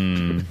it.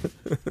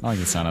 I like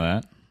the sound of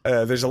that.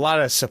 There's a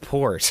lot of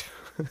support.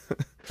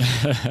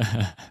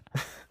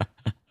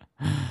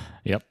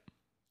 Yep.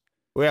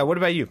 Well, yeah, what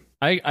about you?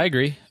 I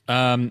agree.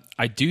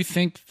 I do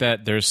think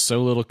that there's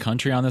so little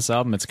country on this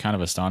album. It's kind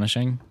of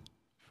astonishing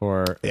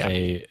for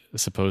a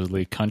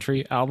supposedly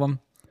country album.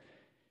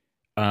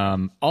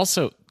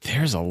 Also,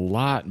 there's a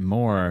lot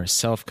more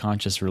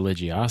self-conscious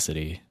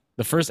religiosity.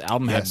 The first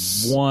album had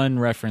one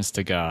reference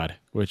to God,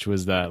 which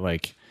was that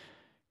like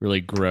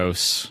really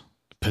gross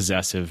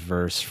possessive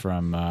verse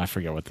from I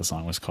forget what the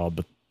song was called,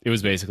 but it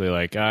was basically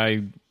like,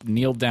 I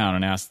kneeled down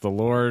and asked the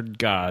Lord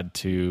God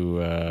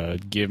to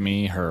give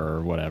me her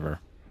or whatever.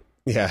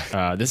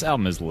 Yeah. This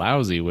album is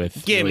lousy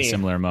with really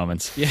similar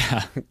moments.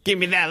 Yeah. Give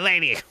me that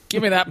lady.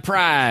 Give me that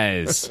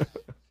prize.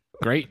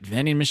 Great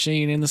vending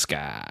machine in the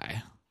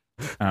sky.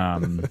 This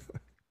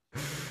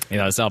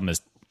album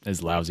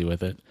is lousy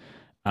with it.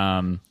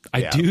 I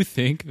do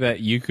think that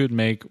you could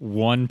make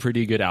one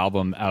pretty good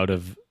album out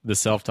of the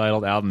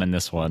self-titled album and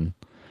this one.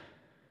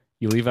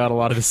 You leave out a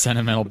lot of the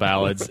sentimental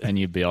ballads, and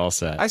you'd be all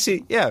set. I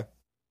see. Yeah.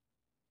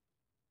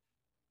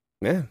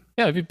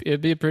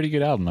 It'd be a pretty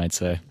good album, I'd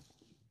say.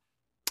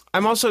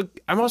 I'm also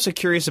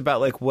curious about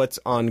like what's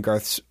on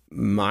Garth's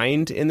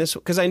mind in this,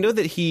 because I know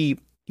that he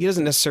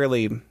doesn't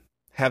necessarily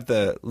have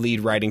the lead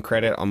writing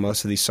credit on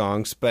most of these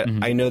songs, but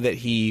I know that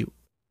he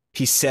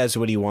says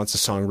what he wants a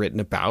song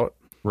written about.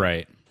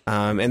 Right.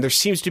 And there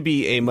seems to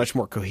be a much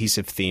more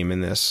cohesive theme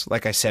in this.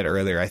 Like I said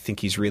earlier, I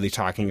think he's really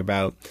talking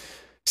about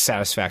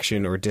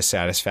satisfaction or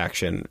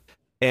dissatisfaction,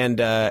 and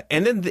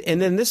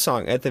then this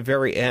song at the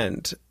very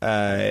end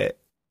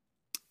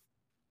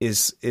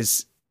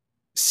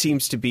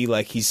seems to be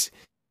like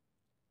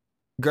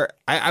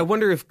I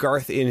wonder if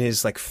Garth in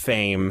his like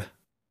fame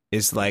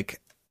is like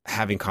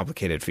having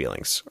complicated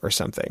feelings or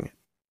something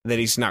that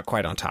he's not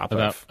quite on top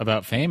of.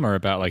 About fame or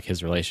about like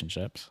his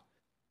relationships?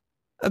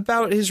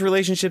 About his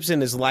relationships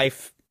in his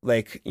life,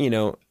 like,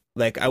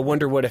 like I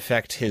wonder what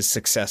effect his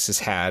success has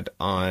had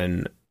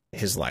on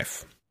his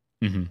life.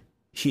 Mm-hmm.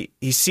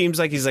 He seems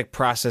like he's like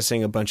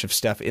processing a bunch of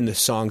stuff in the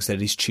songs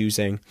that he's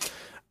choosing,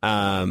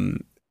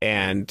 and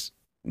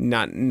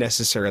not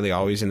necessarily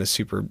always in a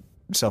super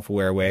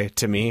self-aware way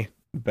to me,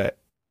 but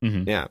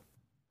yeah,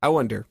 I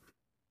wonder.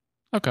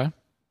 Okay.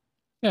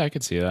 Yeah, I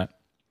could see that.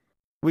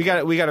 We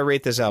got to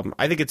rate this album.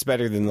 I think it's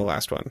better than the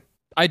last one.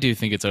 I do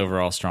think it's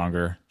overall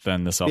stronger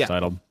than the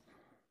self-titled.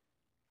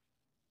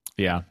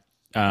 Yeah.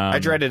 I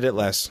dreaded it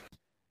less.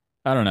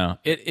 I don't know.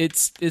 It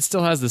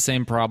still has the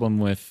same problem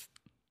with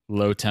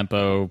low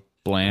tempo,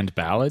 bland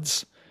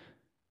ballads.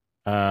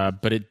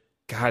 But it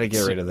gotta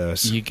get rid of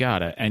those. You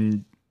gotta,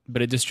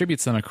 but it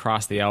distributes them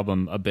across the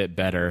album a bit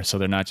better, so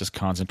they're not just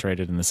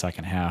concentrated in the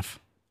second half.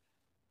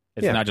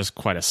 It's not just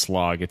quite a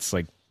slog. It's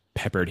like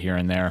peppered here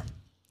and there.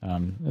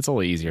 It's a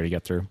little easier to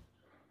get through.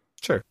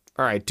 Sure.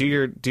 All right, do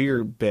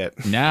your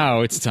bit.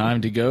 Now it's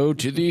time to go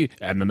to the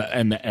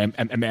Amazon.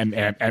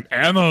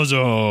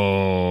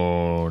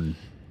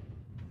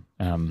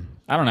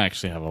 I don't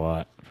actually have a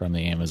lot from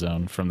the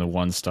Amazon, from the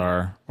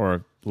 1-star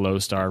or low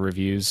star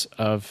reviews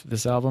of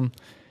this album.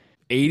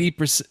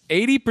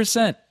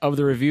 80% of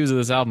the reviews of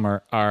this album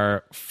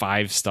are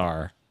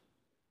 5-star.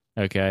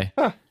 Okay.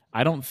 Huh.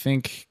 I don't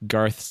think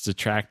Garth's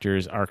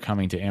detractors are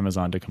coming to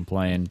Amazon to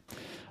complain.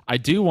 I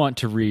do want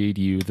to read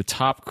you the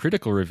top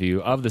critical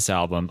review of this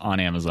album on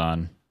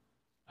Amazon.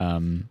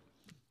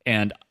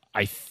 And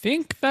I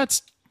think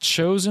that's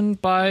chosen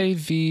by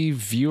the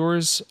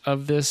viewers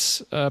of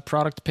this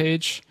product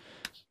page.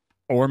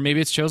 Or maybe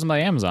it's chosen by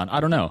Amazon.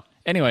 I don't know.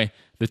 Anyway,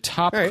 the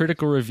top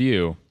critical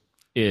review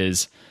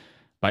is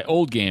by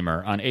Old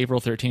Gamer on April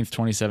 13th,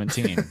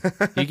 2017.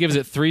 He gives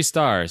it 3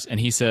 stars,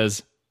 and he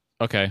says,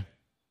 okay.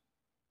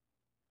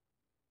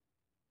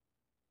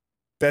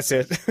 That's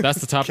it. That's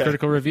the top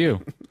critical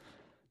review.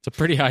 It's a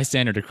pretty high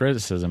standard of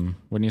criticism,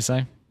 wouldn't you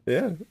say?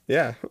 Yeah.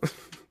 Yeah.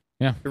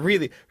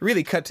 Really,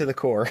 really cut to the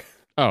core.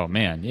 Oh,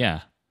 man, yeah.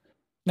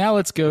 Now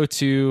let's go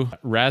to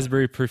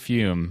Raspberry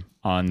Perfume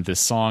on the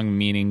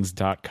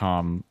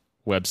songmeanings.com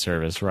web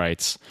service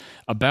writes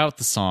about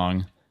the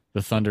song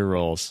The Thunder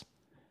Rolls.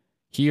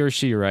 He or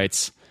she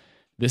writes,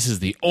 "This is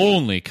the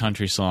only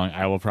country song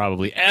I will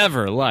probably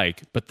ever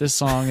like, but this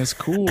song is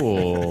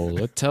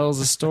cool. It tells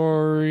a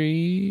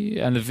story,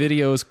 and the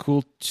video is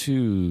cool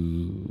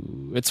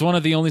too. It's one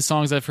of the only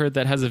songs I've heard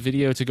that has a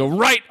video to go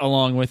right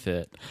along with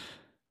it.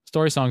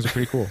 Story songs are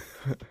pretty cool."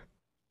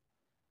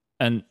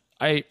 And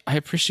I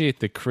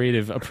appreciate the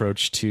creative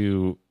approach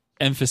to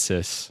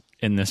emphasis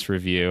in this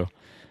review.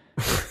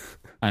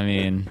 I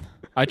mean,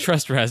 I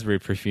trust Raspberry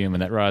Perfume,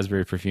 and that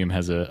Raspberry Perfume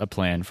has a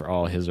plan for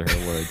all his or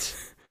her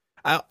words.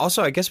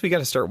 Also, I guess we got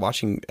to start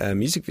watching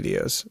music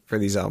videos for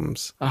these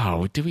albums.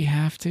 Oh, do we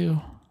have to?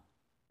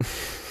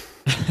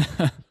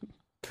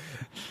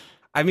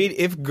 I mean,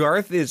 if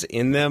Garth is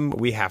in them,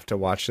 we have to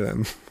watch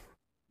them.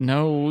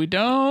 No, we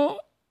don't.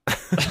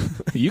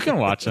 You can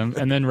watch them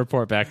and then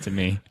report back to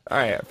me. All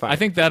right, fine. I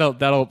think that'll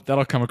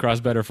come across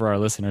better for our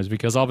listeners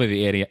because I'll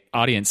be the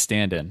audience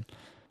stand-in.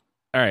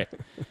 All right.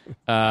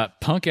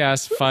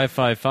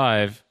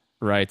 Punkass555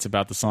 writes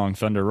about the song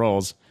Thunder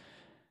Rolls.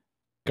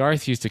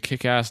 Garth used to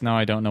kick ass, now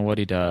I don't know what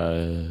he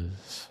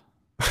does.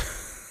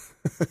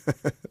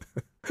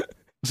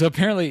 So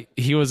apparently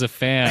he was a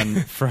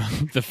fan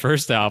from the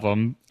first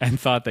album and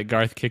thought that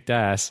Garth kicked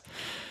ass.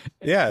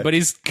 Yeah. But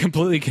he's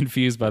completely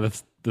confused by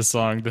the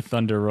song The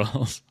Thunder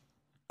Rolls.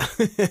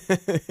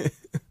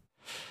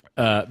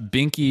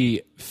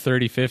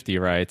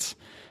 Binky3050 writes,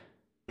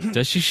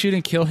 "Does she shoot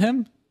and kill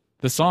him?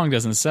 The song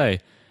doesn't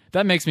say.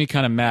 That makes me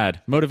kind of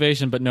mad.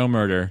 Motivation but no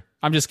murder.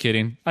 I'm just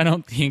kidding. I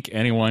don't think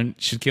anyone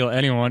should kill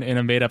anyone in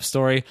a made-up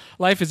story.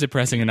 Life is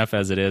depressing enough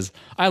as it is.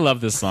 I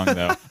love this song,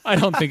 though. I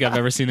don't think I've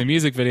ever seen the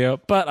music video,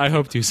 but I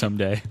hope to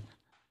someday."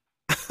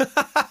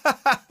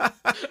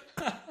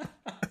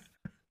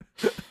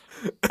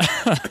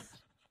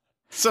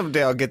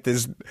 Someday I'll get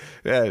this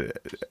damn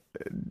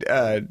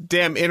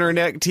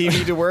internet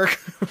TV to work.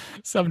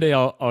 Someday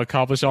I'll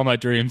accomplish all my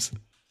dreams.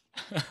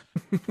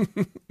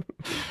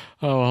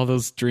 Oh, all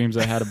those dreams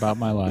I had about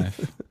my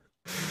life.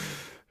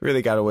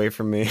 Really got away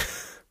from me.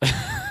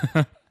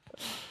 I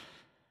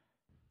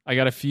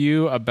got a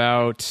few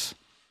about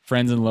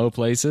Friends in Low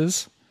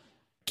Places.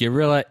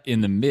 Gorilla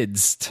in the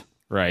Midst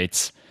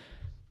writes,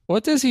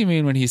 "What does he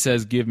mean when he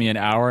says, 'Give me an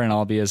hour and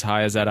I'll be as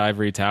high as that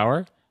ivory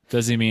tower'?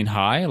 Does he mean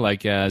high,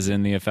 like as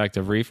in the effect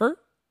of reefer?"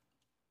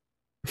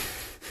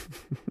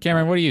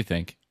 Cameron, what do you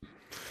think?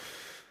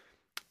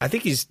 I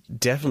think he's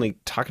definitely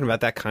talking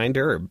about that kind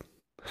herb.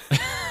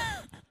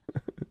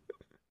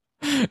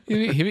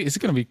 He's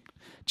going to be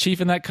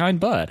chiefing that kind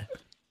bud.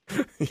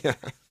 Yeah.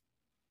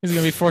 He's going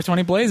to be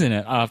 420 blazing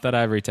it off that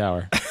ivory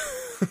tower.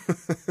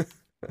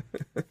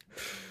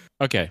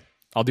 Okay,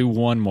 I'll do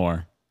one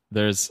more.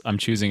 I'm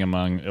choosing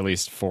among at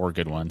least 4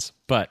 good ones.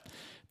 But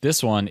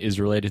this one is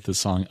related to the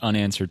song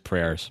Unanswered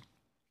Prayers.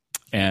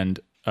 And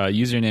a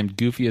user named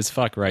Goofy as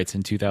Fuck writes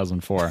in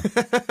 2004.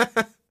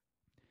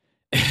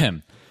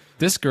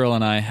 "This girl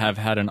and I have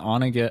had an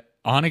on-again,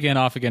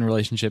 off-again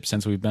relationship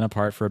since we've been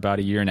apart for about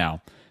a year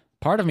now.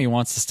 Part of me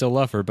wants to still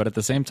love her, but at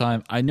the same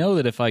time, I know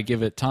that if I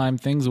give it time,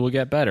 things will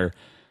get better.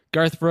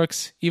 Garth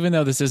Brooks, even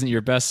though this isn't your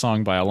best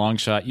song by a long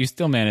shot, you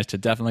still managed to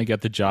definitely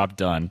get the job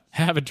done.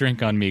 Have a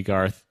drink on me,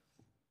 Garth."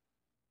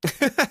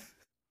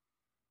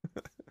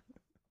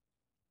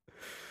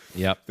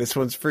 Yep. This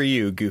one's for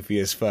you, Goofy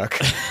as Fuck.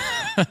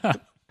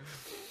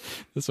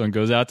 This one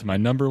goes out to my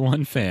number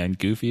 1 fan,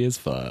 Goofy as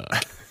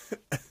Fuck.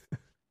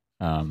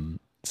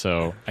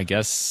 So I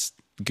guess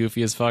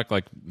goofy as fuck,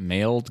 like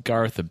mailed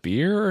Garth a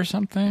beer or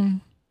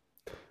something.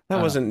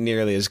 That wasn't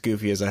nearly as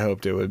goofy as I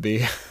hoped it would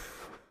be.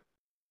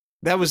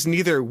 That was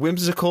neither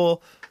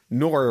whimsical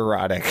nor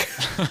erotic.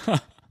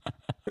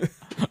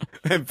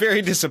 I'm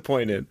very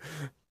disappointed.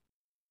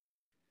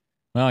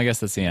 Well, I guess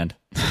that's the end.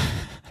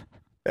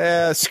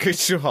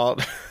 Screech to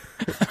halt.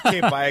 Okay,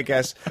 bye, I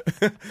guess.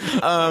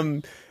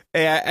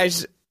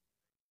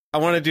 I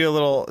want to do a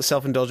little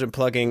self-indulgent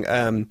plugging.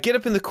 Get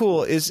Up in the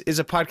Cool is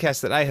a podcast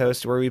that I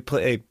host where we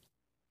play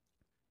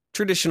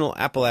traditional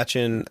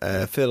Appalachian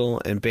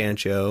fiddle and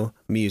banjo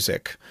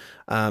music,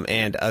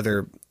 and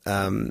other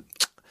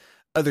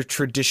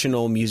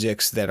traditional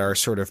musics that are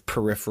sort of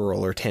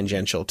peripheral or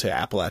tangential to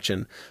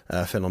Appalachian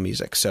fiddle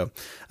music. So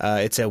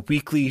it's a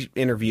weekly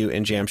interview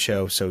and jam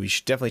show, so you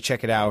should definitely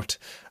check it out.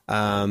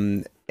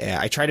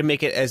 I try to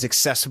make it as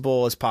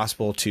accessible as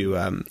possible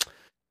to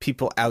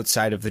people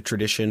outside of the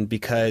tradition,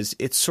 because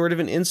it's sort of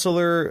an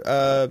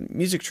insular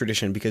music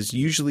tradition, because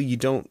usually you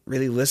don't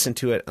really listen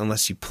to it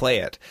unless you play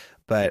it.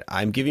 But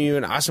I'm giving you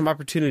an awesome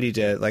opportunity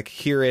to like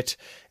hear it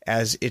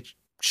as it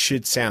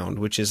should sound,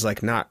 which is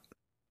like not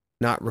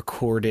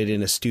recorded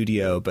in a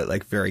studio, but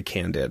like very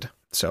candid.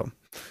 So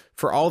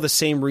for all the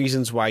same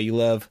reasons why you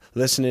love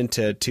listening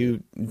to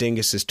two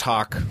dinguses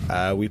talk,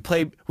 we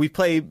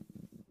play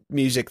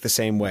music the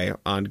same way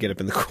on Get Up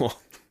in the Cool.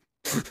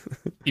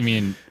 You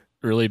mean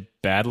really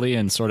badly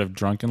and sort of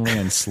drunkenly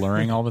and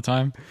slurring all the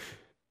time?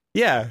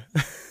 Yeah.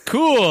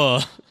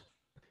 Cool.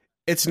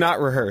 It's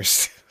not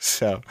rehearsed,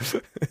 so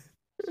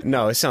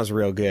no, it sounds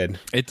real good.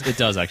 It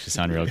does actually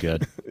sound real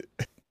good.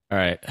 All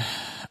right.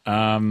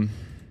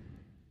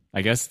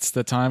 I guess it's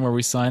the time where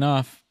we sign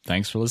off.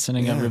 Thanks for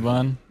listening,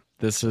 everyone.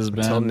 This has been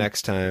Until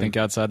next time. Think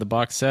Outside the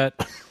Box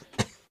Set.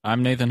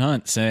 I'm Nathan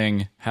Hunt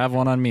saying, have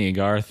one on me,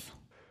 Garth.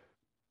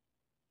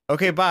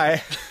 Okay,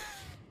 bye.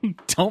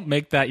 Don't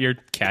make that your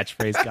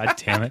catchphrase, God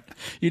damn it.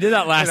 You did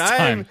that last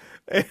time.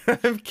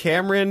 I'm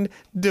Cameron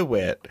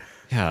DeWitt.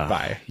 Yeah,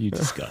 bye. You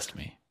disgust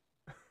me.